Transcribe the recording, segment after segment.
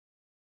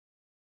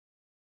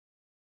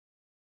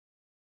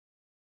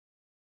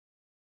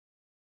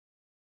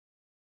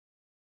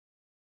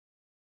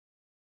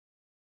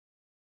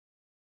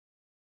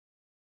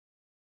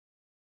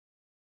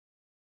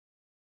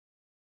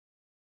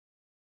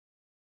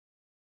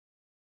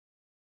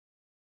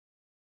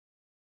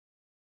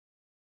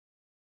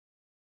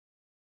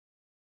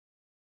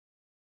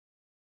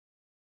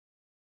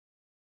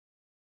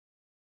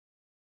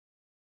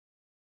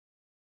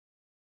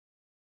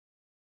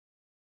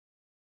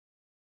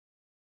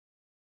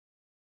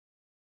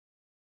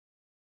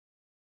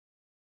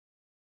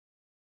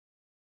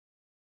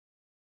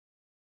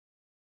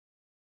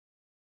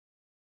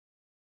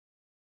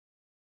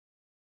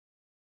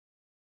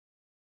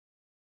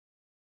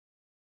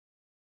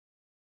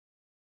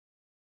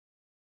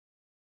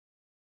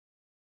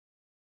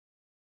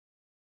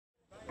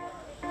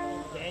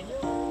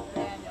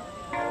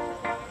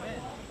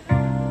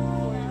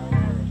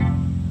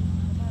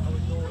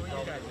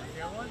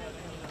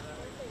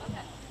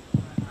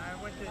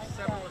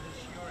several of his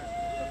shiurim.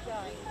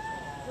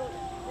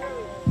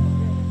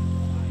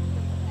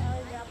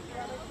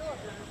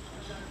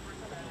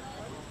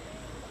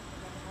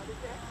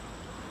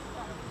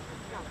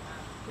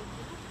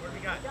 What do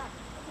we got?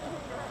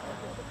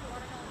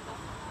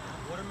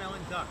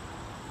 Watermelon duck.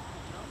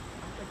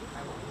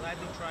 I will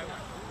gladly try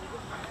one.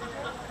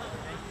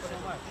 Thank you so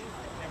much.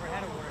 Never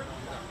had a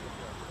watermelon duck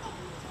before.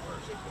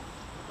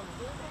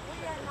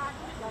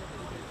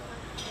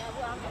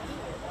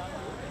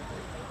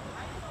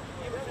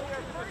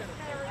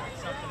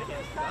 Something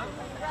against duck.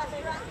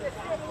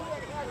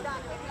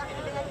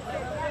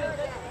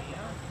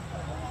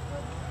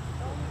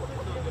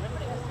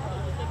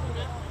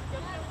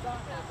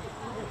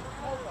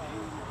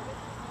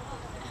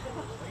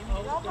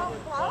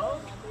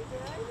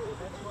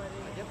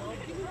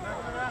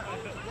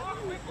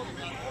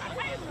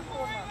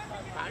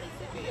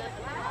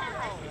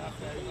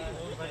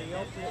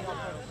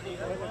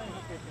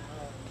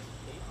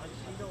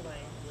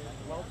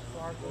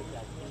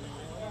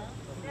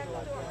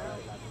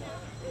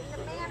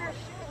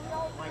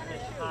 Like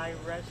this high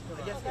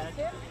restaurant.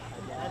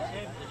 That's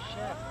him, the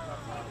chef.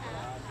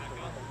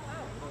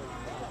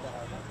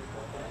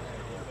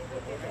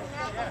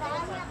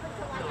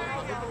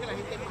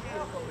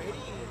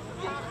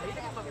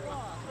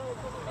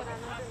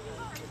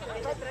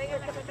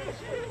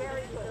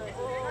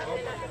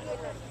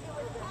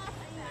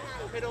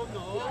 Pero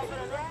no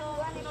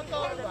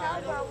todo el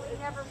barrio.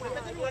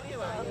 Depende del lugar que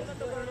vaya.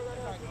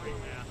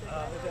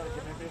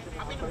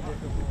 A mí no.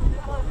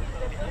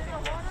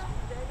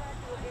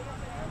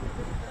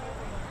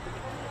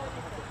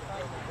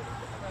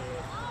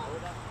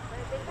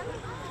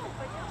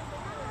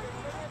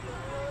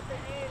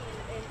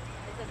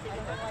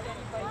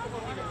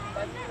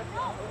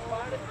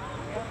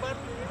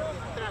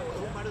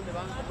 Un bar donde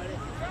van a comer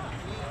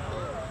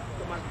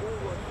tomar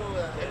jugo,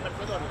 todas, el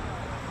Mercedor.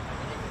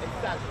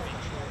 Exacto.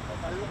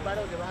 Hay un bar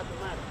donde vas a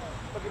tomar.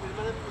 Porque mi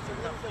hermana me dice,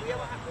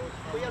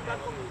 voy al bar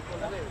con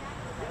la bebé.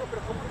 Digo,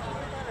 pero ¿cómo no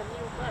me dan a mí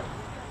un bar?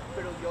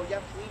 Pero yo ya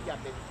fui, ya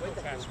me di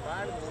cuenta que el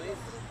bar no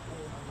es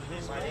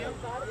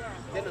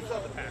de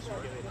nosotros.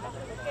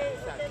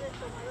 Exacto.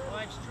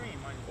 Live stream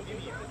on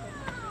video.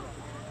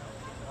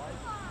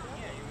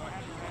 Yeah, you want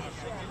to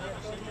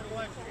send your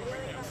live stream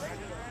right now.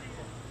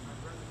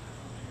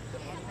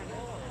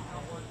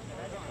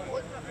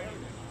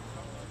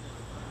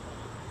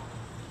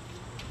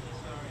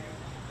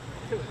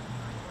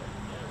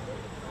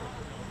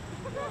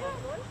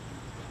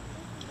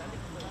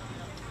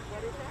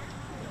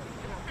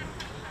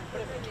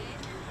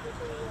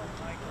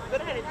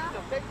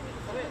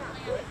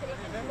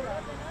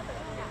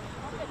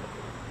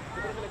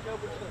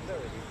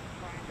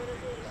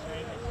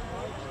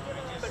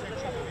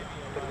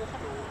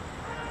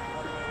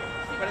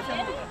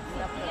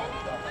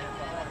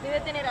 Debe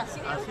tener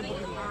así.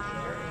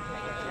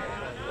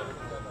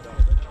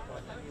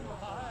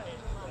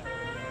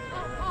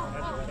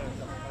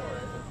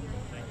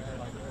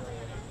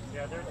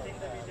 Yeah, there seems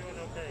to be doing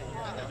okay.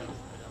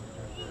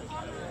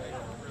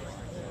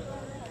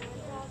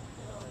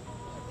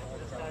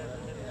 This guy is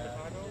in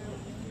Chicago?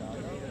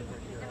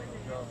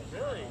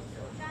 Really?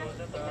 So is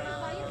that the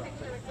first?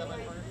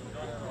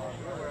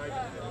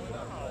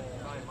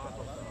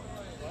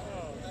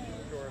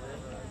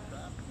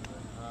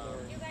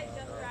 You guys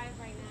just drive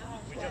right now.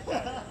 We just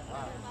got it.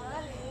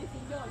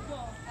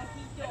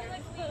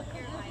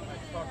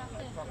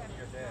 Talking to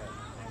your dad.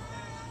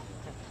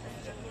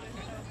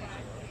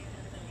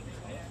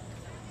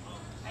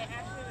 I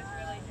actually was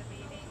really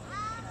debating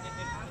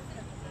because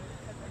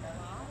of the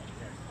law.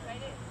 I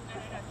don't know,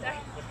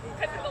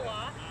 because of the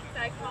law. So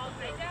I called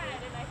my dad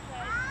and I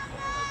said,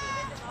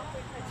 and also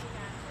because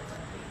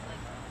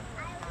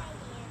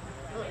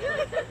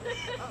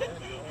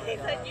he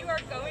said, you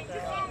are going to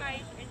see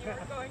Mike and you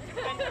are going to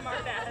send him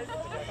our best.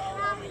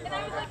 And I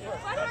was like,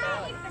 what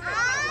about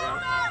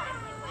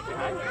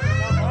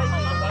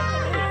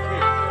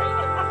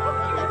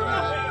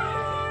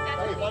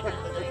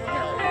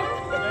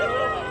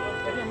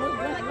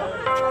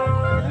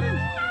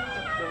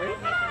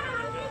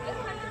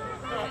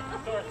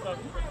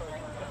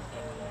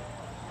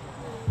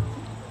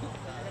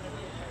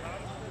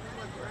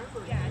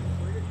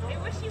I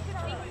wish you could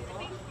see his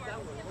face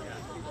more.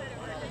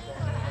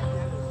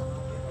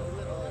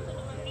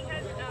 He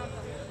has a lot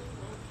of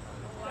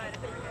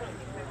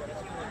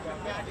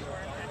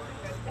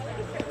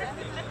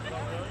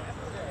different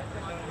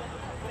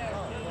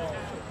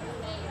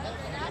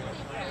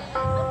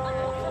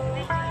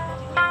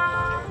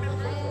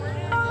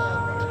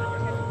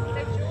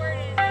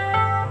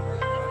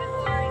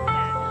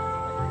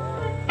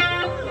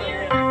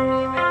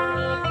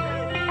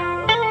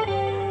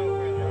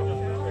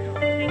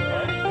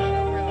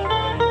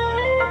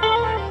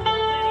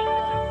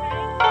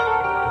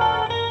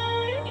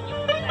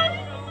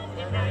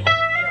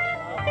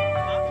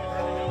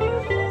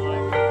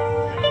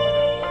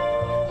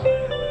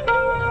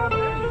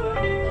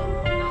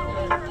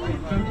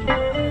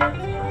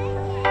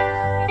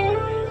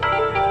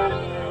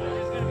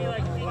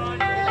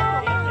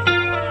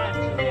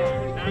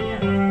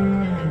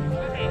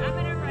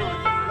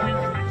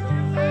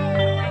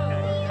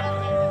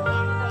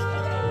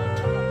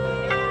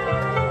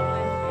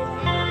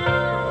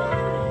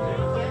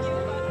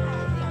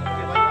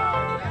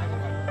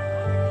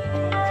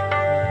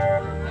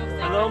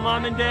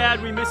Mom and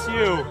Dad, we miss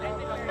you.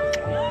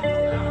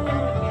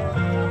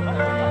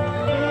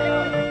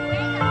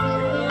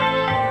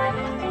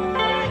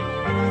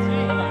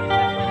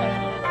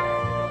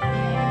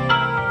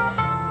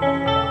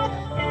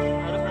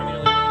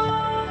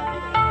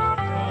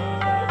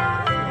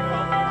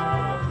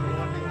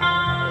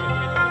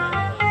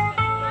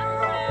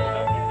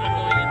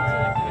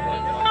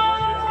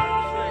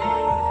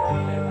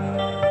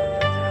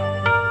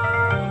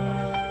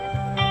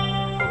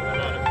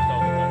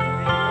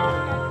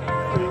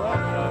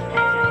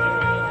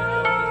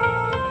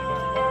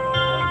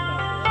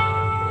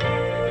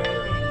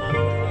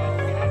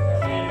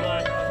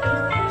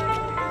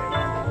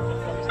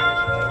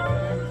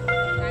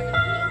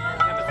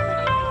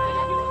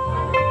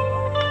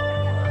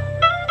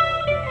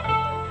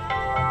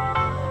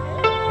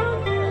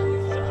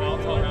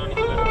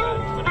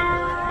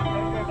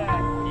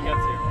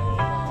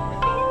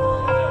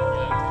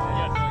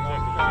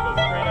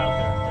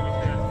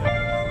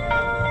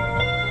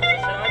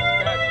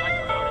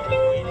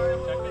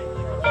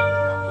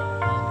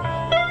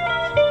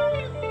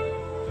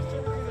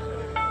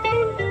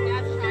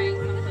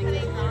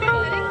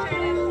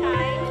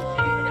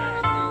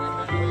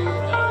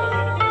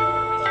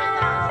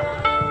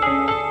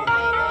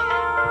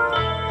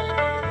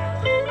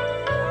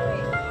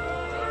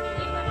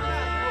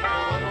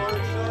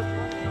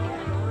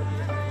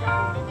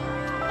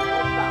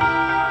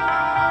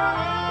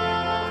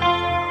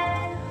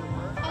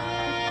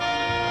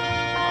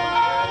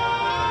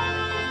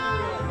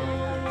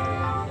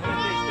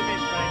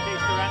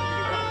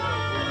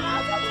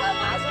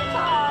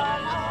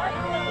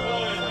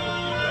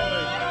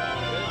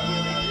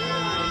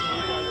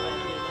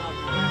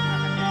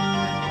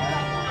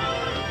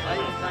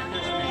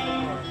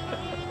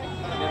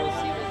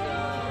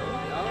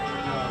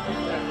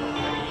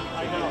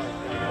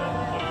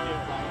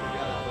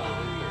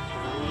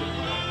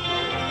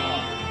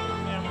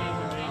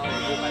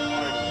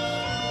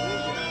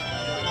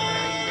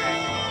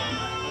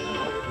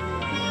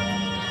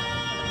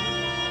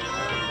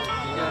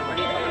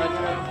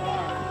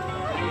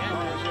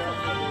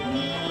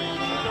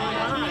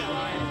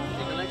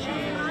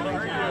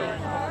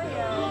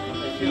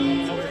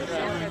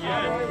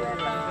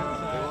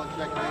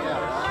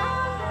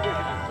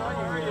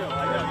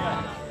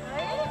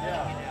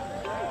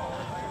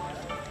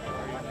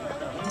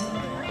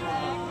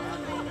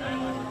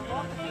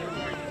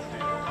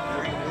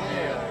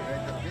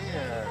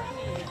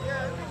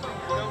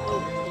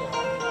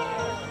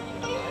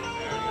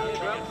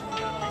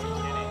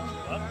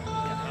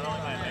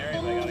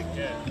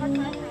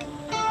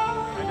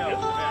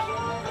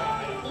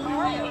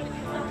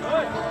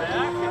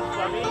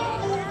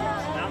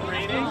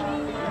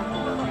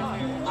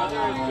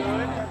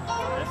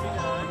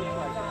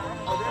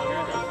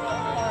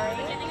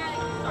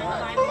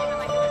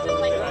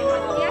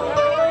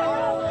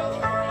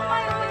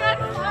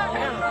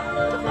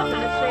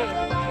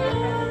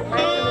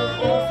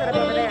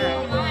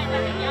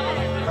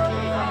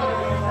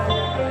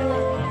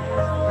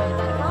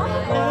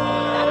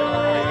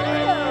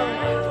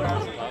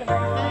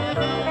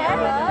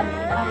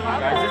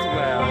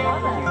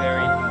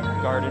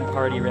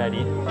 Party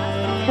ready.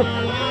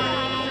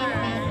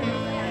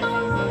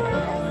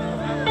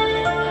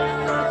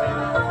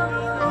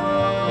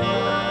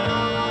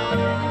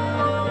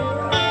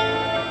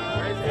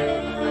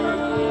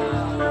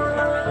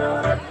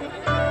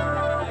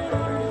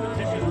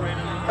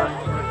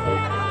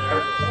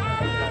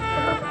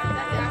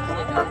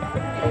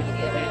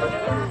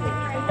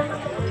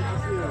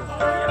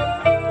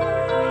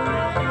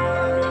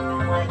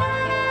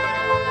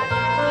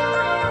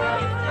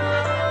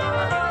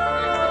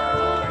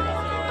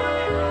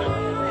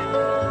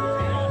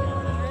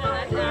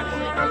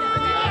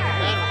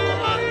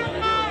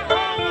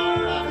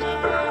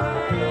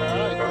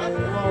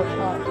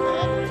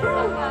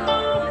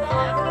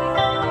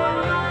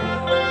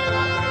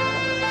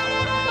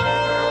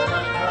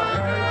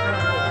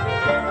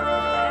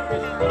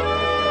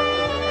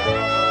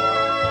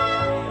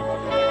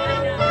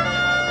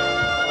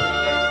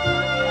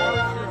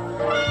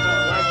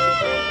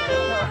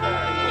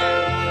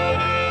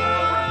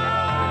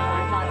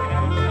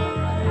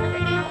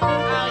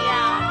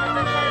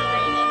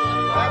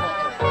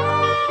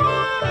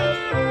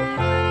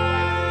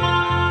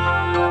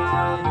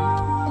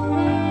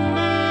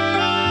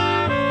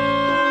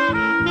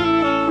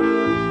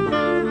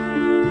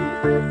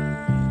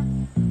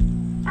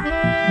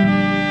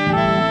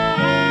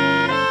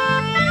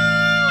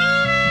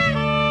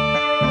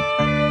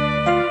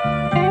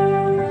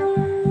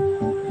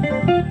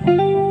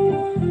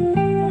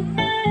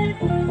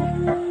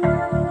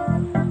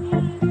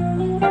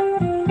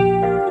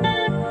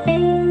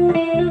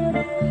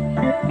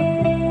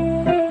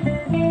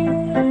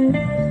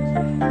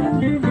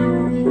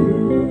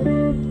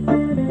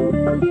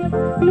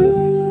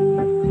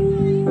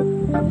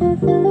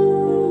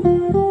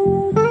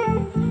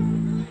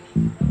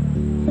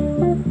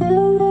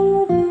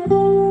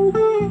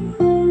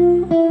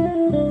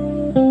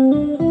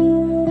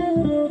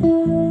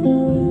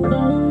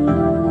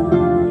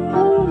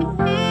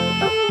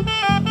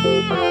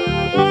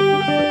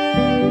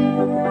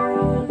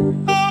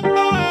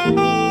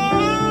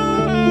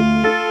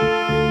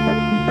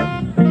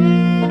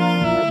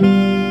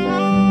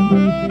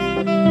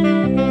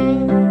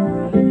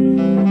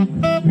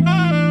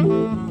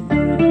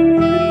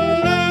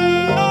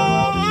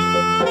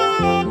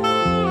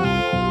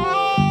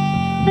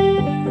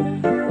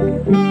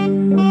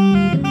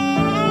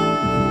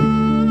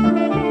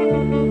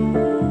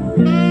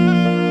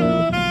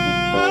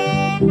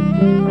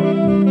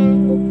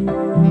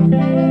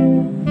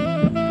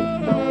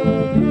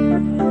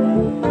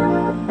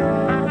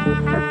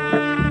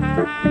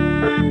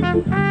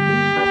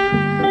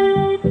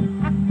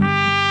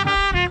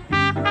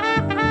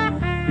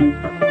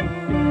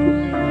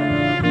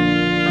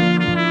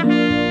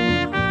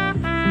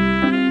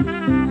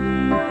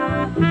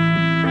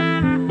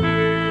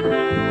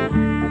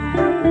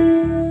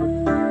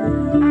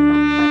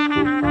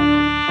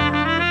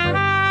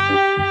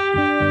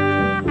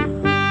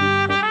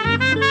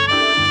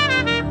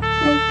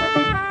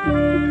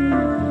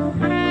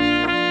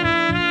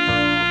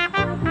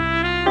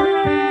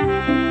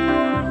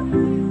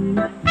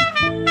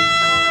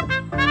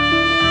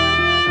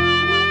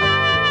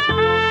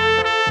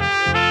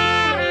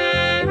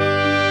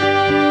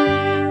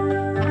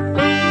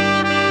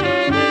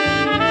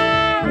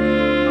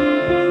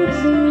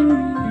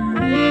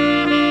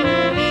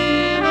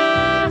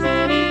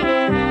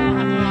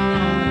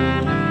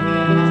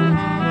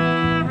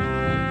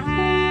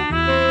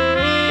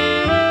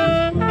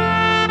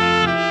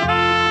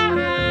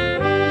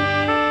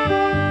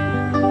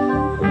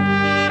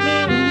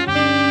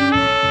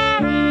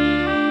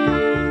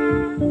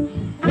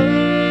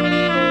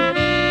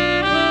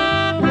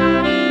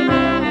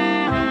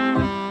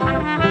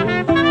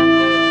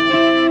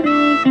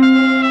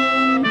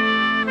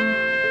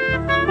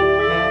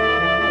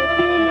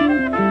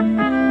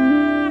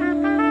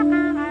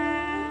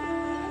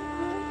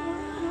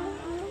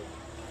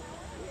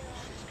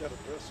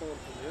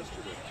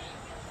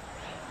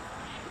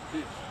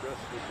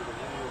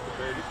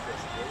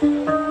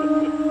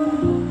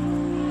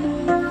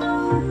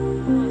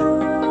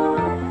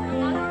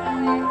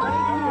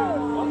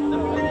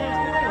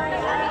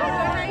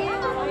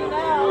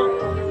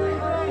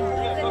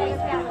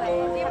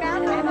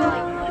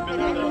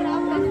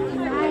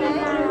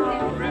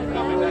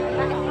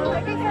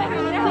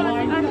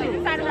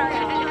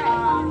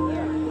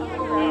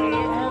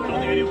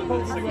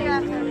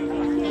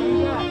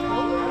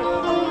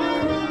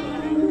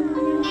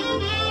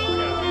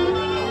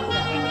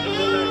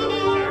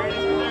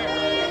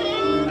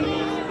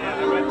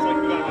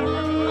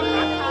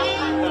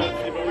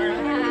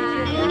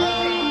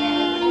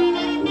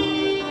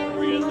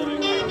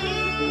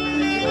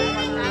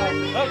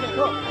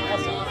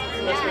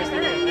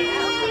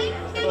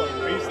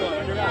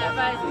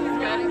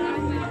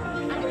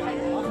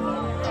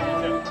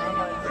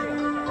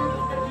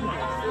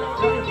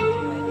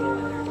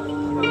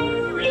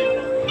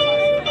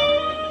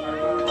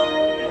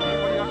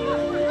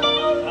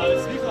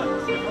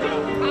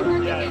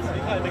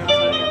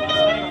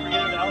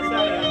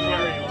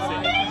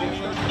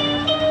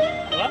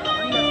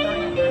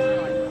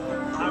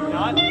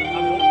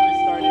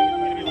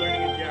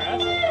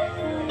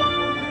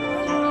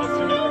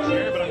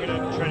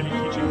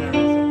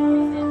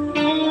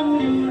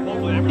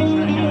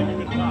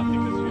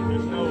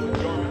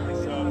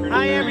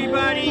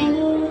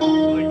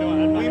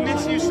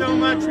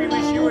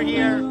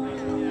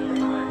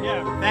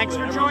 Thanks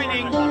for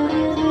joining.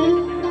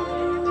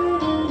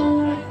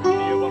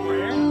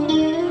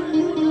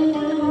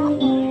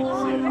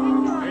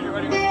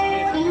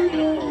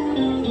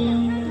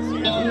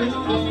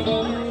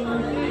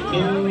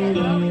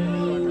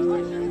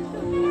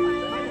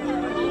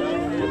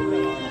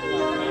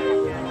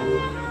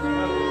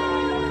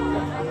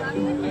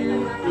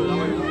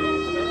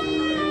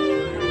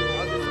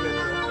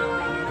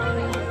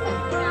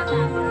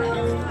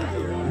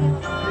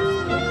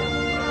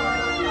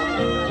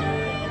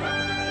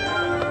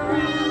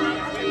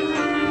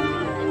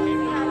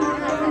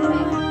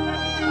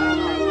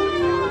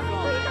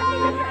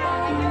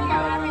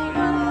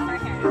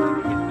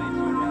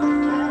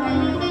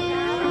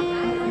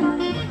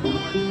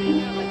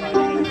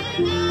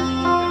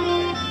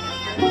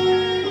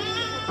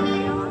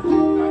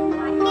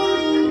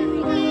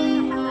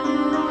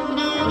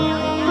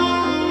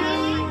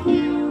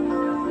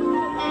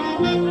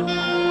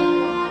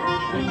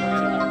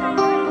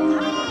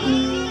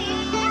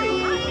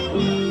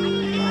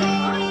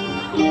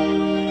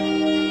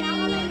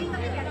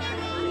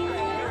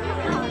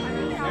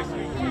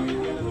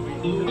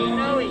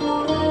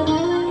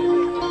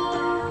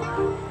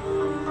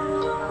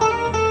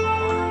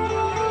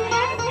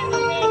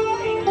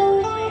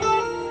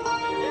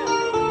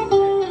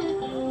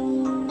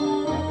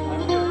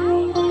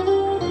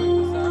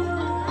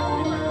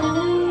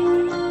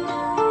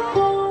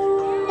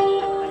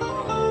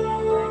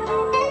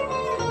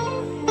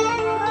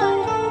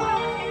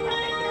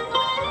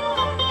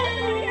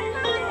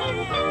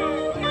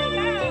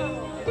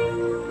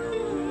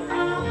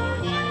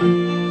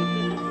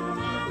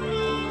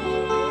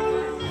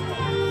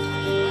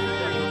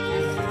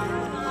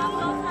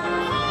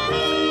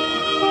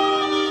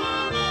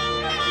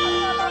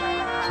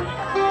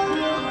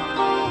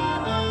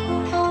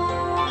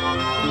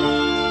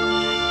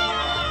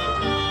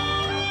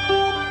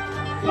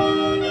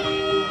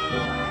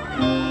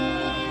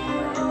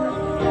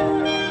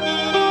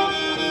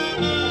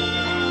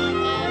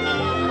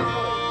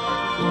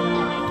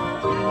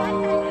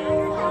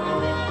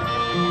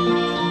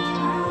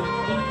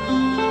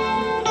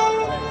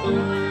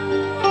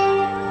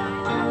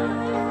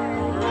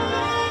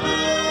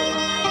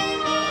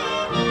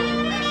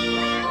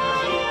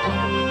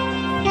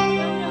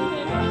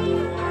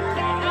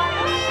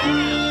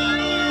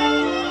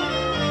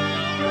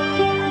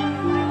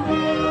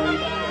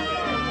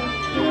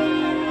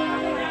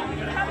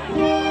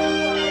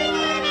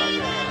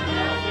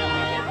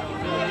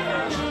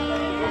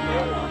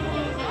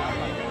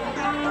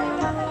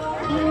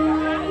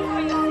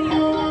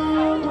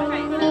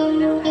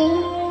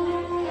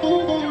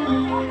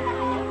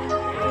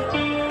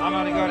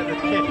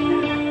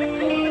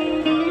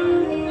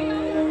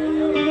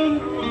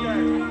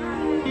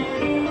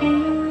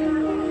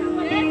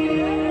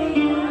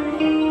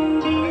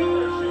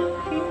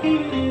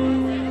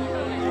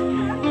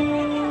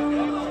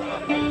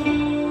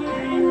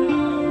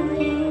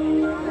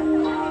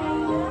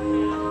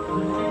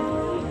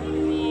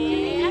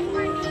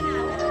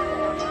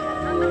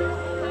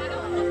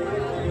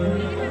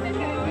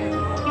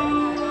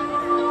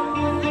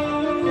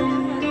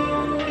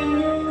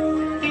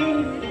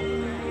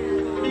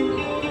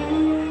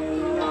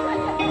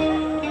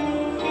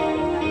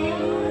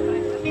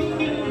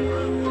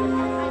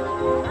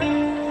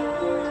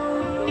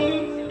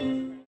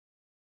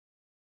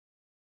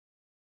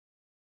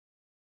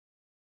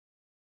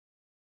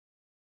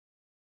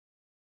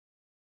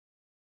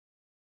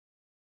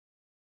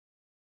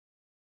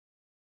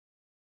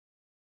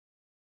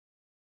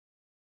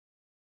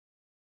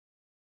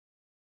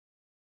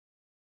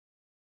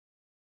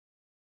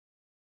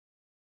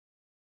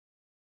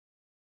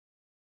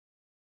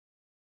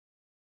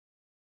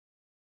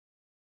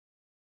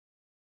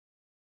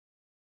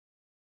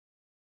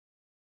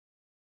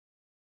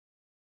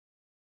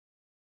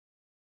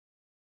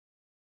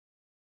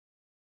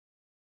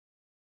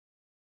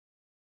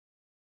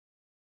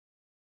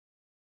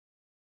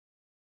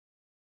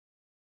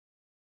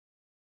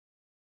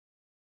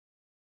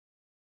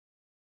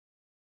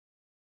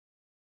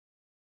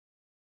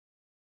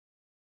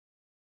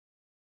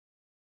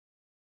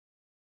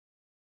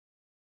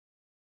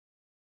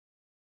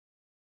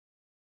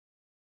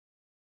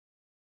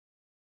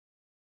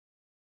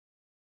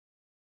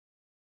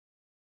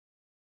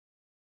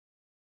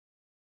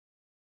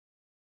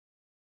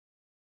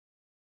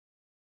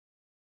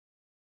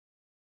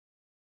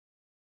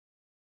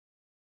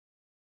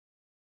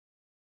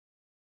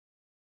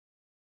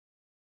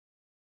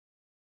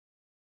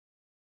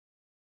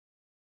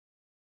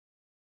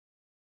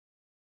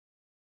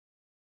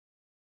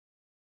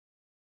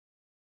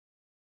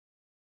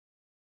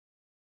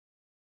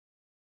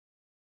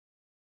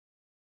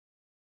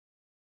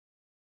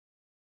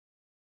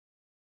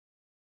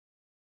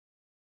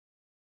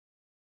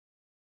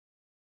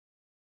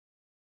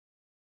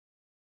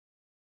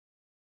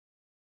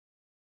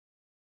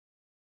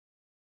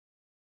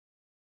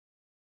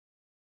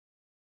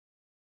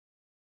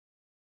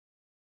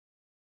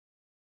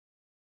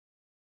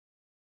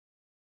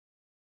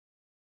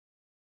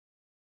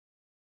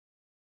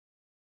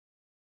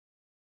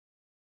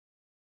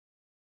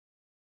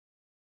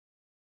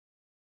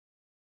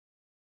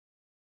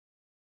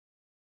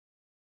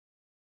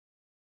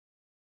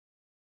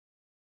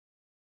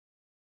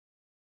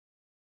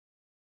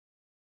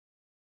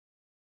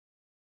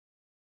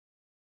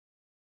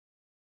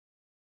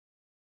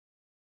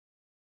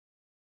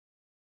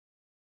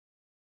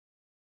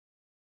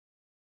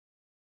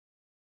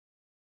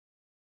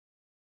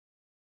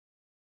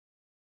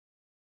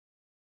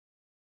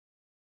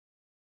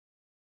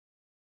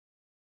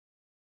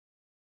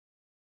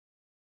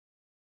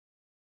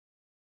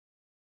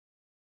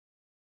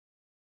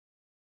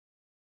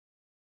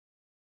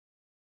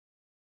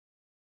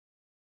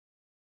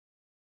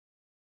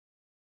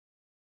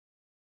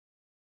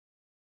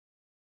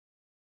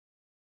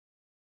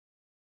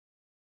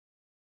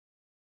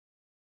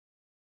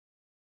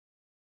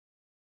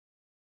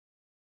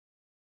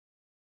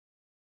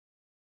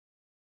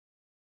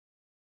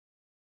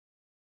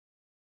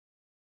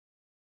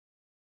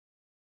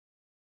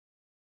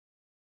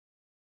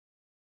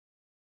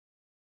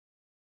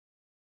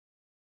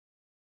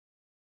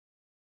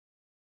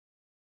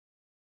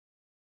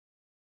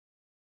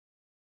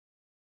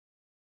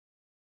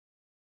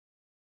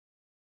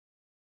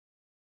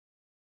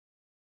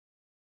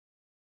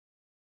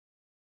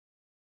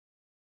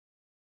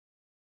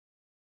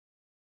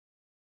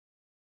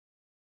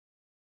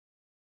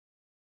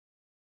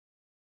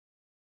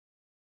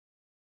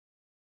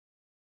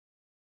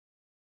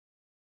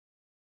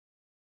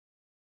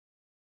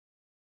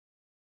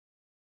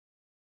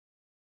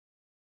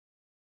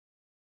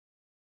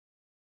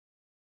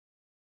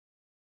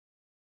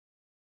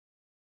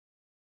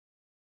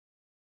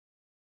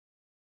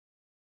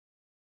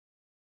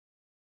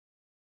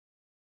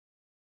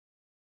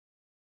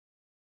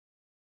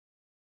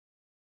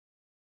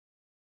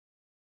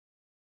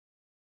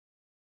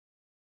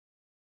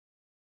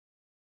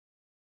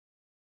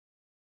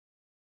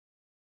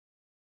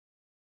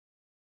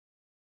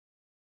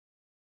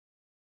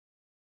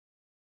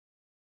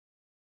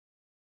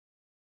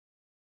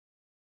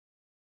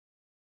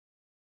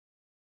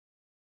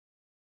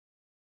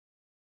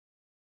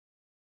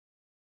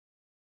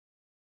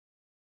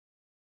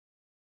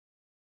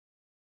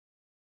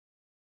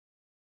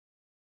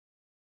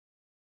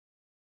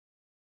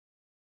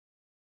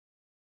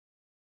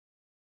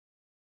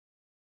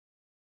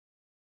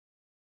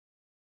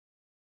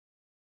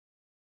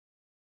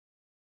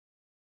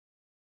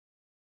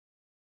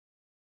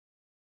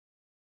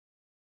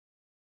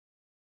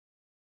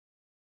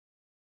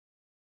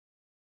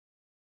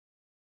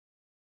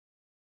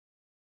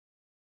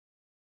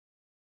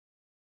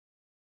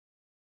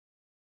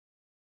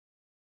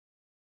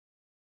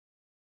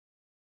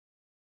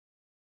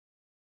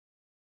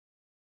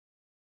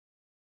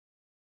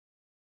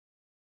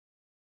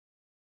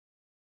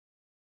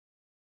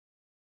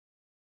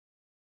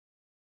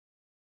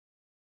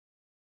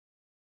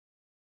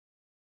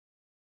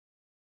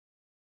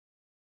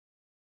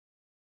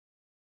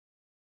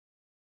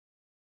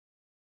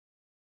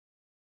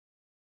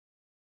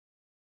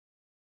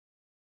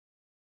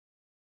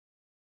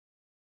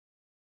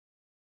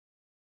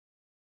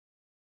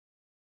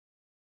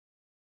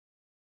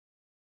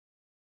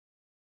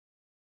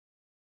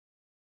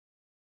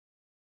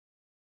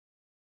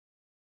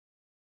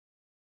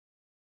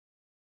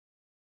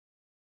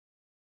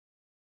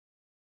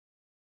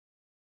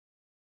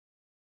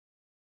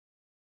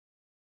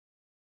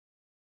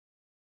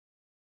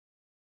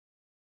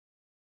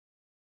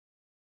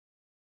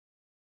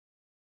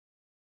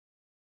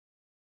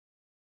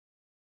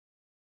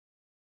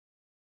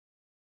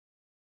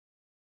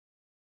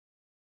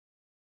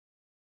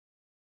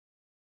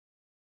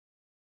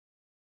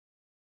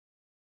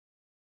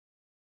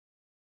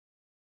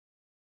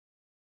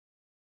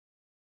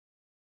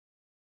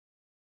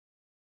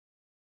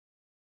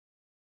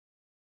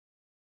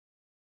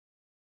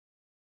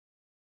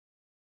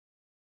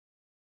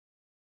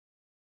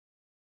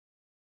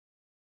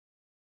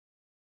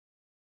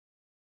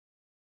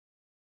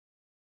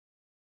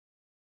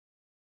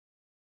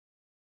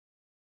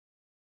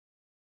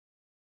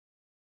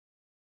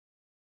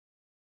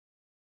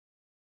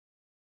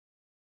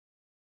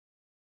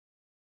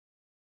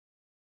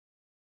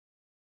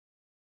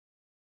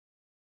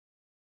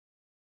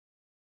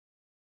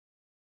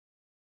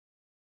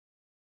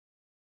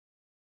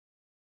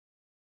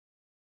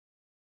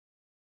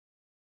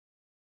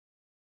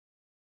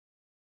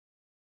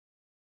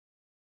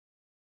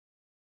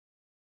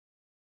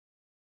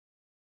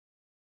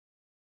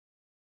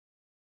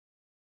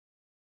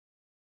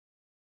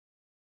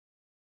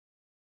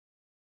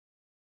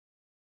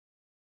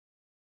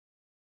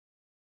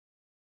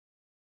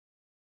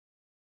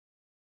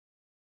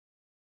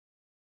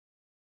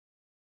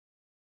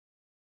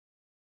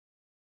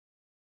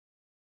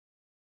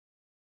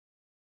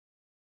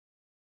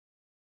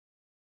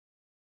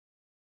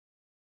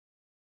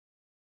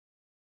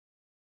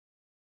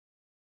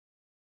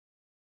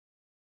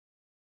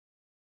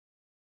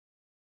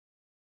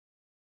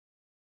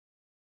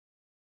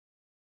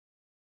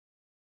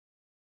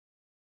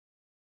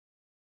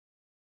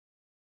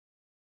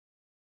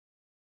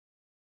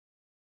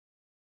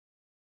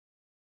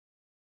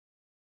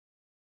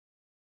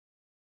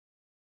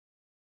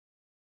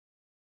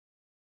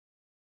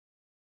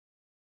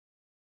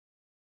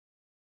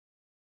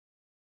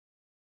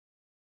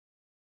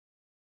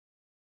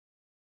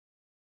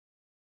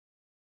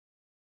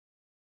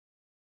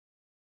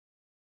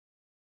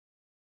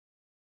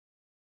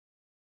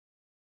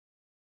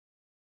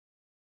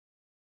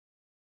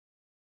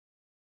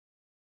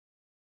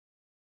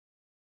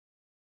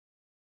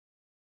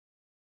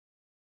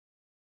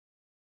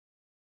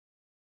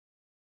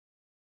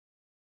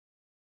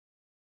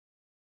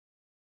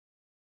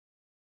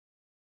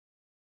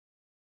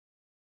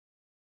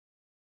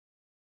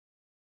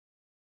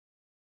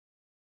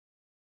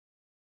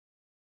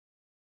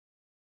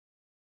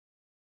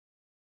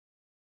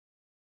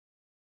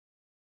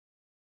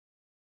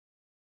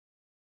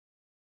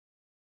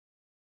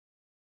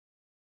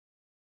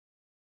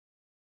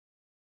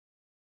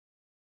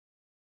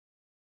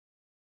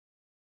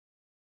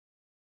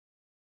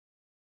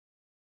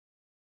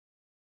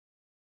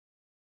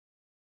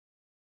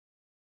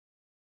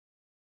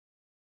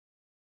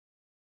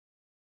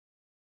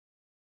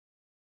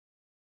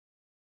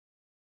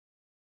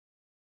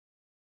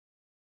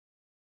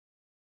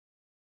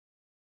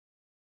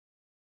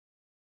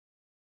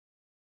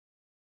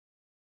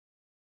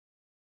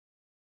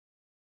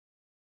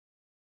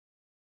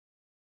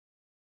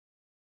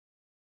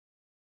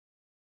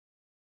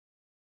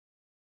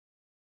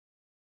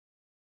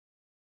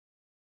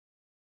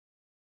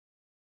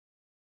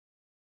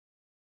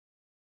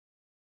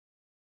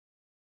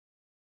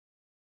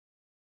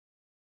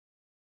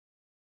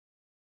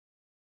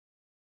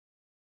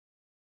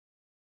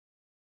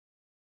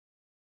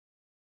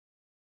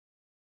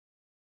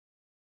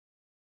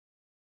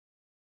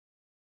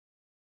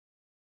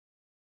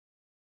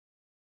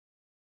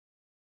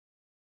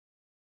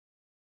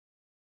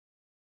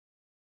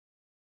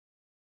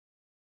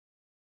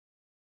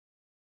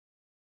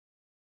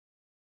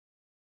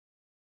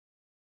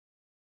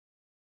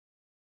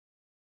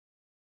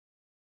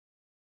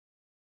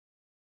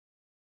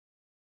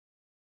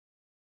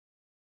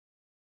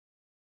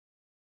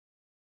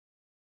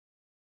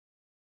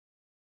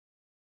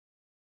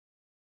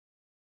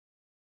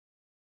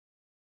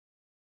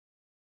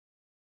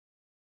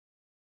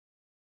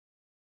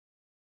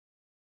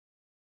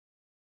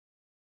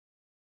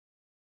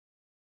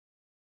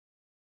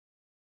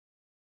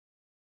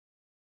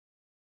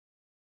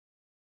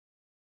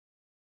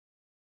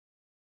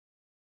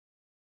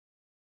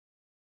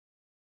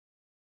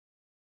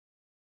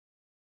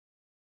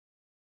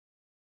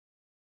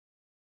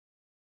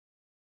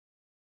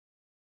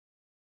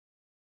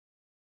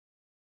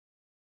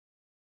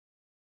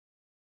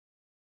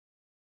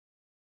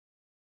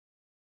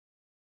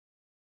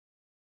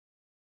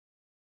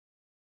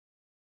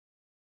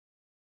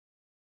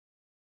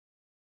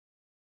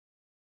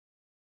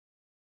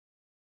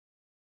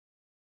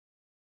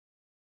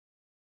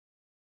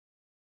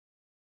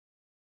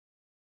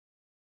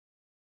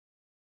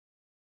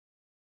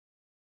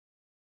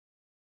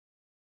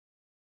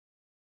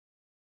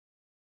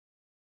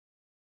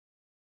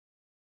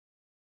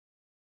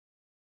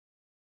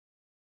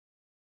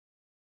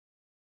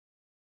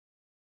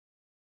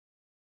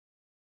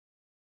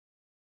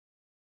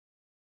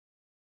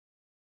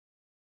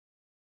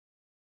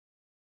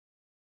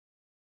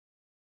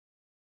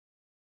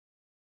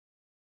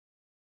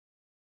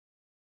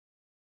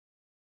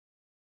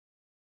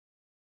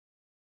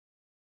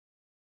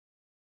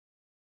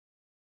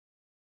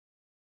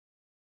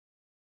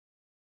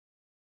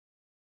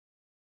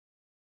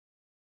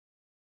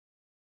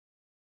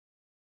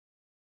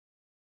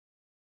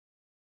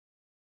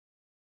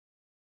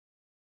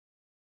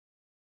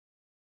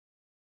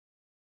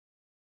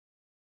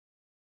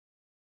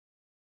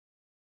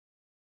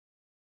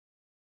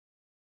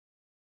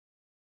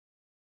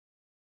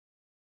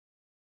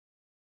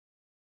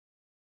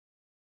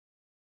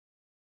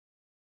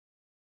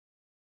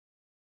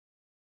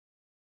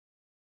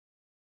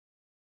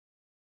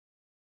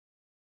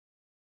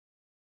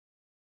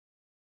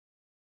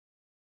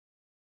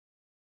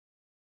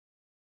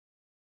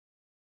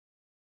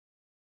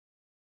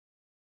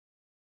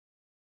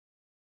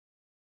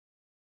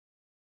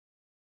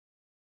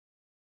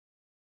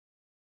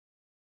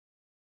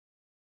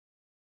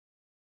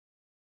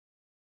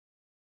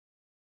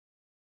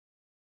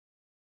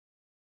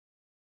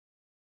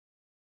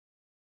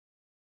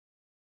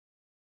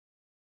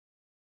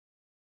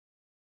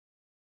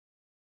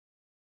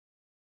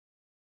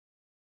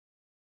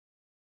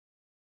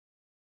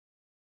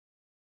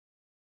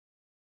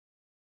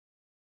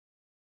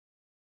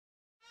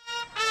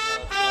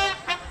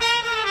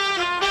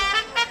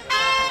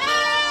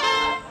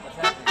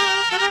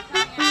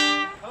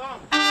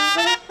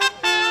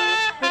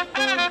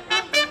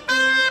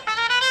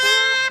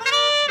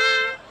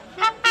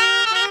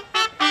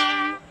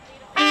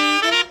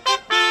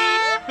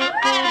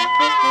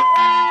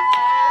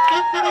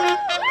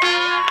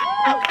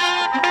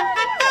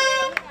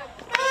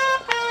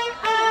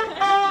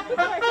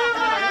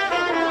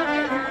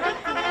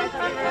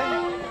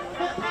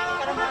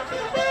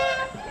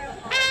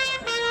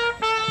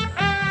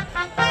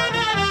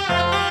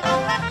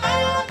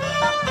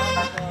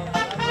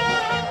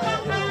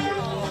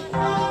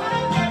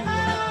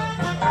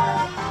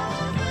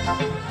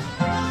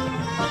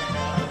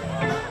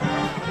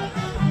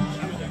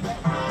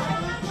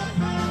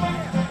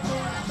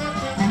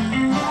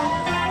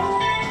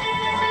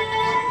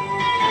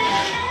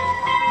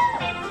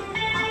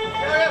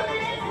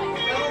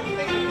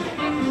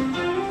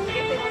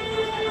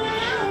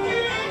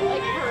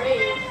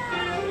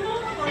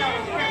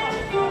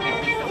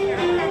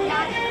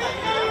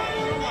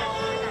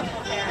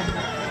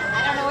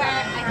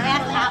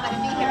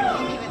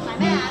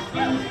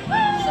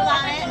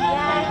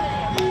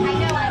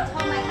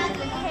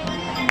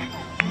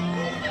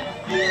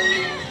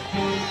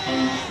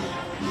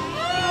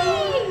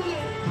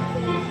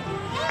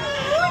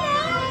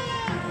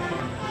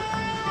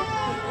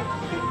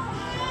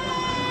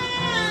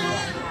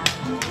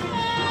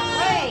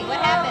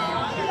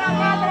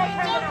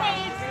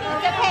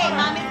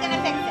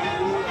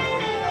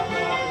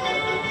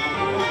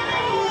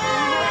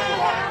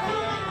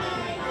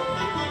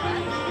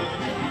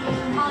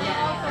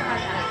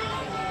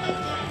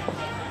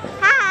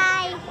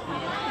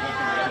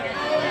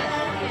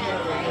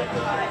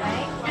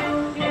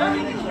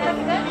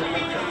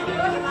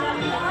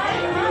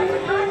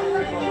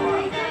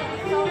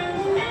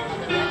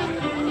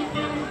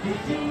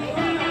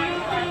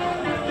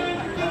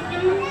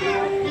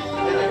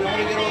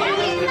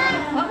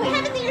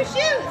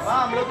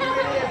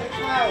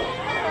 out.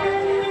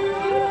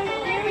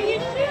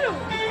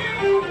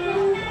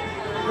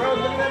 Girls,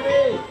 look at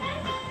me.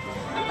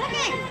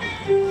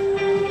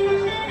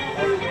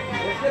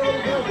 Let's get a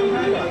little girl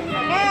behind us.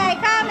 Okay,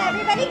 come,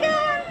 everybody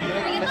come.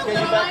 Let's get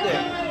you back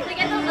there. Can we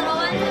get those little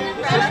ones in the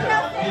front?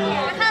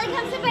 Kylie,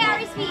 come sit by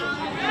Ari's feet.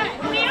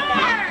 We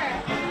are!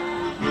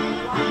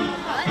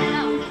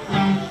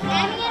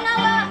 Emmy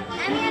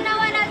and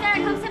Noah and Azara,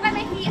 come sit by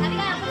my feet.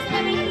 Abigail, come sit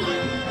by my feet.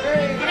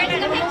 Can I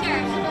take a picture?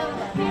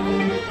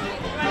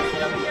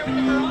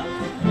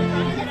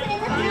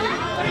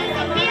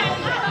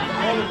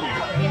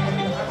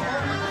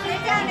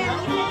 Sit down,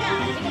 Emmy, sit down.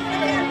 Sit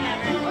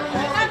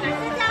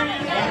down.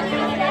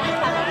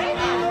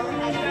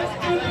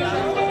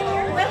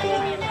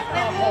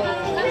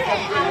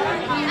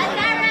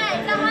 Azara,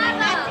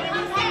 Zahava,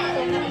 come sit.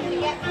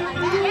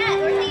 Yeah,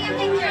 we're taking a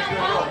picture.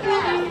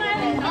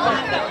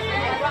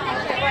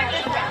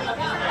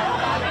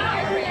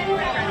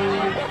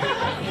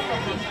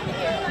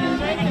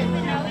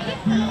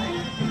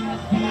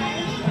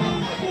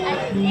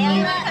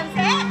 Ayla, come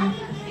sit.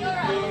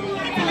 Ayla,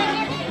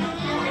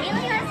 you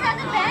want to sit on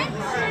the bench?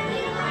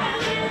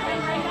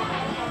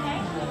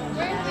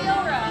 Where's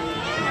Fiora?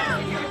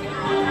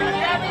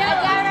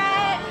 Azara,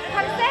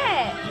 come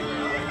sit.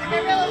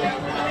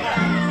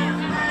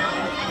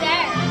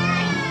 There.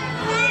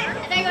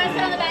 And then you want to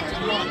sit on the bench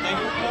with me?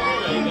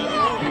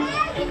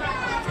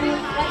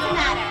 What's the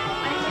matter?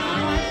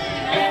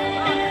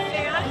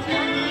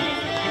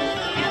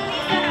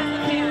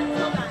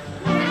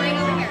 Right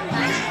over here.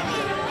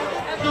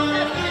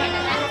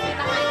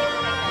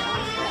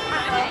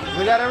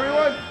 We got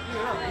everyone?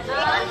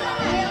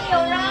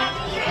 Fiora.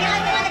 Ayla,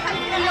 you want to come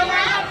sit on the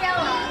lap?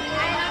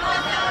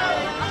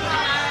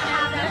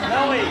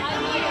 Noe. You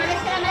want to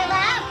sit on my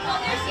lap? Oh,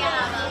 there's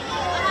Fiora.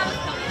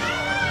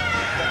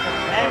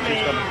 Emmy.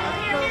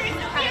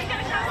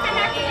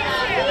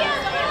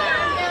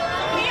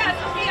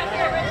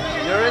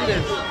 You're in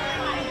this.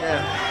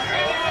 Yeah.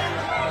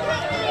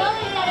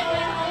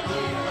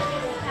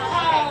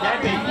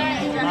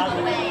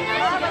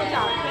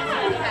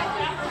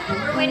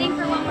 We're waiting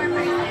for one more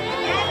person.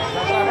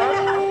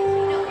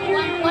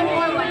 One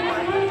more.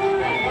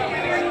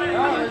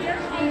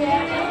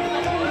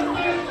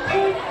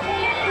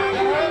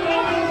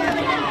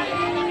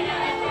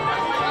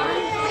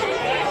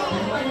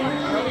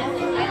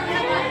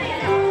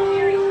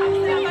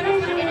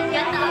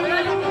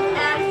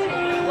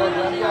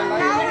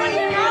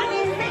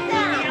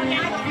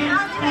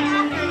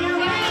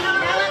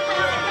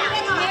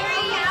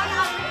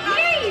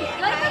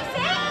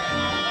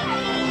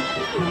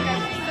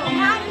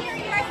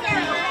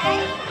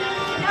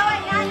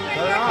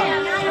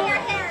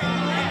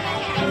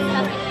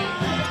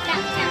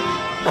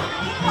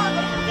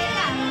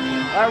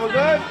 All right, we're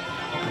good?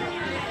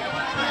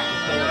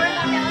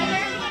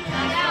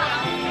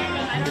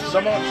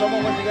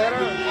 Someone went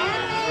together?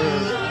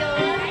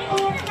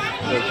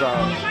 Good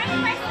job.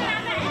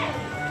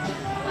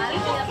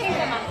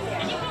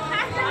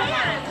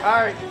 All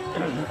right.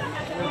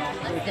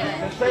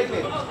 Let's take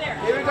it.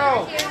 Here we go.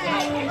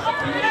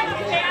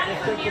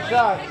 Let's take the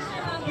shots.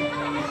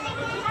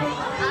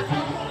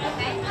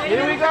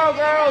 Here we go,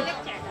 girls.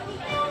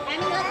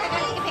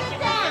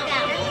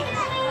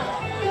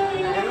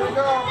 Here we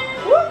go.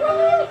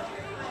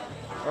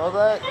 Woo-hoo. All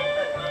that.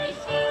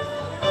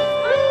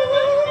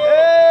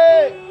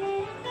 Hey!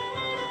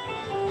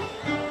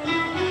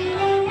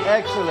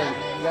 Excellent.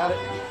 You got it?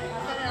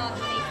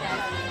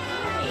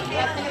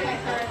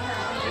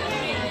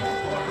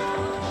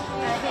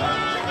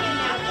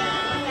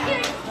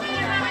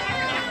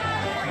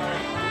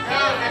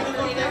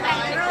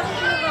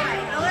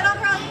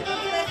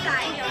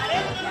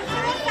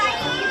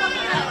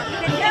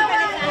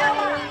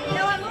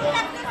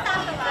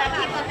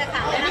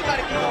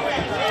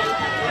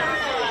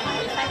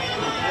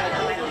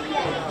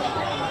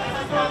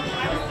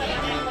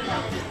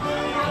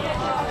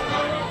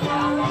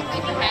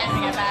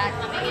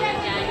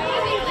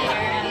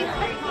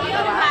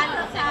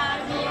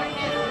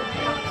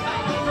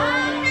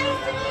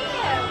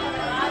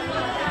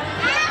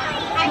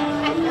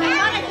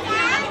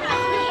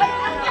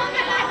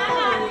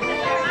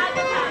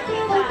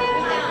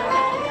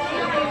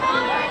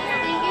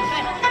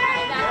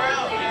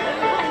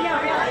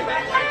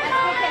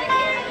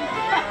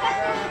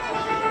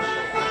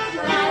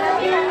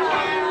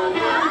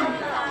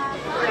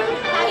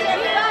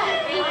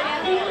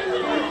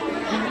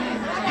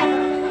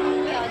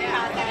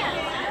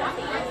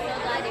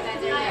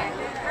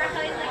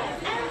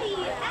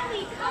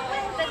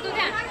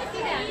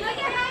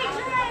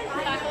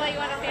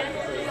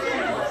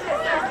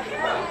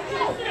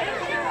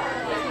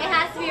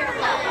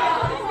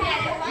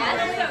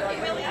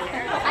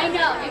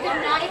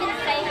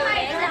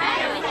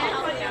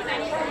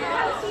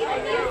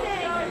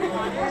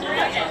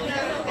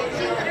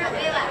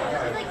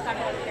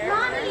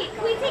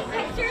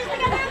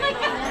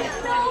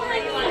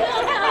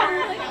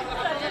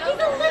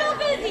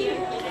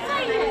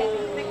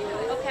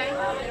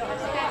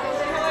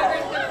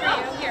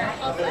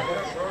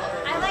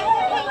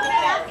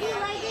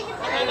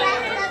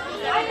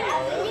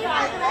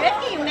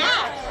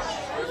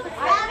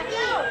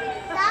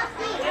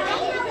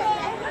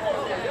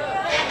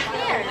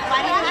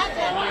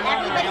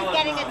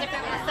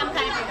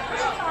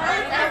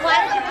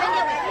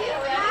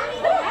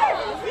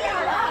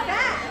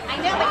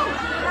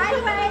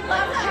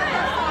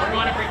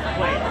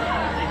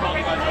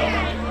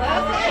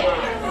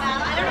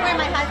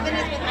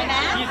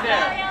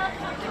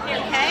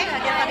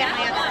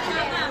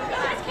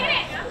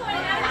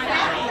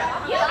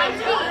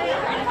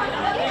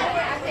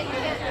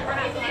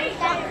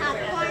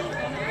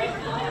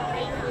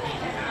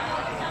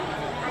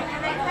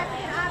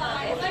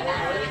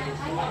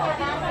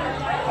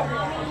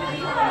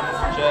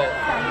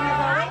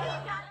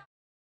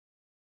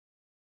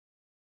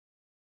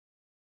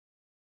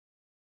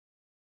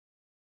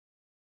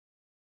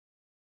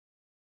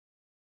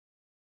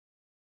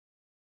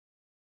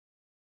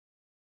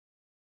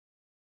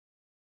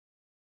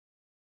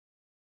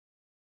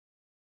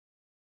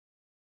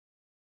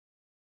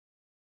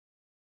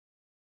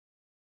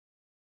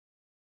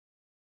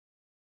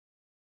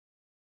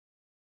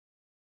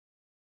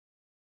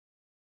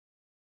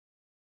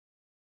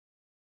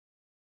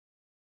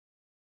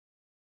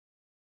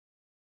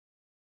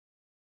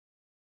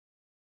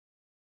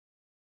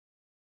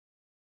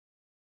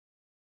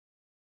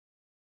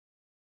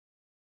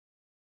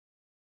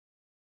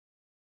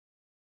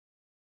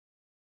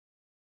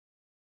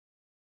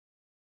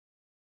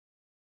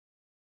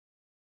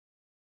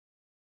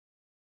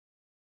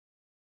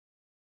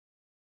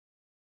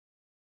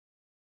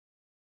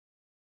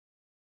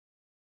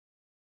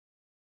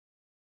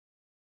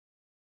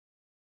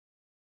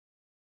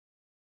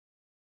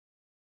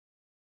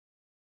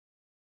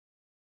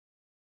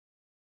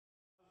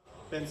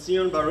 בן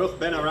ציון ברוך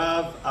בן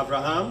הרב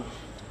אברהם,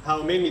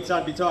 העומד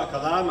מצד ביתו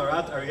הכלה,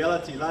 מרת אריאלה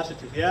תהילה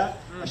שתחיה,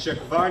 אשר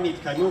כבר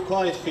נתקיימו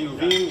כל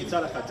החיובים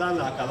מצד החתן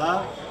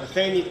להכלה,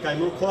 וכן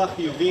נתקיימו כל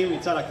החיובים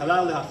מצד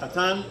הכלה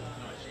להחתן,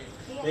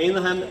 ואין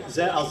להם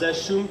זה על זה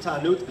שום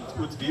טענות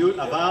ותביעות,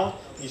 אבל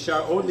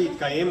נשאר עוד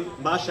להתקיים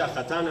מה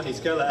שהחתן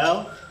הנזכר לאל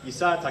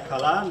יישא את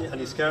הכלה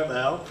הנזכרת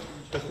לאל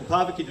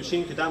בחופה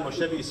וקידושין קדם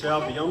משה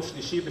וישראל ביום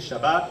שלישי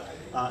בשבת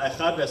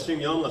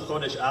 21 יום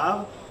לחודש אב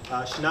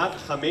שנת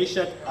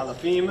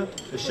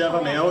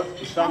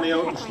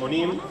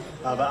 5780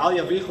 ואל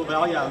יבריחו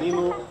ואל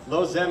יעלימו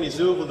לא זה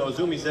מזו ולא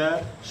זו מזה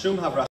שום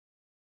הברכה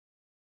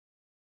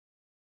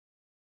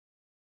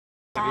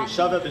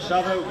שווה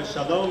בשווה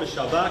ובשלום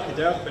ושלווה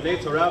כדרך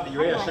בני תורה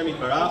ויראי השם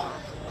יתברך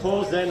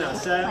כל זה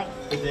נעשה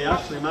בדעה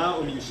שלמה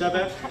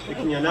ומיושבת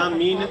בקניינם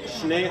מן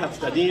שני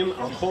הצדדים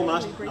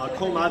על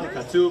כל מה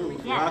דכתוב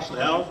ומפורש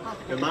לאל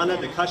במאנה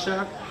דקשר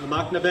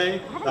ומקנבה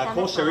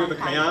והכל שריר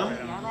וקיים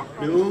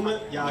נאום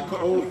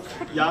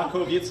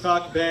יעקב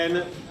יצחק בן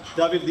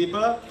דוד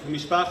ליפה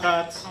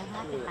ומשפחת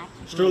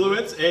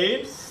שטרלוויץ עד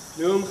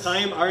נאום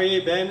חיים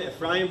אריה בן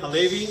אפרים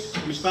הלוי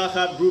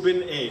ומשפחת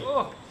רובין עד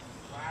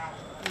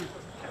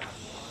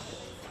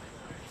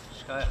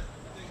Okay, are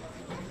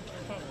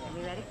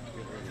we ready?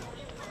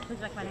 Who's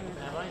recommending this?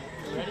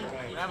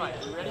 Rabbi,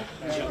 you ready?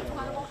 Here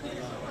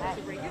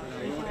we go.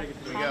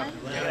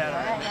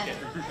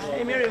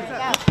 Hey, Mary, what's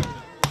up?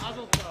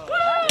 Shalom.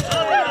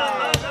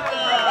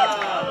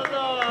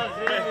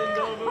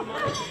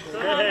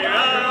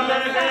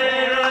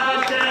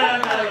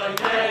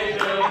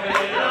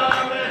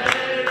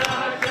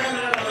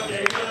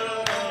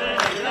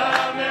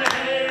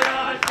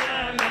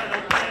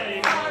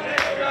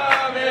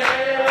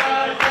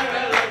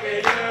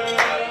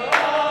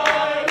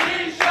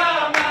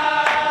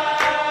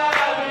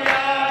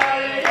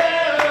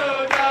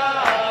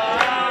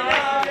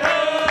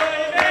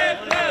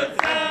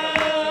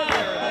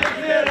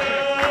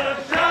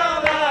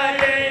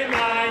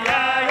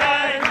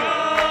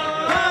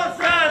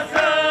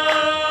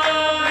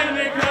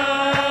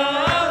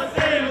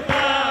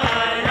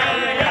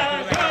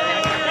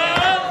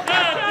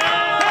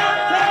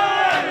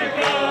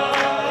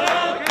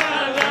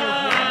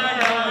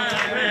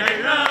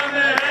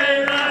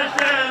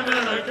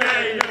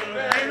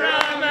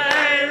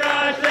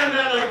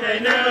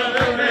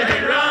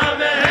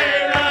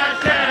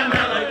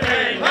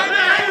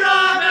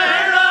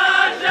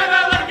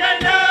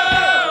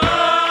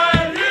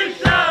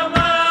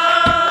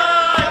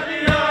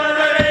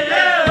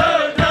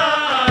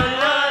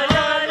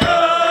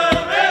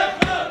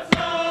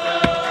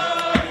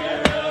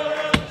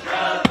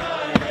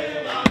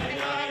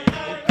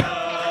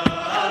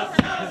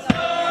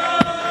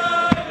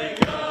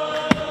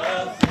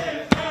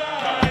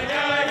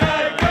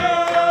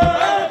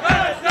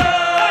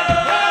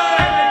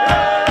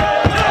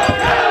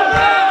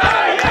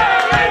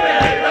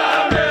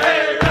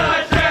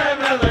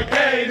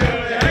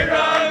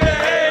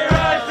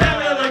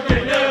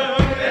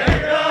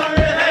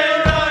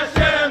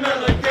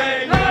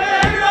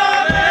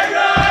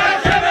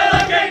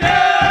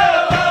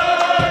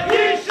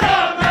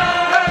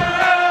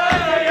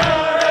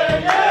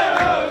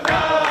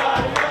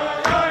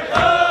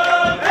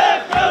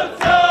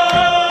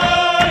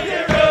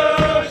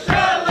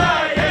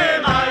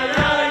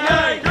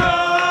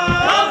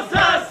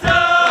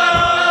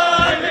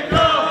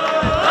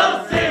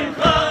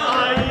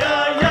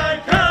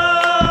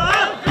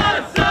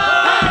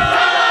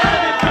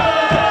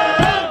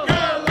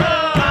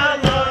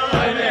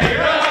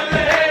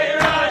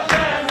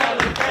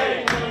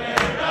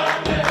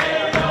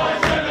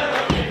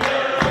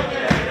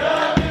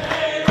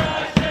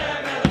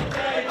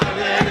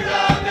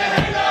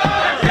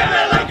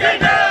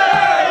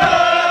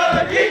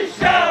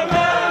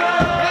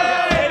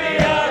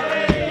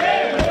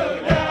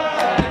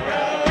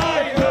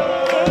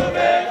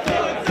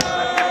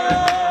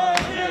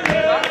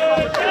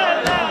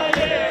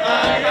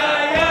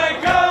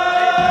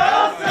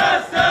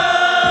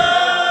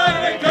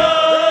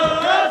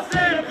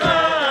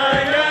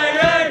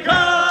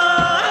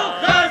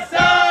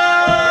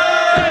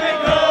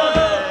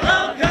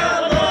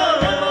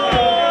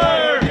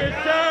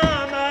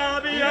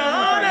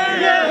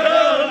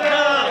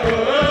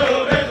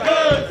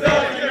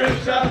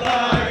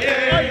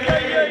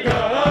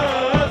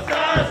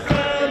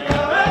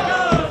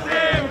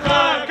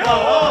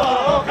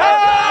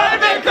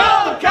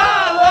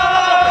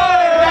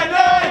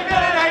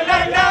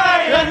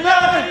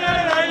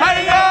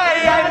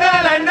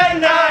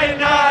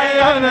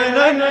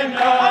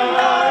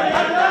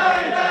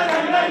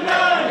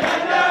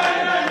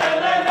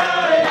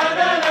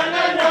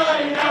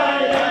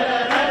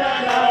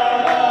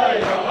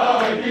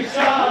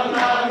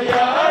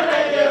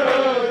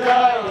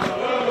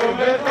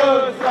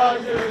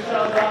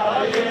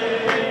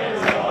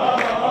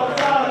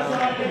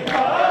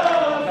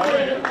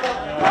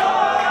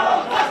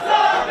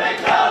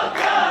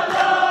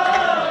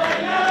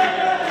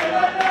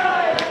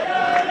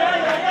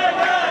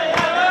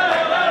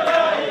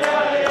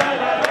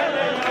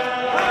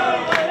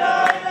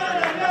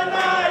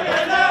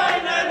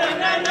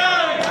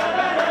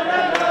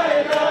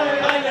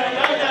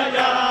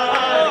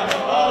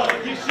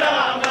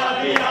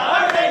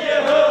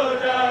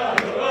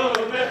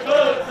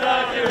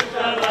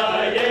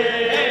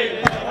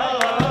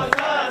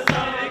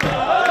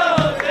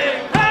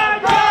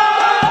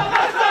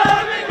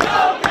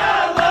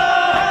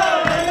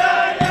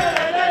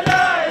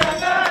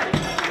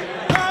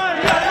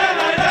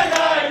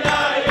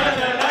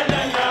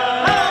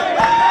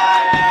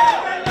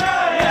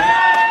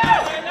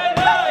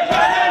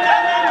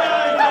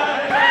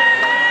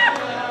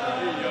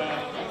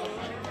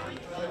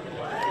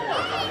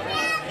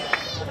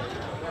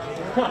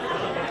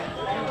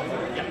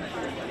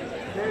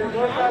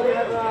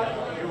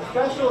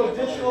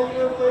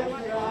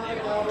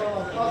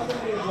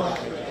 Chassan is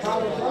a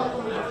Thomas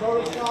Chassan is a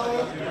Torah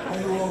scholar, and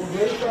who will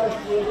grace us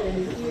with a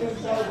museum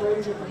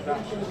celebrating the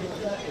completion of the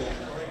session.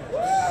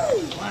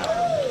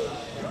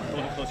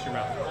 Hold it close to your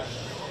mouth.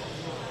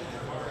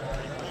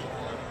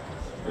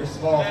 First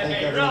of all,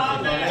 thank everyone for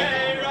coming.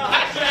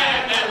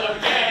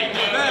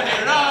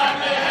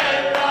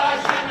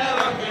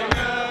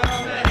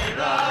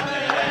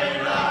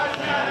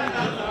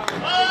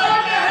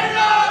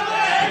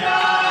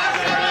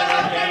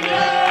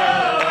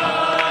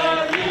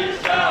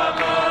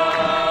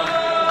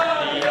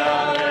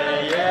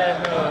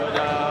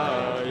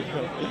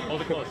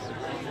 Hold it close.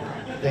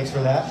 Thanks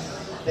for that.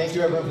 Thank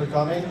you everyone for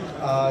coming.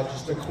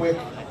 Just a quick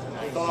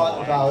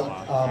thought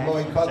about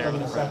Moed Katan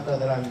Masechta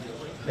that I'm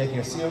making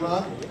a siyum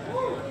on,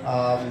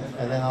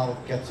 and then I'll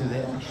get to the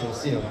actual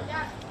siyum.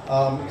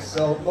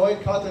 So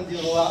Moed Katan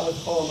deals a lot with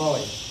Chol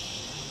Moed,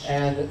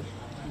 and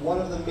one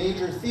of the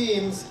major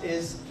themes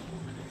is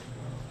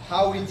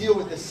how we deal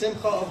with the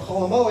simcha of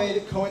Chol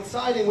Moed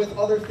coinciding with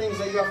other things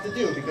that you have to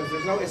do, because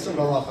there's no Isser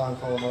Malacha on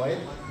Chol Moed.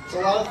 So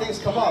a lot of things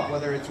come up,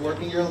 whether it's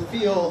working your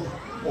field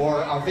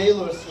or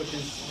Avelus, which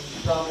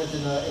is prominent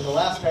in the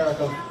last parak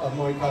of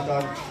Moed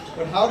Katan.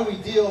 But how do we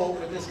deal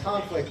with this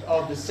conflict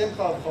of the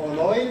simcha of Chol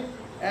Moed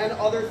and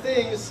other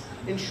things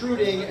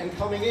intruding and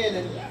coming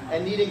in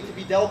and needing to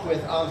be dealt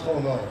with on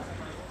Chol Moed?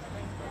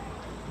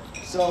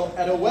 So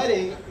at a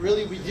wedding,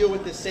 really we deal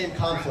with this same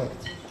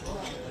conflict.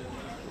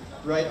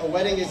 Right? A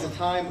wedding is a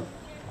time.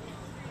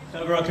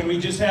 Everyone, can we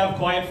just have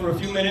quiet for a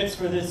few minutes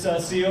for this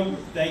siyum?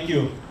 Thank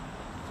you.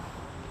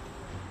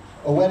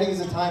 A wedding is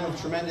a time of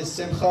tremendous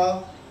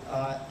simcha.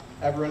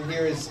 Everyone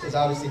here is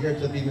obviously here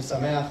to be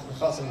misameach, the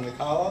chassan and the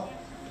kala.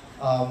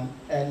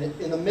 And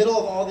in the middle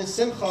of all this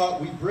simcha,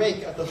 we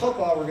break at the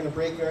chuppah. We're going to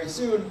break very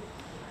soon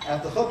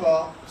at the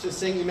chuppah to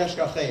sing Yimesh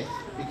Gachech,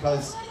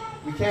 because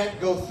we can't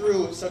go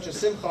through such a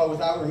simcha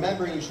without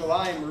remembering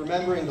Yerushalayim,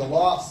 remembering the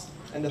loss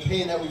and the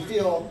pain that we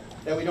feel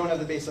that we don't have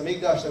the Beis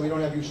Hamikdash, that we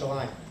don't have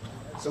Yerushalayim.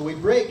 So we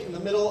break in the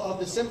middle of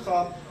the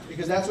simcha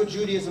because that's what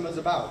Judaism is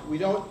about. We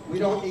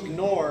don't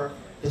ignore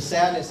the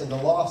sadness and the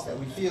loss that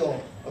we feel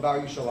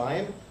about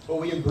Yerushalayim, but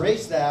we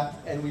embrace that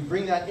and we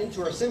bring that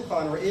into our simcha,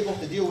 and we're able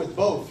to deal with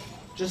both.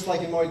 Just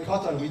like in Moed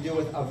Katan, we deal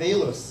with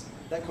Avelus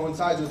that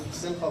coincides with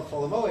Simcha of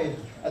Chol Moed.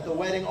 At the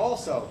wedding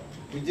also,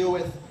 we deal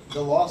with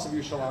the loss of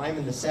Yerushalayim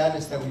and the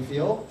sadness that we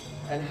feel,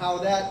 and how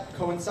that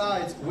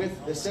coincides with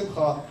the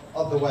Simcha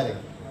of the wedding.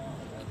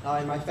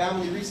 In my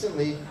family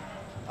recently,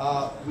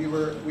 we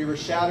were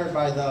shattered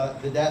by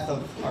the death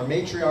of our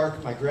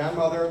matriarch, my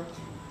grandmother,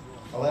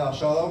 Aleh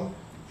Shalom,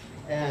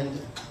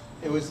 and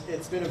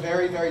it's been a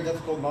very, very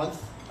difficult month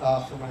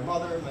for my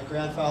mother. My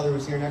grandfather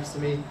was here next to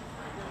me,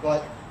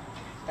 but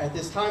at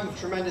this time of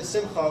tremendous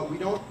simcha, we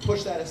don't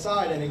push that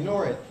aside and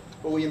ignore it,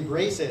 but we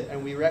embrace it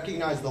and we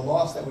recognize the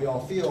loss that we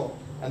all feel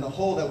and the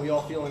hole that we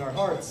all feel in our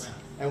hearts,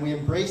 and we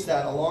embrace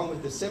that along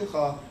with the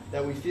simcha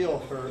that we feel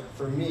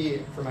for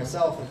me, for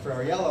myself, and for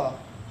Ariella,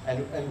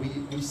 and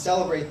we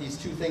celebrate these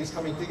two things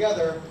coming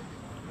together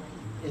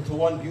into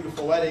one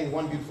beautiful wedding,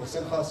 one beautiful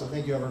simcha. So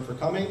thank you everyone for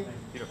coming,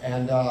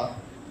 and now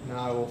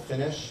I will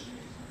finish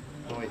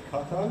Moed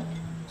Katan.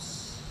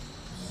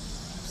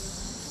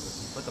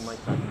 Put the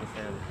mic back in the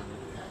stand.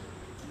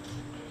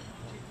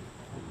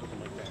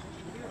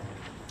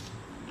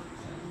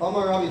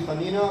 Amar Rabbi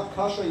Chanina,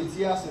 Kasha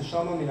Yitzias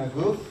Neshama Min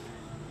Haguf,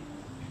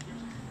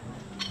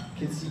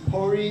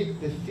 Kitzipori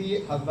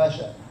B'fi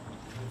Haveshet.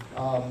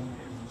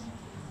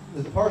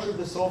 The departure of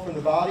the soul from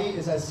the body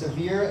is as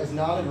severe as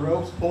knotted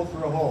ropes pulled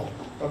through a hole.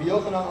 Rabbi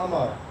Yochanan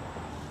Amar,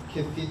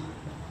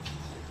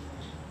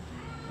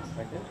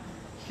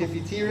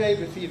 Kifitire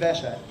B'fi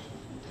Veshet.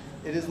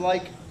 It is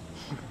like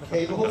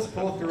cables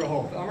pulled through a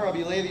hole. Amar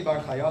Rabbi Levi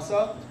Bar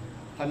Chayasa,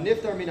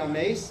 Haniftar min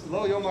ha-meis,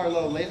 lo yomar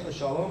lo lech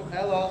l'shalom,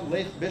 ela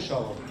lech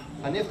b'shalom.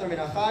 Haniftar min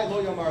ha-chai,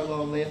 lo yomar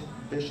lo lech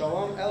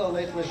b'shalom, ela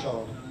lech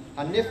l'shalom.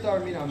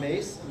 Haniftar min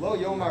ha-meis, lo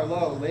yomar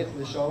lo lech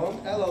l'shalom,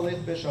 ela lech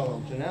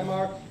b'shalom.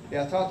 Shenemar,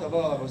 be'ata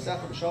tavo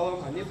avosecha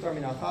b'shalom, haniftar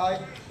min ha-chai,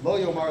 lo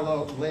yomar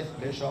lo lech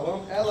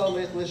b'shalom, ela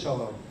lech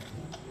l'shalom.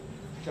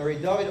 Shari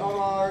David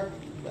Amar,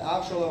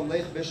 le'avshalom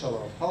lech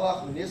b'shalom.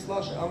 Halach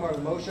l'nisla, she'amar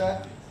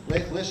l'Moshe,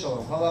 Lech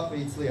Lishalom, Halach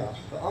v'Yitzliach.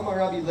 Amar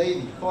Rabbi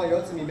Levi, Kol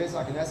Yotzim Mibeis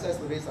HaKnesses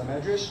Lebeis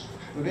HaMedrash,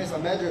 Lebeis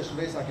HaMedrash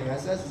Lebeis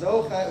HaKnesses,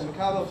 Zocha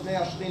u'Mekabel Pnei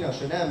HaShechina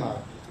Shenemar,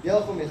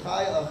 Yelchu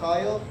Michayil Al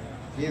Chayil,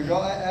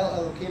 V'Yira'eh El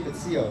Elokim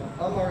B'Tzion.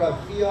 Amar Rav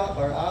Chia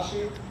Bar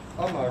Ashi,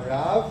 Amar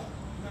Rav,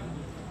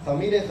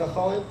 Talmidei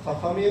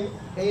Chachamim,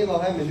 Ein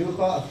Lahem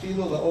Menucha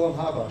Afilu Le'olam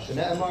Haba.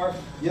 Shenemar,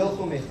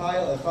 Yelchu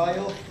Michayil Al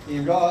Chayil,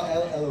 V'Yira'eh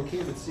El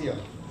Elokim B'Tzion.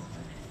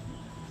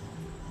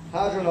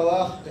 Hadron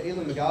Allah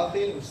Te'ilim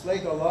Megalchin,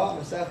 Usleit Allah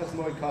Meseches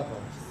Moed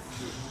Katan.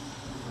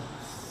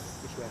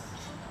 Which way?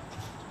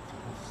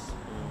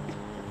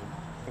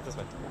 I think this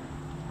way.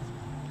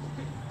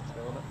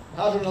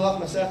 Hadron Allah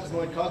Meseches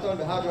Moed Katan,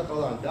 V'Hadron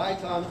Alan.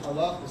 Daitan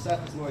Allah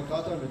Meseches Moed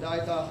Katan,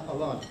 V'Daitach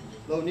Alan.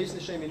 Lo Nis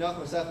N'Shem Minach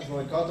Meseches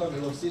Moed Katan,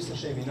 V'Lo Sis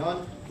N'Shem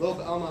Minan, Lo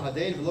B'Alma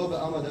Hadein, V'Lo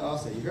B'Alma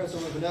De'aseh. Yigrat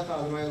Som V'Necha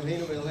Adonai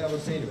Eloheinu V'Elhei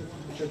Avoseinu.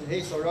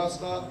 V'Shetehei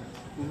Sorascha,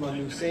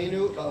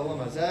 Umanusenu ba'olam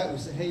hazeh,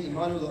 Usehei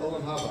imanu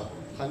la'olam haba.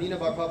 Chanina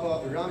bar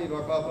Papa, Rami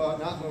bar Papa,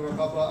 Nachman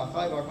bar Papa,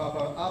 Achai bar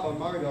Papa, Abba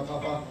Mari bar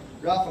Papa,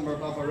 Rafam bar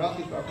Papa,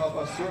 Rachif bar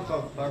Papa,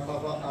 Surcha bar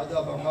Papa,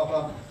 Ada bar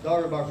Papa,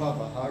 Dara bar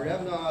Papa.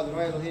 Ha'arevna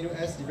Adonai Eloheinu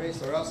es divrei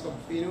Sarasko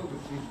b'finu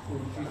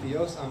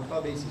u'fifios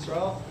amcha beis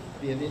Yisrael.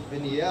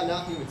 V'niyeh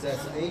nachnu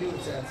v'tzetza'enu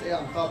v'tzetza'e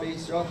amcha beis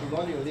Yisrael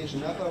v'loni odei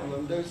shemecha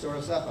v'lomdoi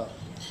sorasecha.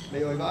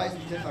 Me'oivai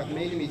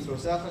v'tichakmeni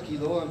mitzvosecha ki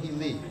lo am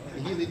hili.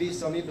 V'hili vi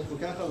sami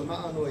b'chukecha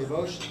l'ma'an lo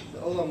evosh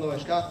l'olam lo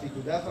eshkach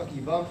v'kudecha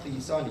ki vam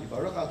ch'yisani.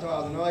 Baruch atah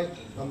Adonai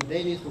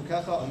l'amdeni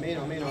chukecha amen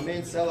amen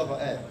amen sela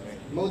va'ed.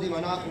 Modi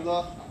manachnu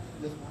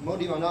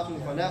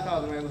l'fanecha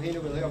Adonai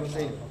Eloheinu v'le'am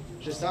Eloheinu.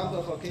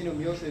 Shesamta chokenu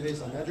miyoshve v'es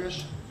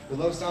ha-medrash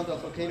v'lo samta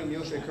chokenu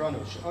miyoshve krano.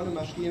 She'anu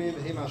mashkimim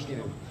v'hem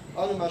mashkimim.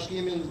 Anu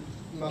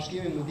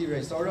mashkimim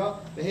l'divrei Torah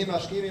v'hem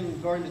mashkimim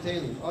l'dvarim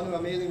b'teilim. Anu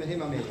amelim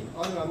v'hem amelim.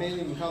 Anu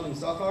amelim m'kalim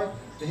sachar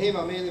v'hem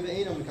amelim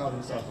v'einam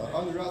m'kalim sachar.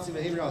 Anu ratzim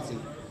v'hem ratzim.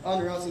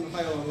 Anu ratzim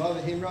v'chayol Allah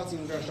v'hem ratzim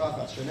v'ver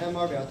shachas.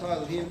 Shenemar v'atah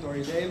Elohim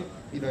torideim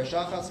v'ver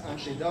shachas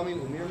anshe damim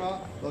u'mirma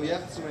lo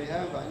yechtzum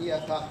eihem v'ani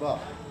eftach ba.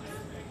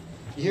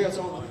 You hear us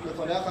on the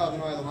Fanecha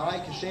Adonai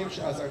Elohai, Kashem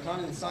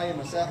She'azarkan Nisayim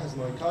Maseches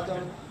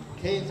Moikatam,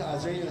 Kain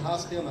Ta'azrein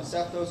Haskil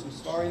Masechtos,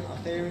 Usfarin,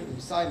 Acherin,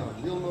 Usaimon,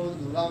 Lilmod,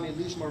 Ulami,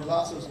 Lishmor,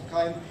 Lasos,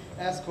 Ukaim,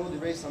 Es Kod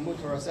Rei Samut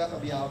Horasecha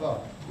Bi'ahava,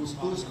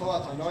 Usplus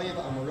Koat Hanoyim,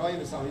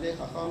 Amoraim, Samidei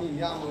Chachamim,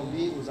 Ya'amol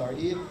Li,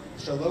 Uzar'i,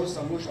 Shalos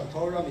Samush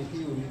HaTorah,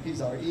 Mipi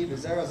Zar'i,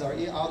 Bezera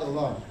Zar'i Ad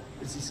Olam,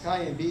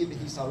 V'siskayim Bi,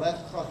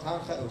 V'hisalechcha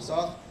Tancha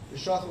Usach,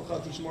 V'shachucha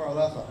Tishmor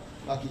Alecha,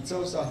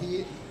 Lakitzos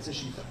Ahi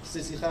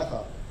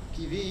Sisichecha,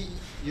 Kivi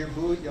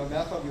Yirbu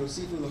Yamecha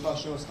Yosifu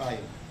Lefashnos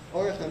Chayim.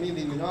 Orech Tamim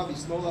V'Yimina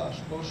V'Smola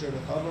Osher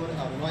L'Chavod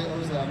Adonai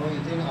Oz L'Amo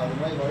Yitin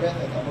Adonai Varech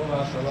Et Amo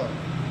V'Ashalom.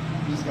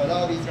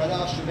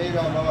 V'Yizgada Shemei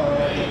Rama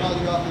Yomad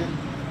Yachir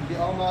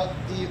V'Alma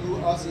Dihu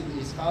Asid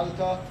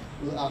L'Ischalka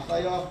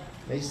L'Achaya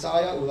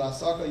Meisaya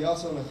L'Asaka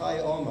Yason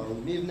L'Chaya Alma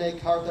L'Mivnei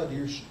Karta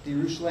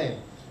D'Yerushalem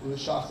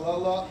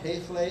L'Shachlala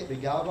Heichle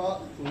V'Gava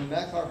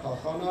L'Mechar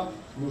Palchana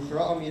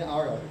L'Uchra Min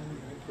Arab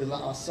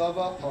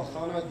L'Asava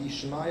Palchana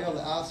D'Shmaya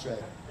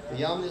L'Asrei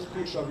V'yamlich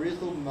kut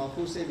shabrichu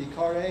b'malchusei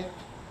b'karei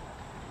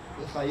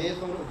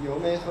v'chayechon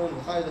v'yomechon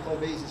v'chay l'chol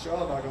beis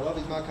Yisrael v'agalav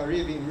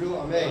v'makari v'imru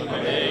amen.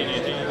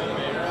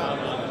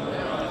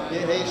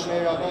 Yehei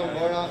shmei rabban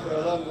borach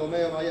v'olam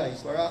gomei omaya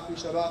yisbarach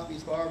v'shabach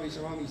v'yispar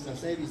v'yisharam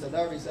v'yisnasei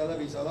v'yisadar v'yisala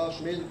v'yisalal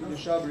shmei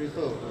l'kudusha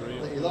b'richu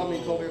l''ilam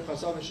mikol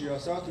b'rchasav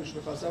v'shirasat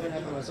v'shbechasav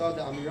v'nechanasad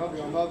d'amiram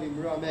v'yamav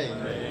v'imru amen.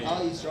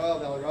 Al Yisrael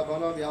v'al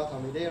rabbanon v'al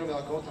talmideon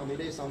v'al kol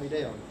talmidei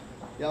salmideon.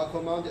 Ya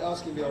command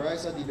asking be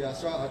araisa di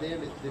beasra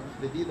adem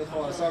the di the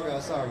khol asar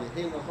asar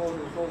yehin the khol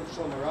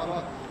shom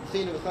rama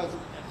khin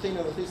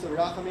v'chis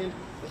rachamin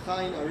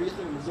v'chayin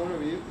arithim mizona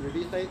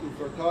revithay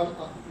u'forkan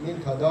min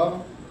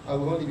kadam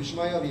avoni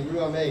b'shmaya v'imru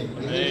amen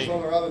yehin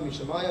shom rama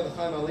mishamaya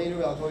v'chayin aleinu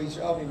v'al kol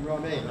Yisrael v'imru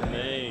amen.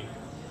 Amen.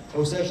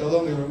 Oseh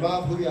shalom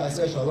v'ramav hu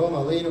yaseh shalom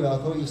aleinu v'al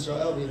kol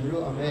Yisrael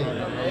v'imru amen.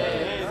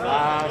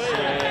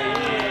 Ashrei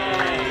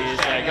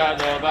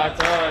shegado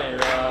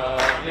b'Torah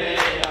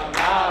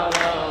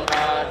v'yamalo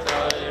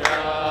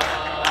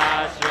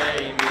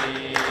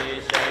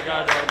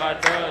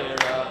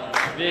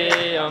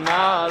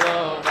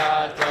V'yamalo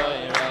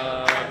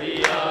b'Torah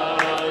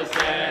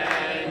v'yoseh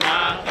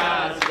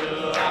nachasu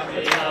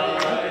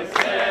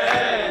v'yoseh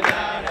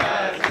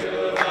nachasu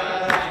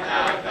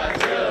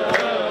nachasu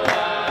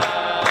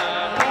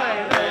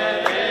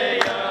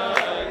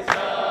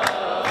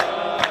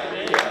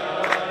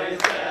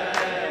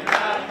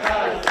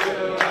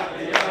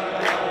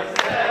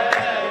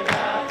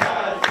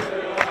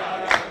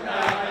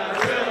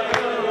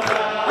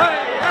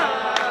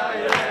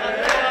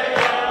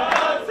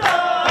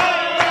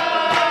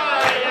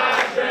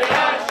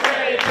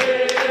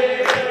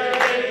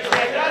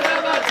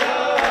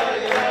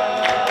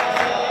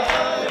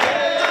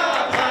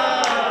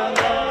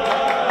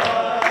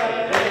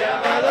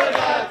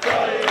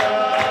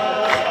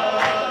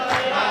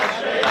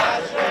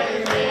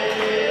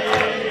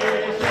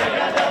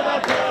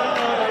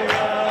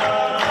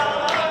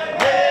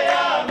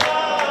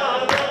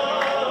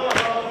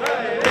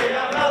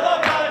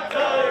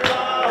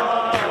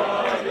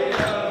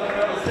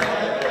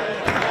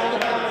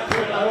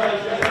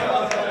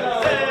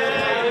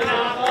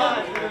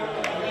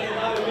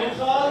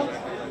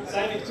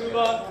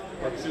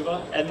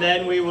And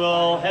then we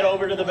will head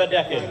over to the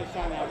Badekin.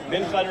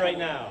 Minchad right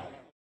now.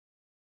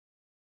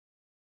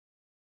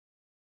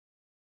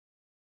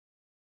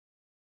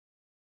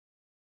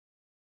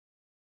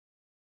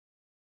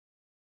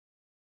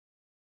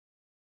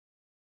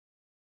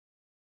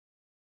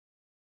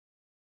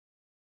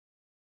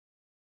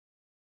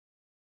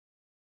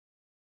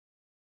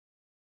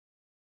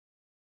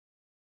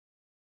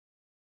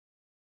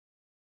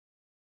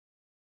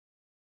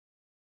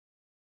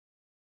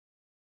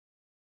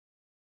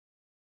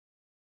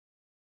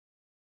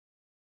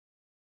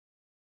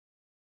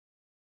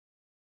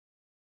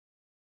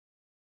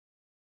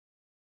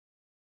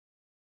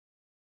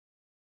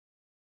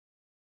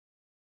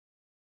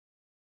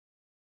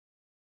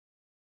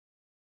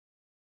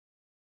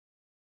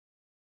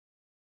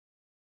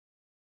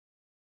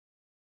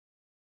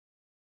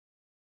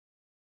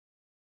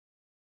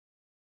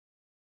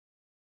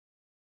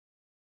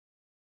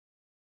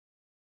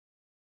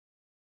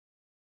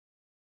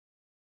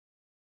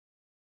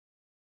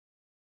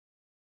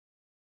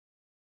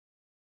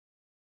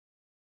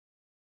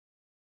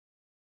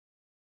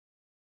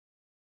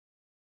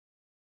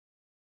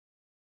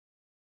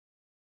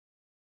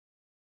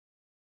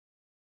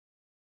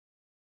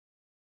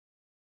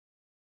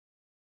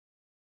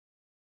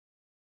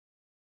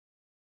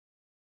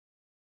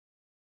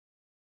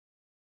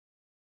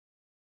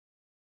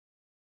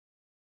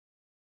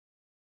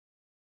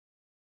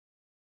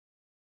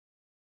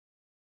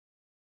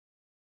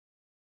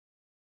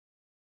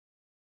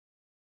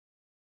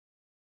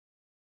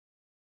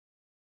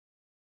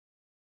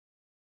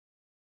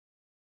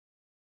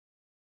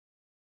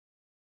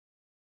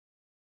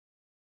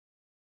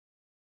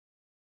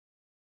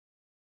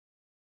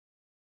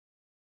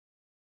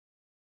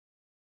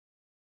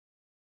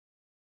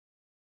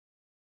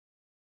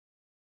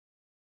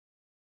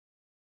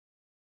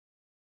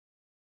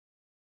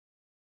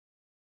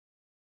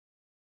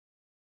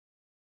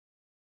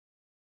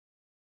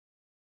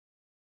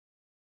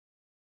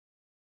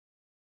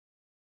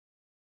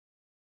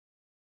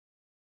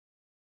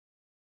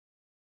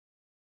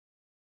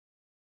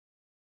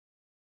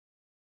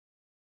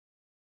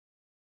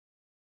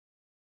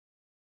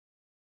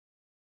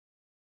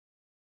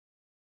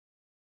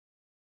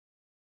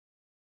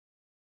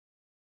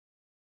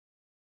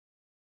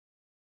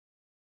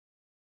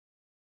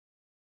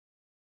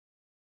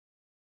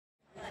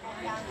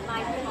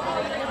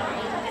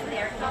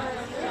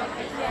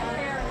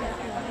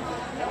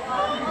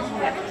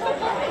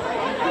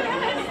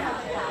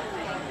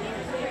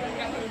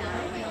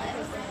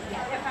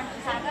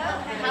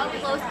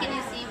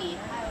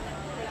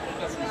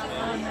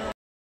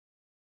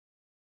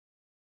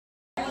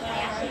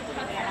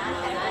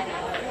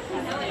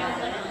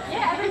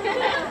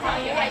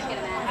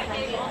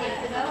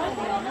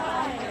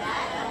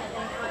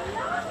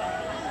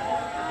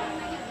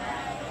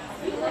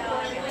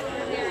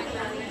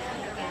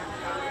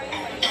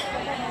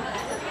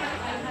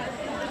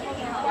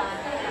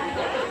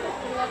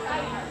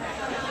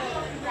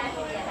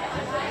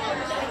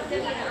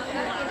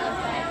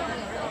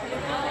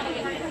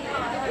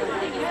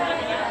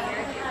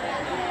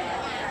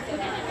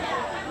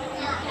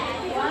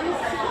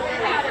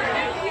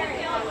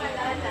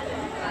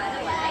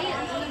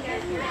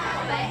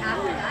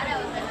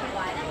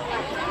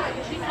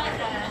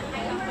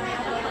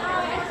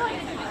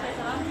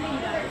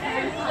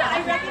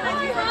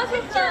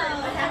 Mazel tov.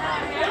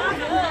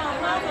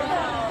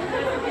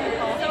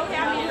 So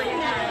happy for you.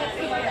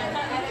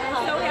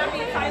 So happy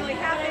it finally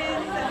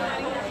happened.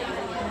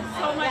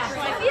 So much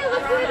like. Yeah,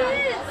 look who it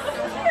is.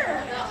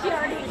 She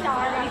already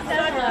saw it. Do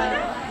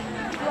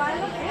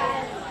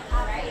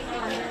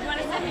you want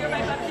to sit here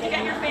by Bubby? Did you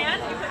get your fan?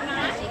 You put it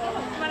on? Do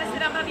you want to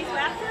sit on Bubby's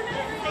lap for a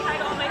minute? Say hi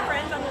to all my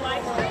friends on the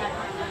live stream.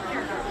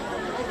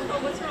 Oh,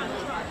 what's wrong?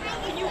 What's wrong?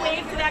 Can you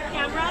wave to that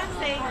camera?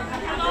 Say,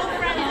 hello,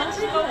 friends in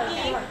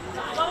Skokie.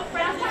 Hello,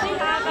 friends in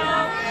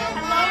Chicago.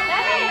 Hello,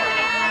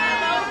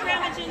 hello,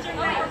 Grandma Ginger,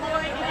 Grandma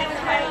Boy. You did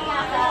it right. You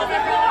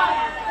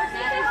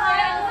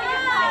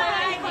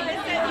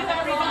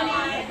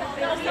everybody.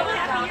 We're so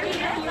happy you're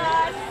here with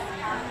us.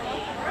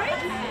 Right?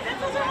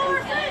 Those are all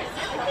our friends.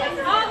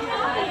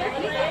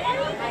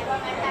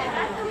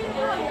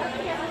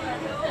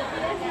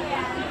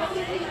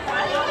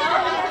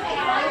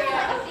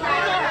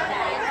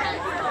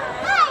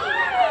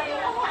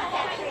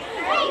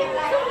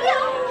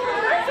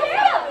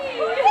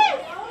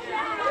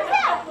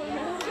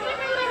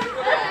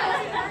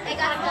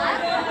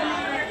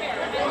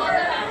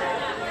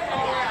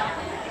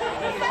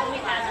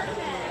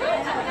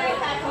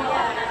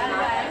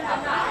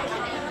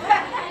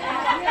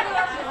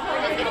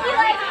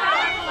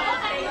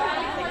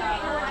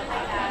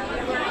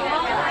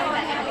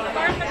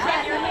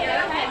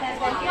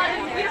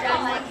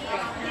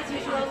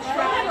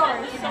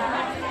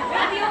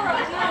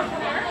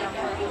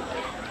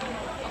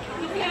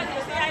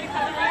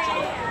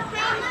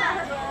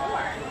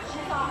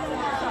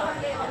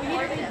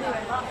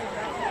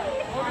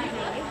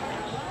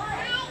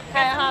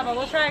 Okay, Hava,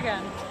 we'll try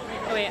again.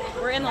 Oh wait,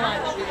 we're in the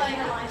lunch.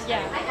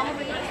 Yeah.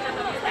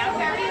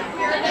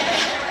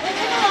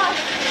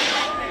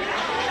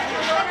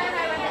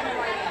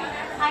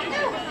 I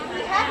know.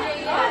 We have it.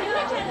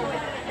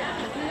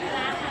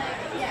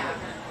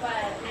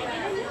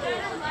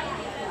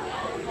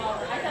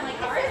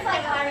 This is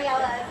like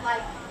Ariella's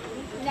like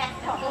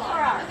next couple of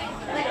hours.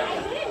 Like,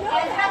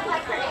 it has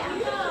like her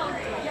name.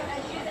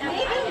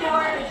 Maybe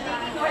more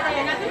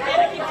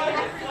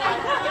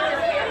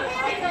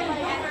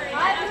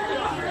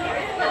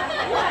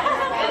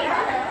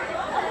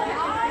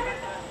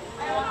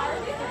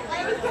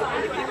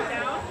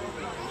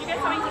You get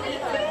something to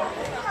eat? Just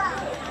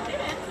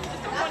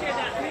don't hear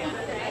that.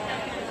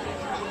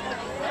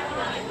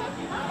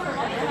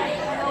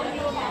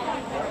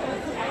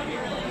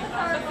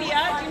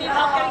 Sophia, do you need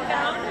help getting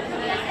down?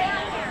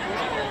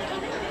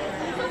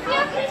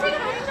 Sophia, can you take a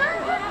picture?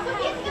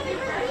 Sophia, take a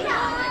picture of Rita.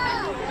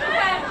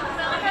 Okay.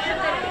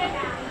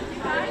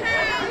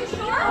 Are you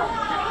sure?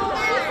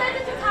 She said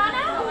it's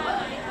Tano?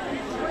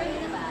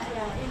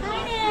 Hi,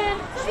 Nan.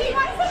 Sophia, you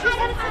want to say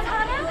hi to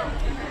Tano?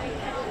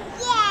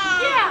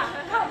 Yeah. Yeah.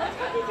 Come, let's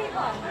go see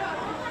people.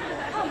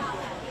 Come.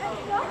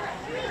 Let's go.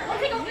 We'll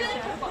take a really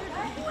quick one.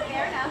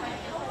 Fair enough.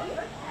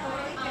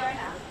 Fair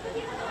enough.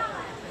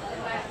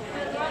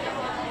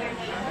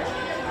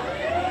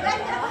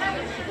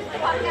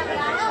 Walk down the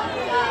aisle.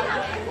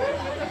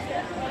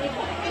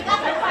 You got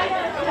the fight to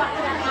walk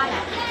down the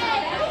aisle.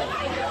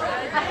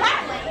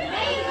 Apparently.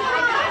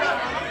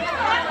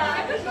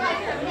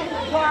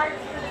 Part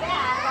for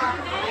that.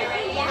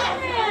 Yeah.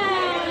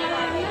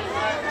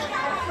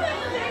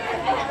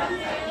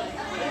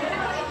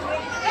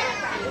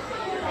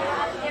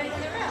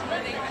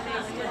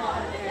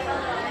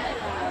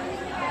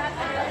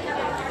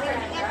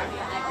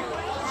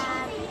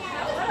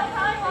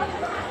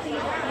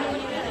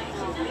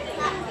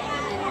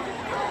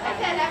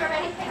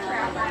 Everybody picture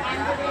out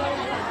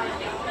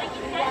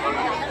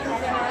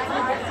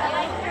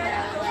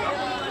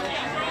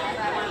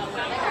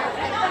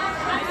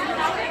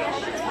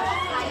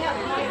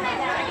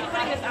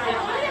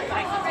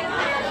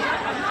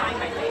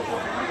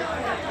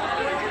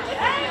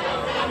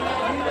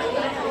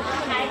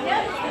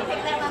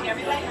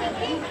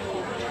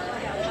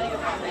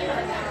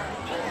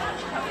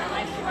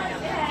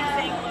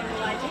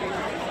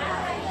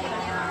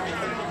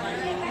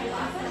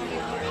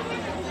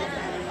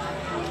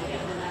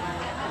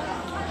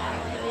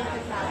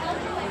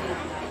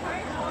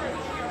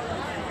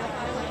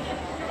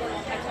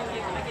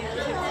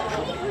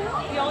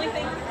The only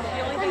thing I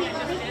just did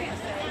was say,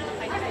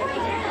 I just did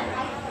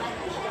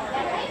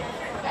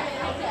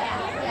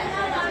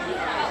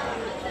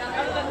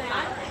other than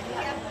that,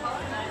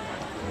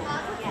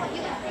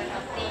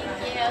 Thank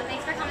you.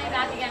 Thanks for coming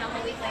back again a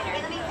whole week later.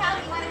 Let me tell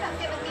you, want to come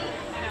sit with me? I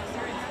know,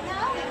 seriously. No?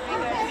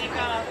 Make a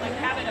like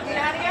habit of Get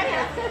out of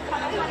here.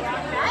 What? Oh,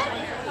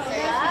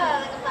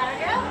 like a flower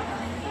girl?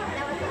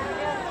 That was flower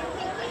girl.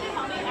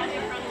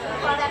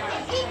 Well, that's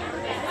Pinky? I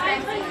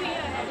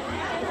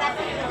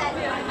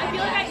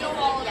feel like I know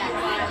all of you.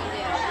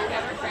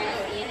 Whoever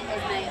Francine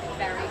is my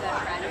very good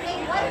friend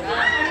from Florida.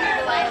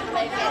 Who I lived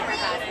with her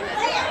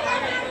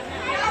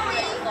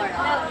Florida.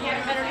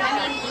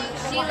 I mean,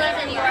 she lives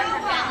in New York,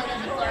 her family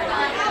lives in Florida.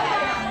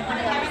 One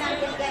of those.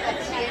 But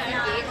she is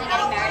engaged and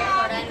getting married in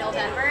Florida in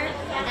November.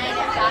 And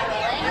if God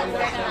willing, we're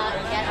going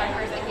to get our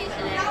first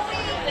vacation in.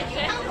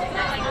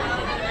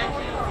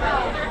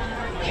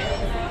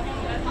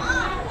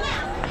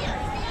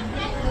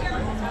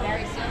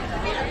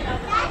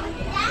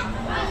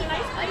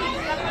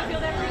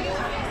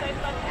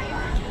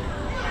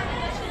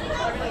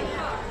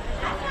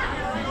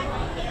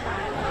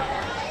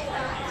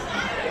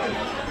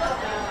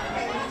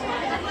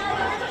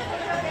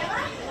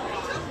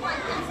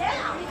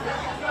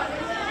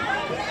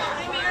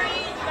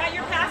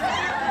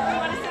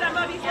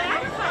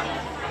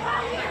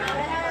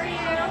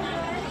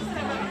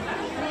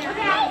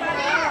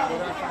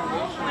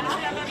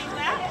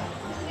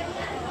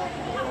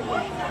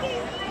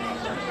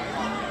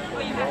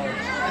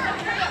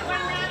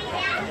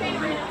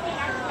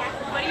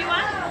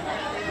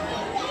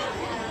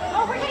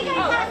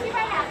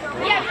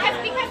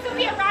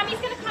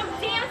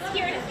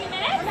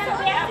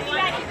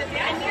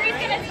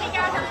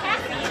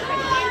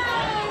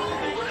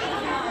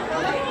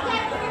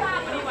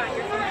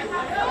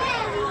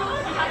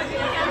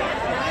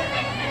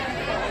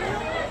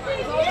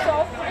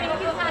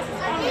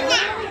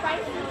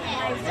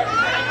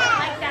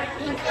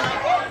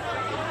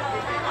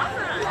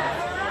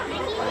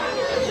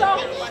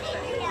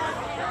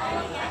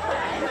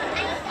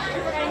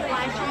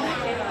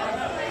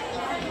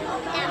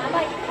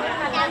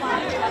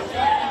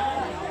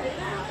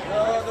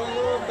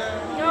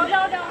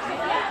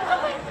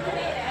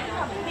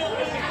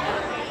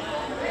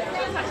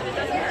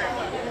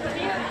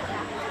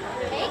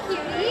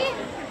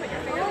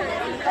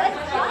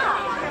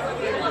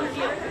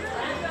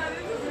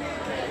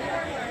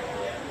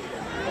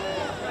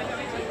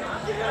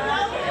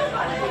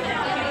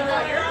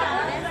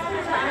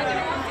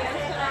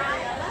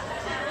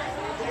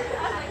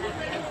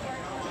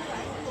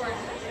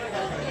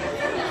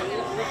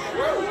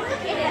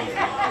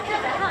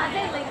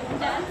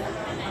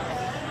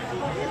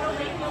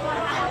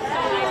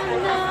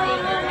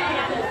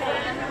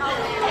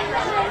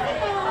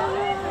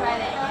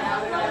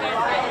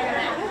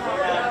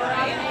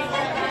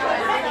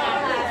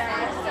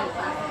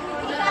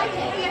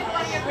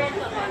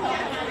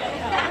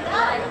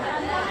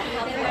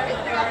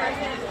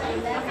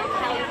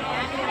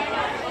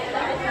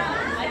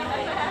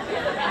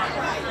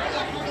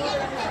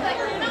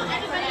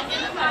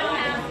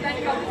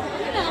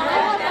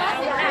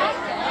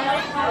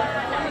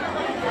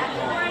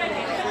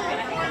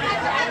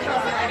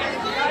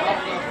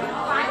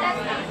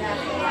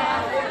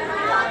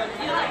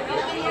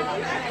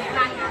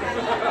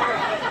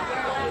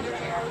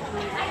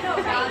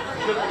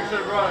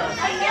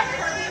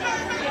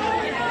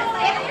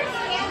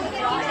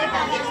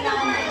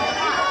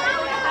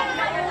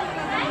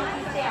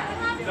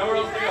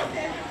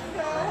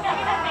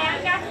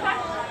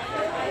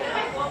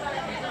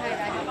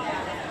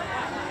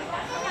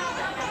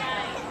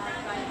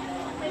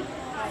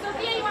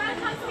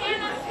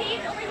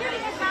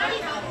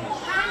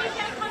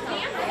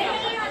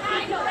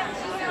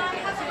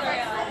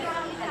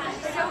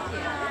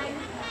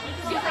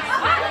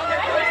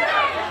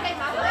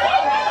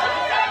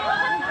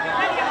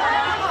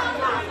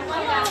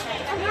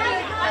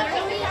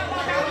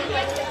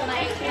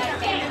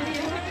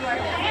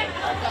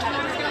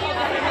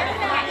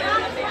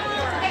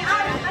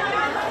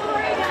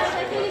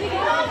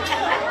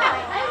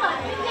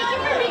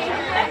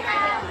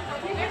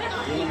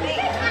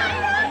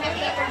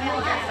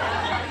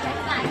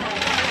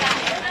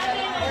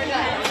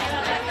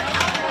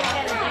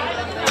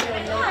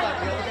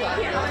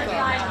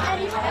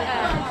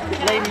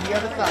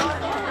 have a son.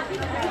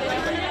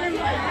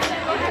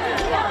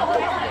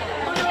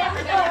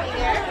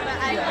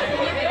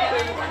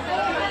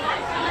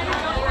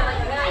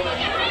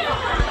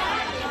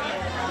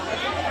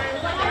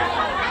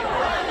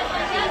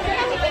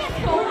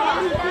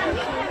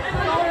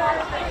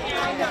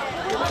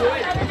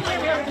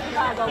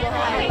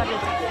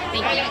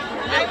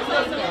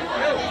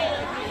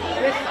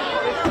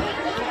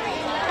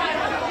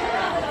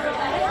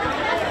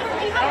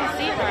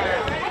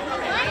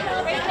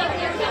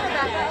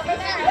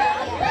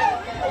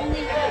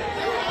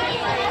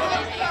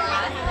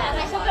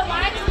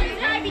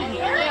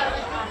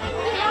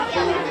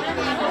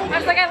 I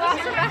was like, I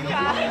lost Rebecca.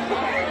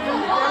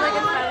 I'm like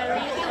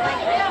excited.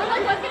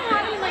 Like, what's gonna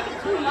happen in like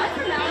 2 months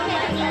from now?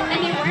 And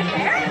you weren't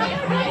there?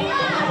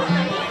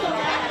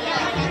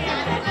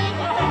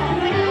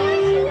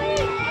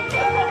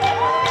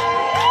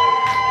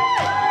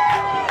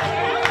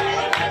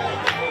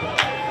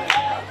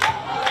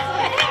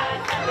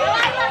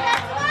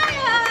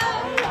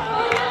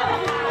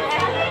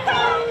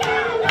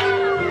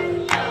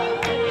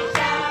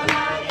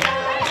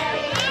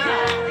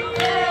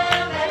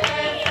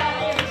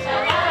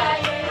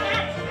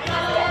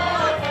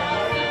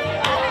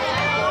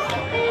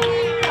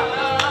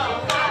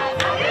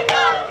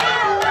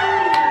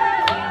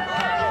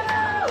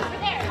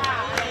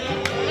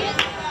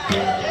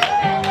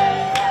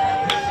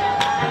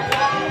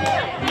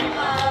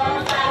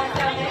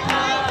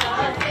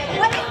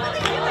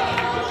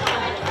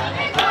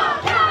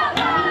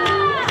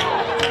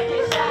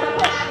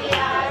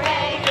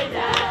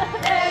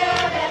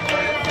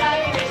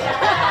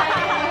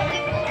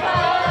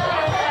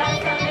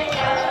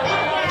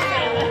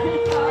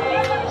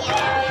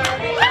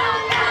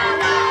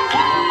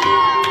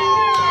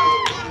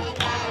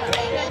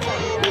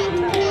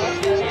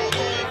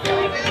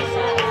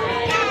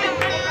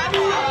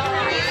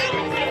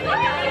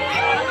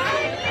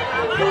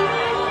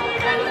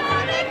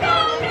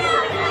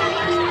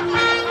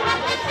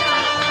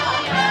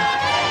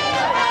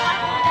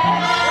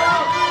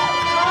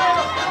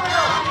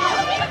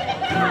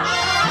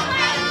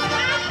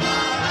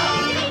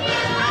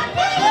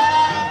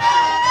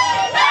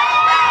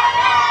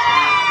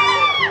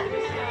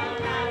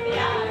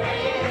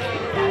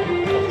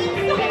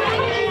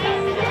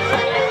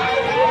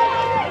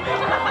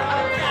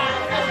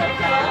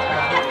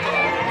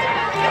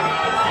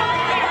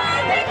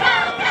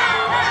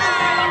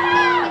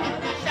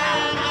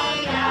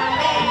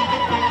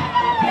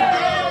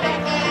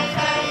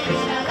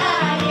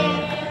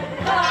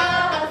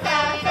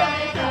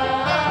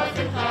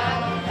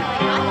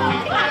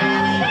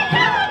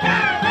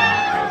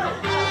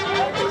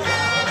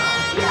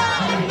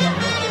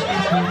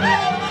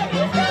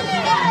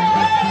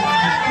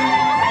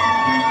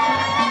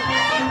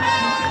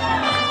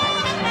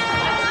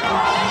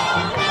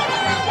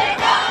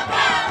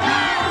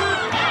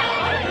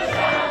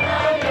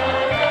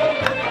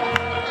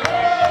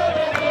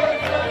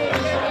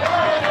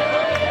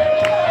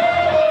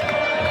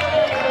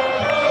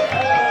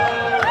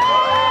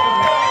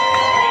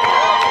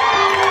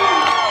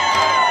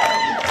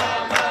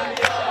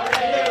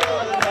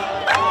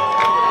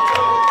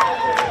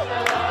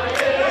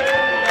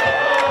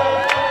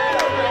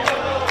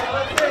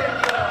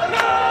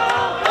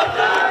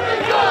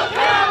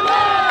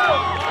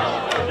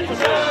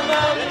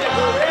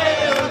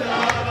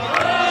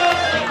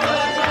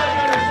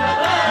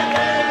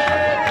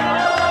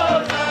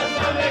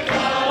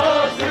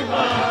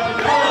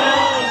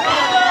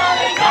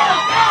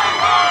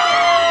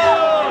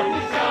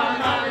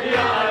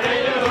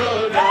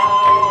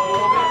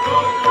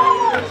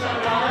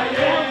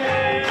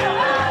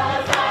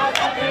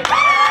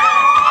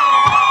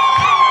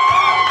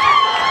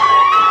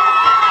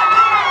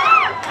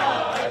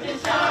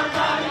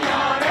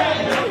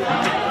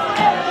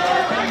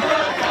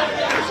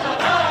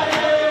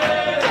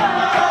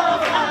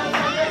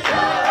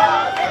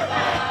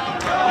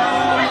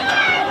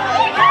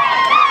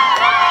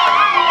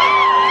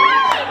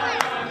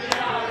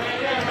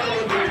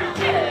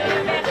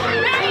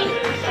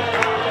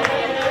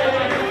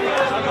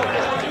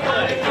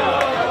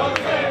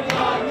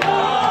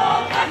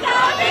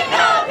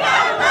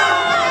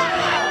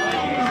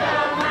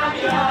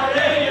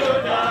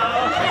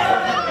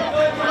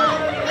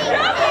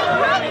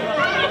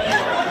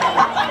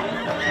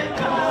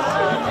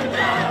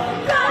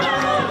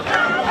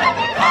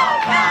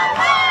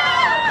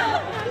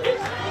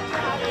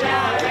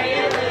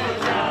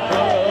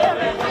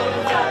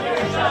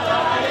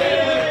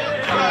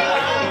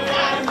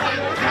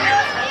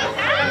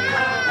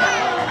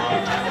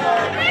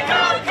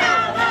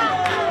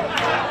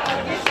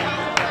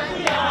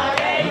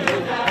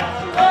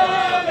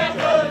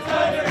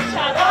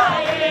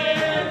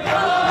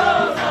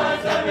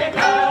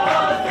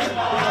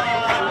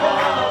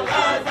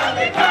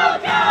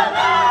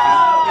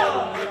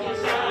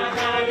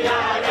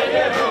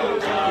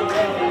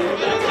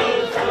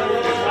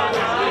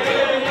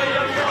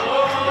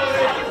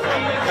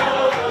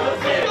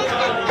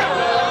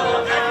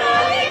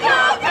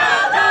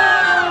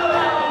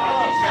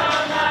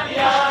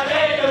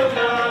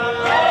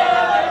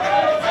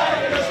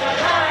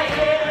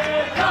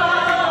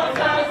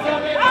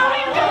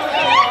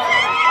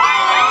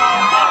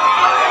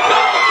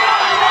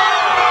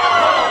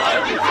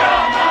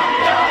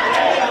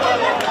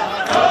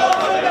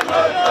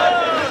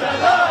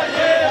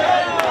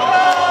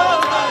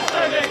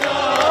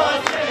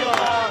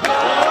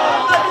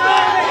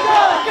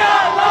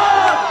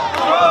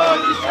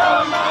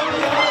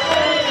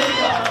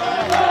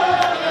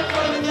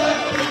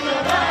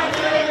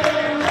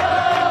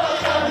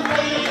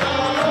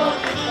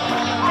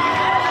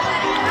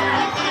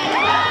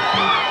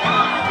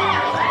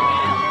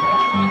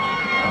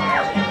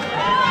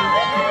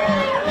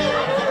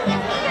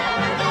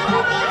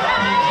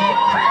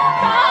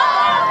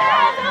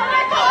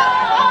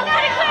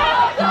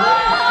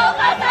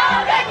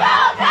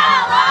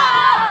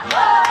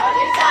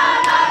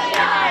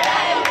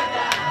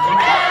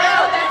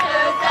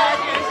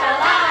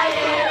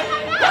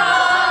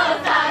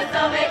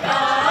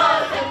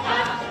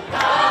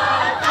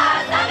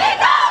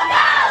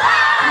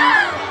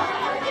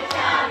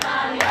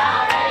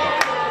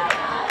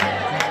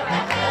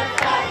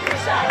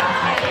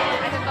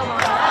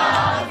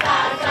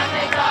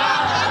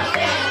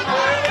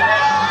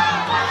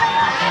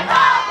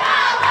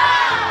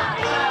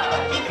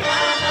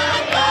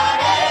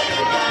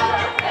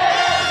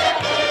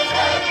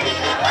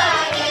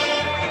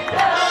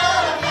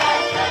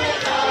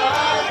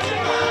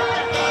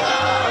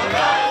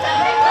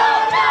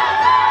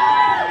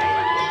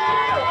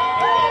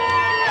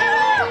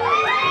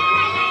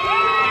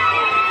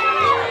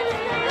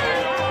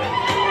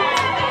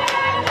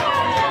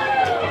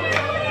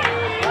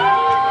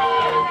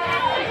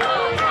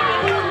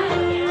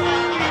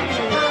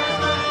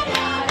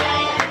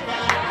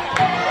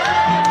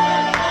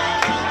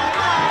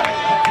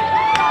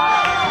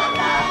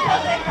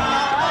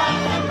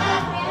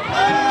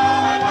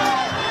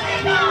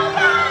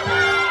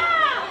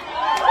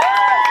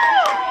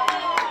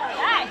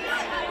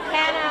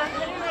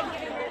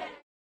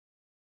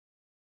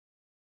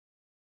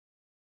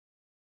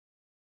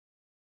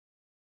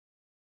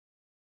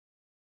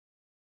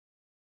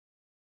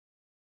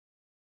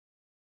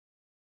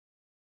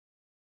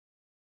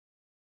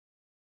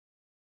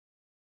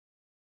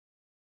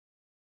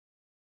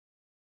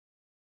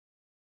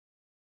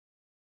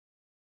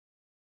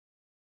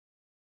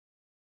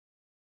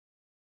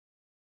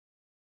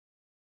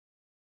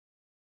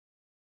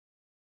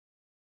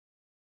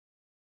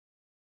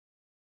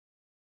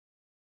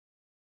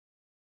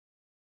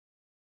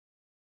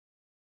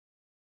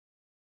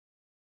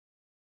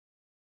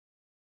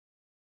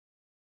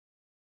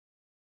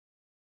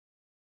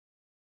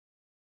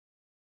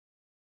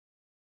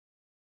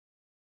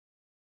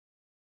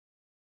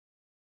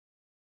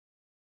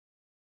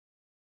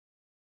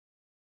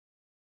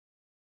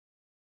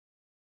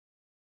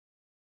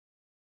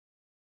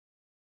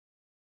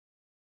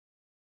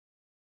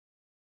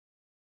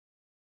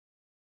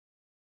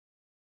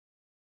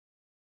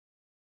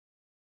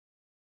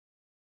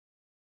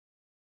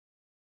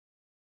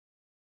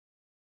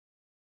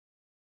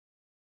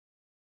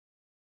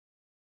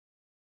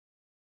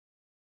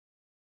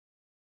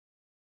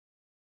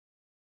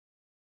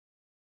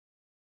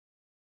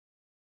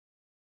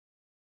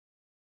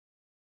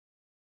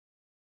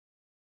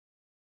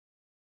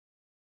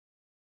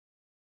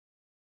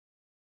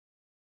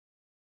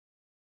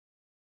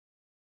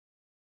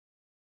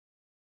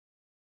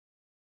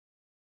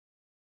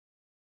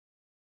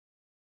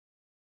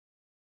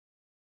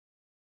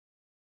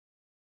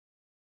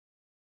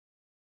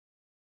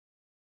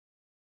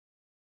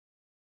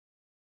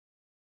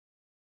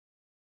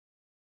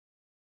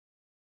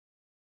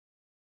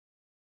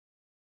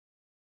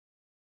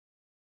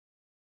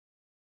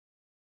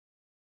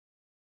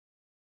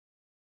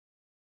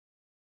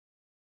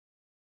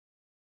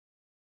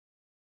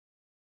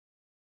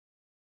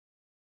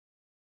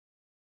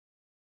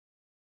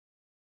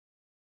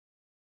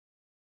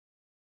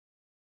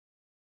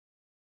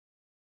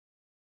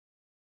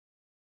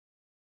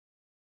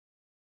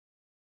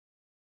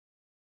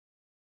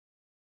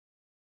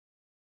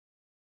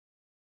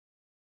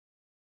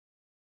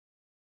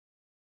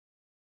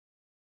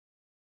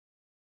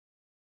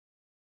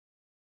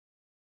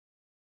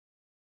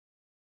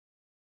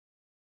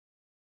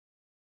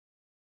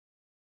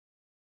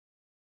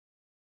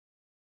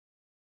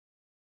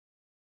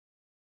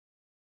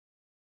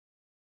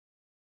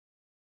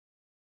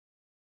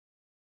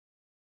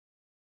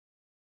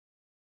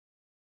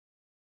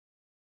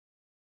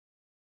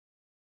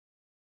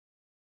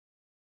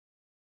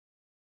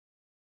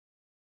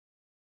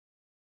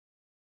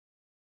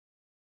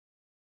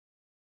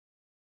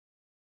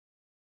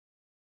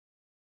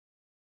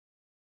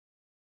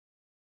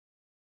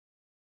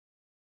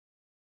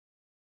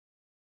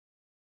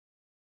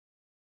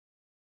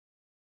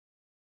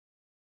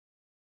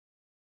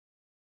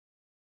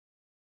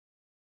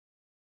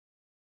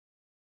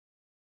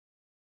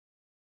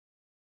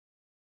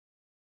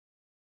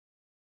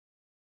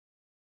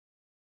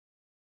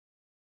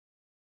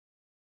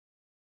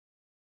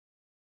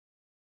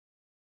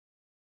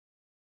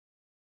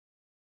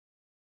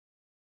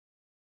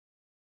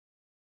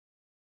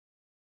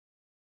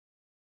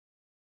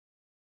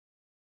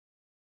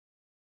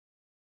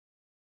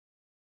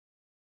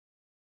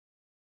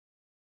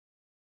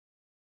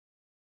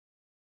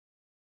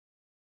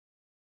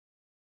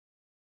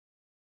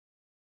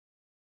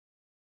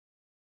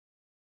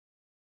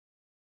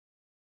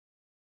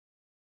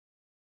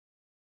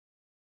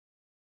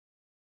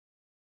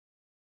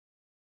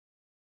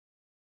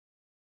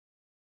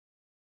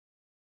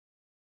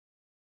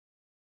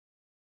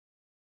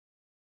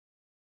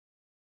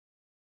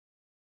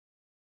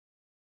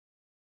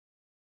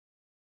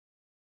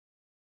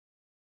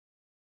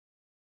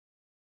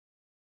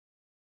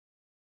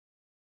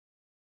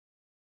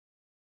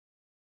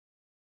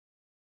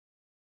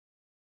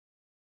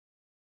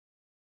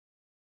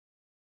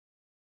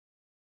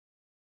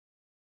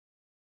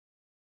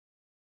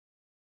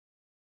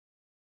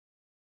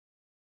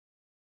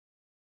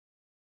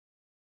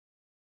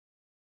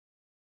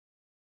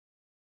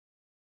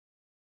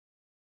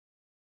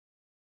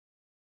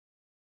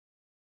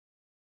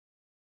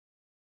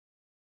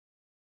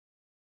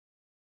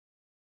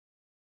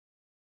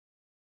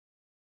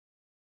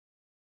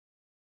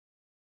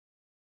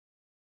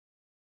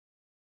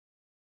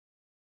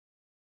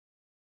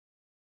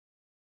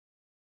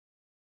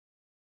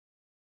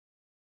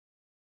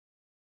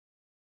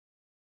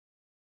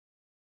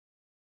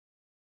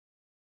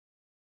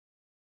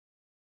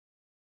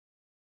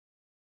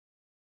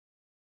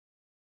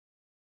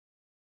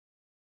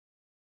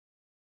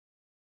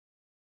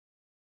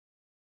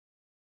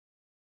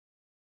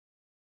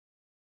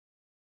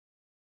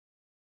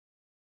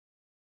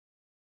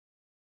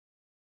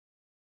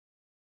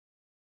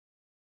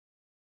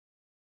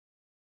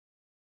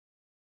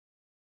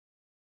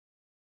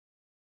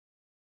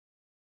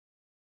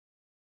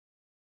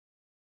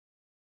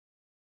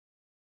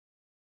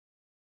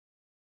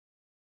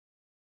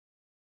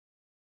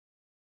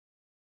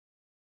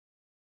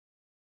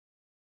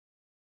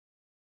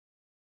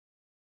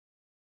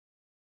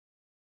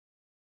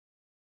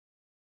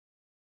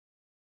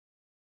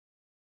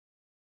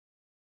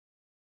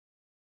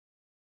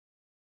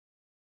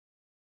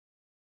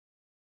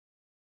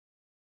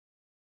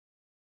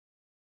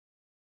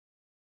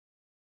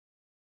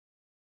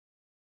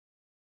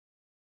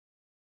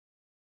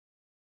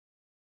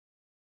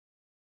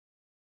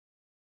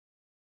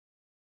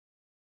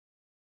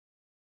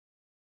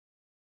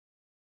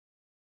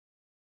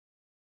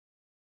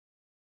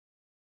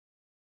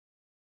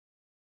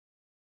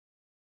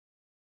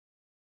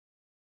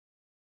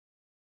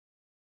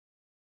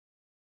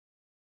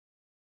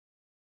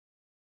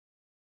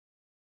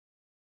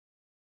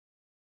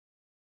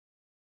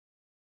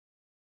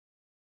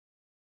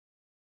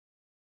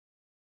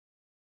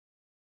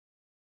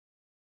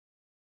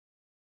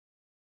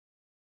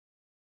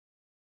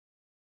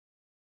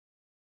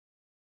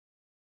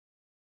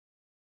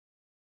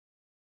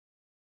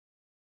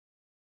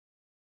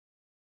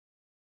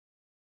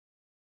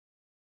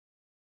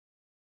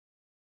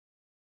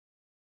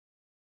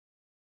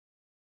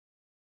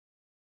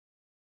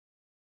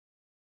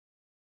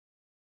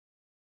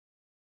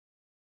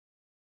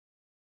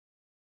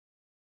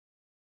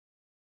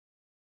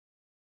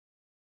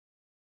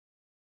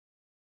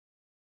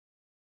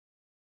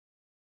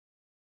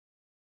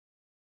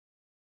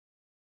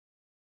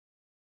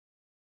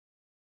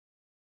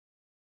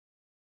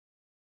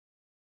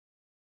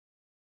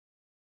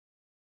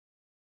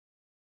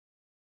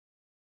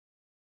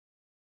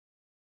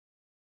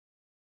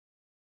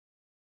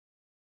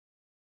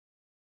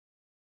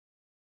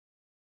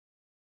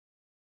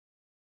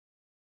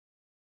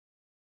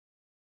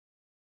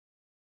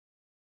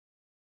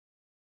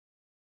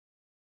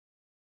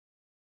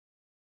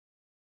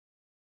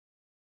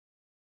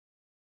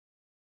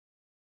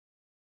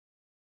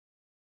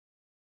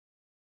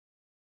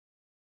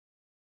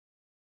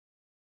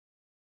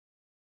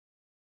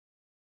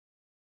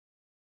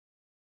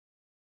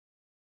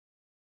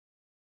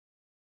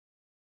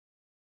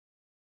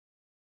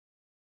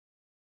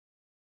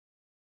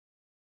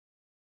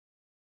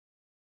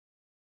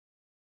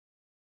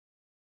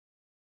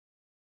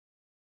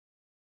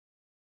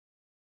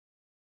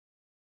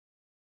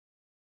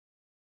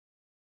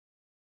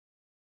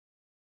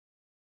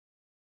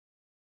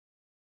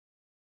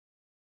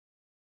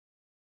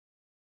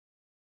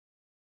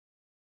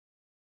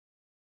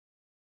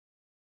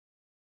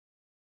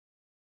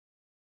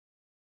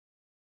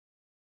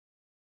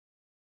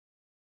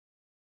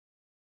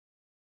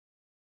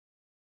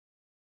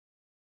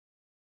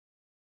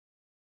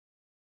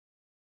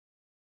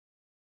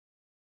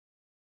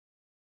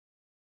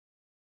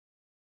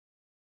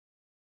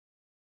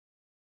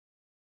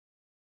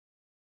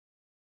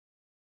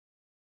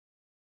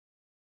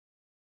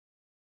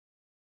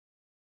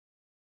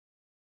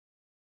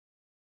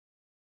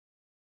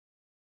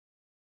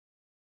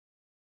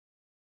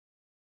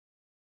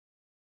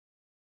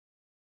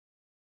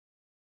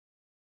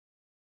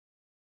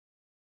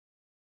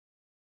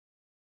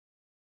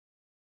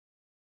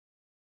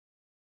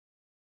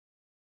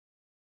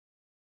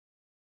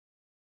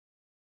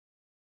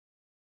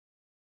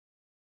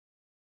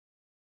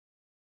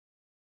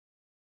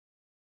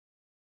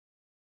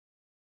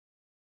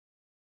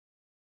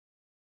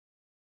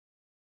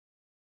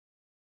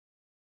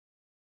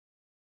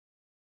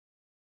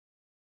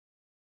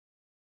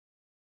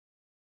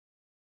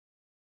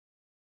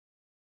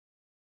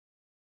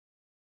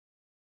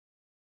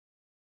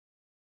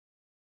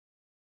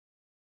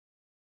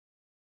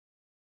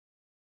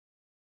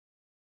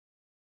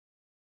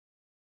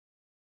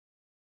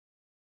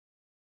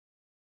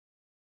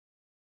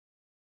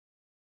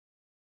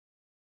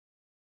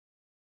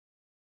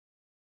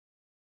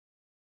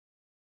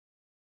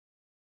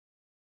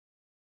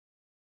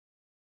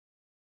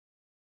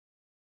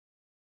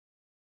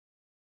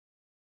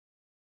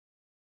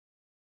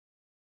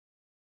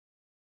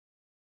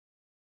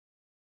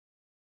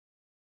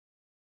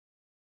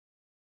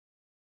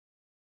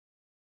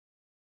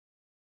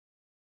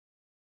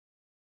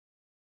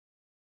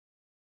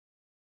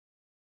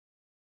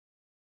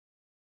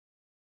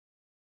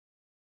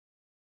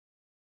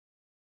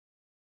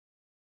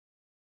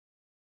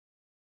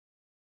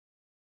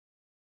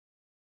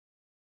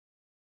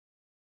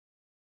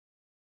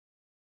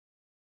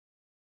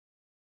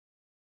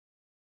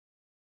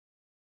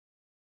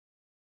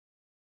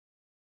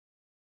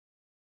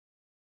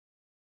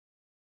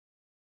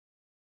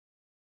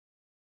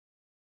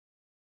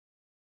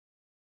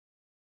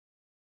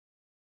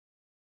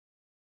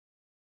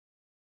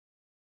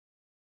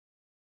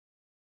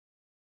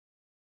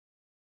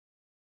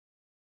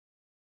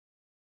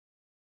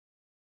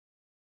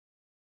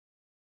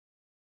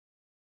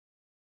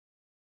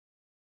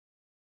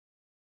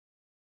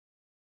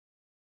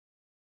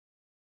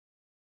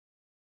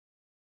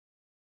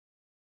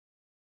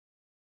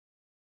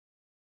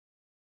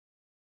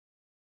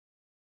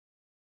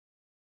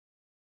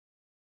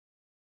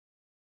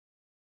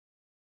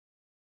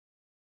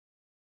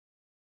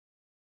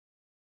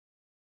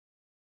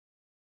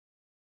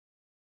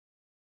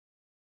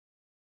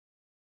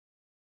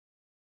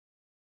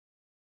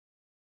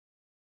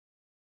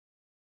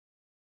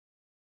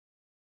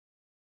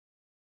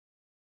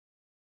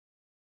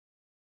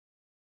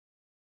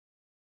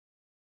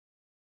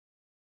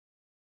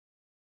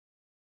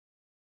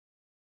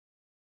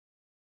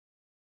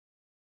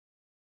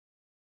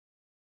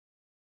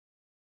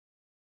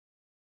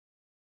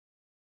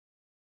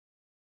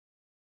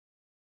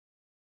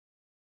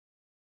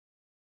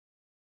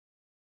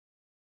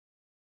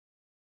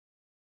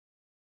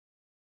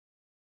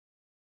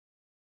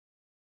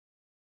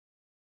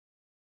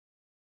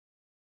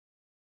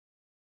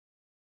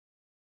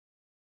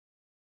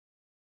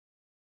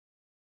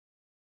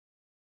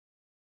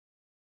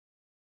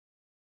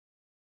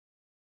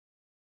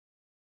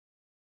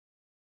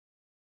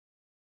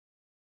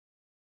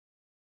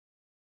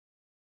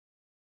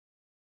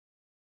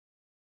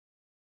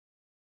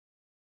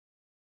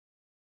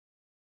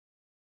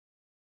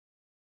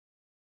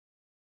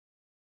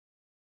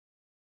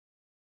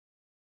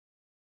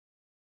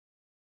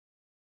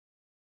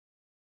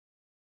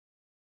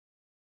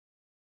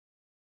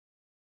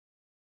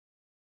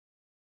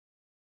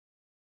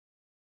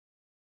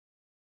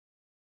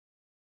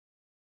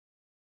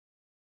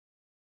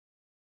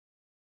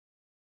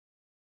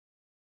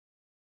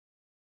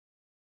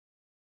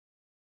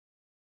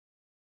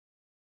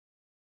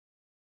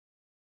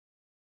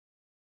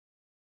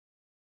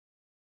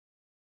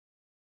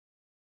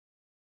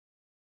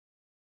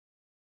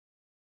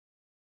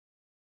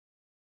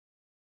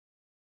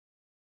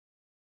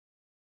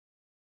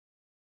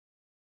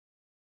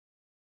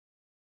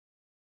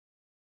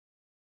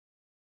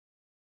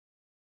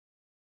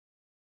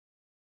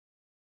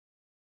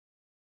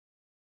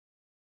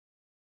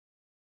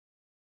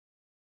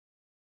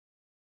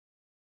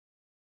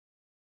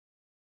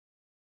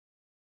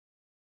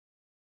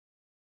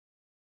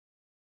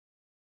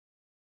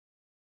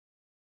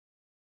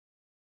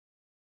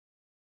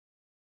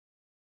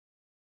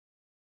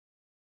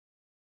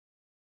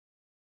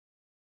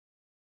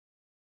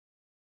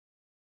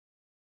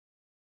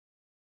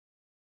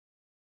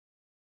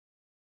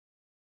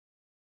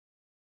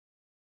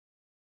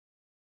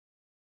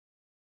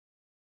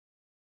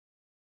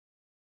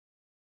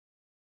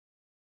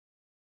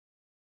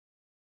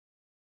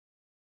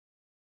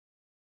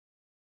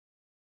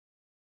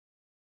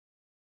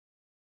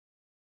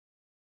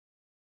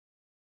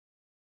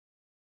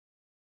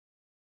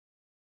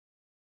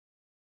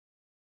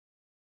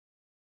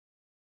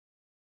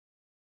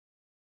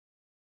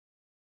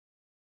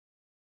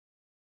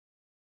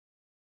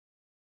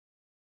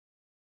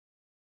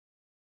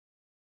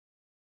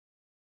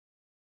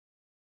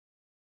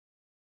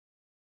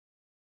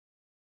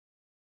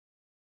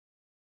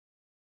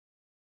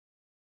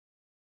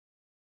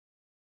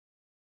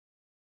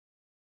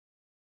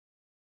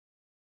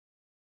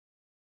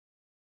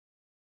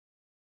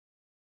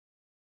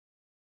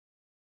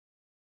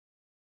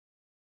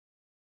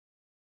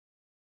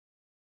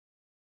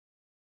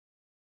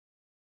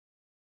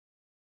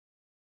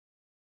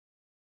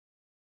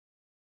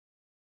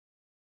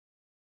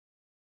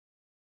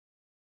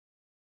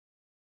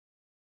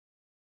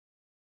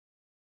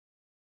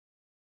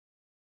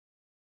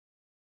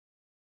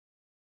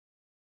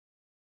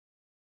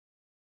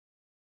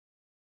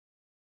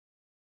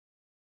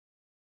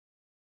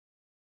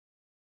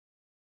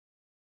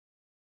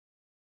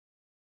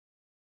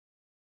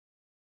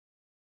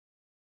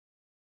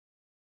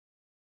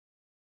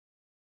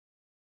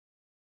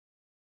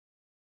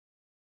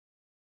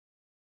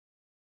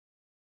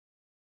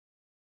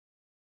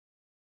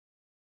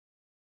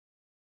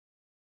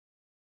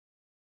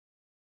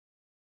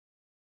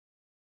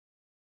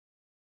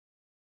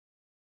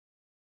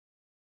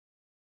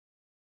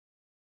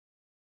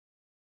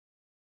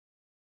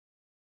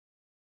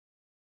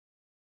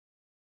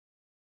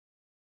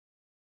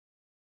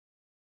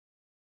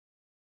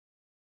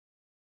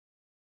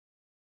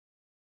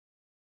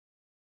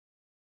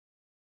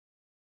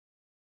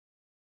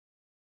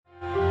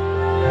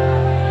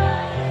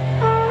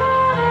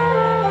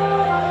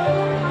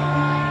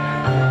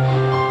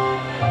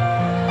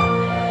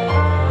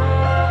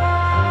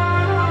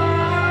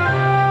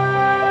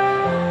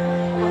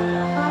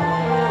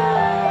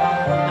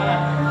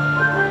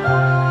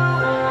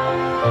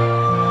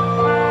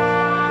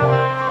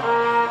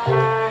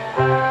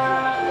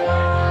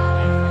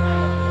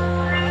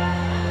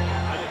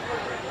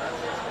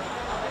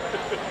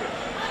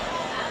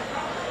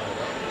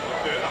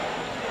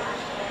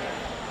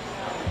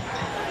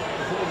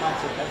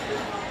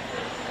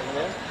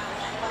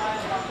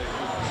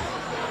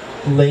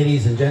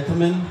 Ladies and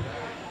gentlemen,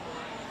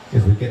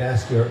 if we could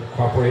ask your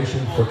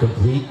cooperation for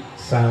complete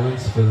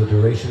silence for the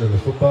duration of the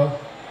khutbah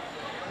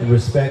in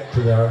respect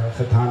to their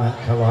Chatana,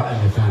 Kala,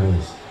 and their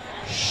families.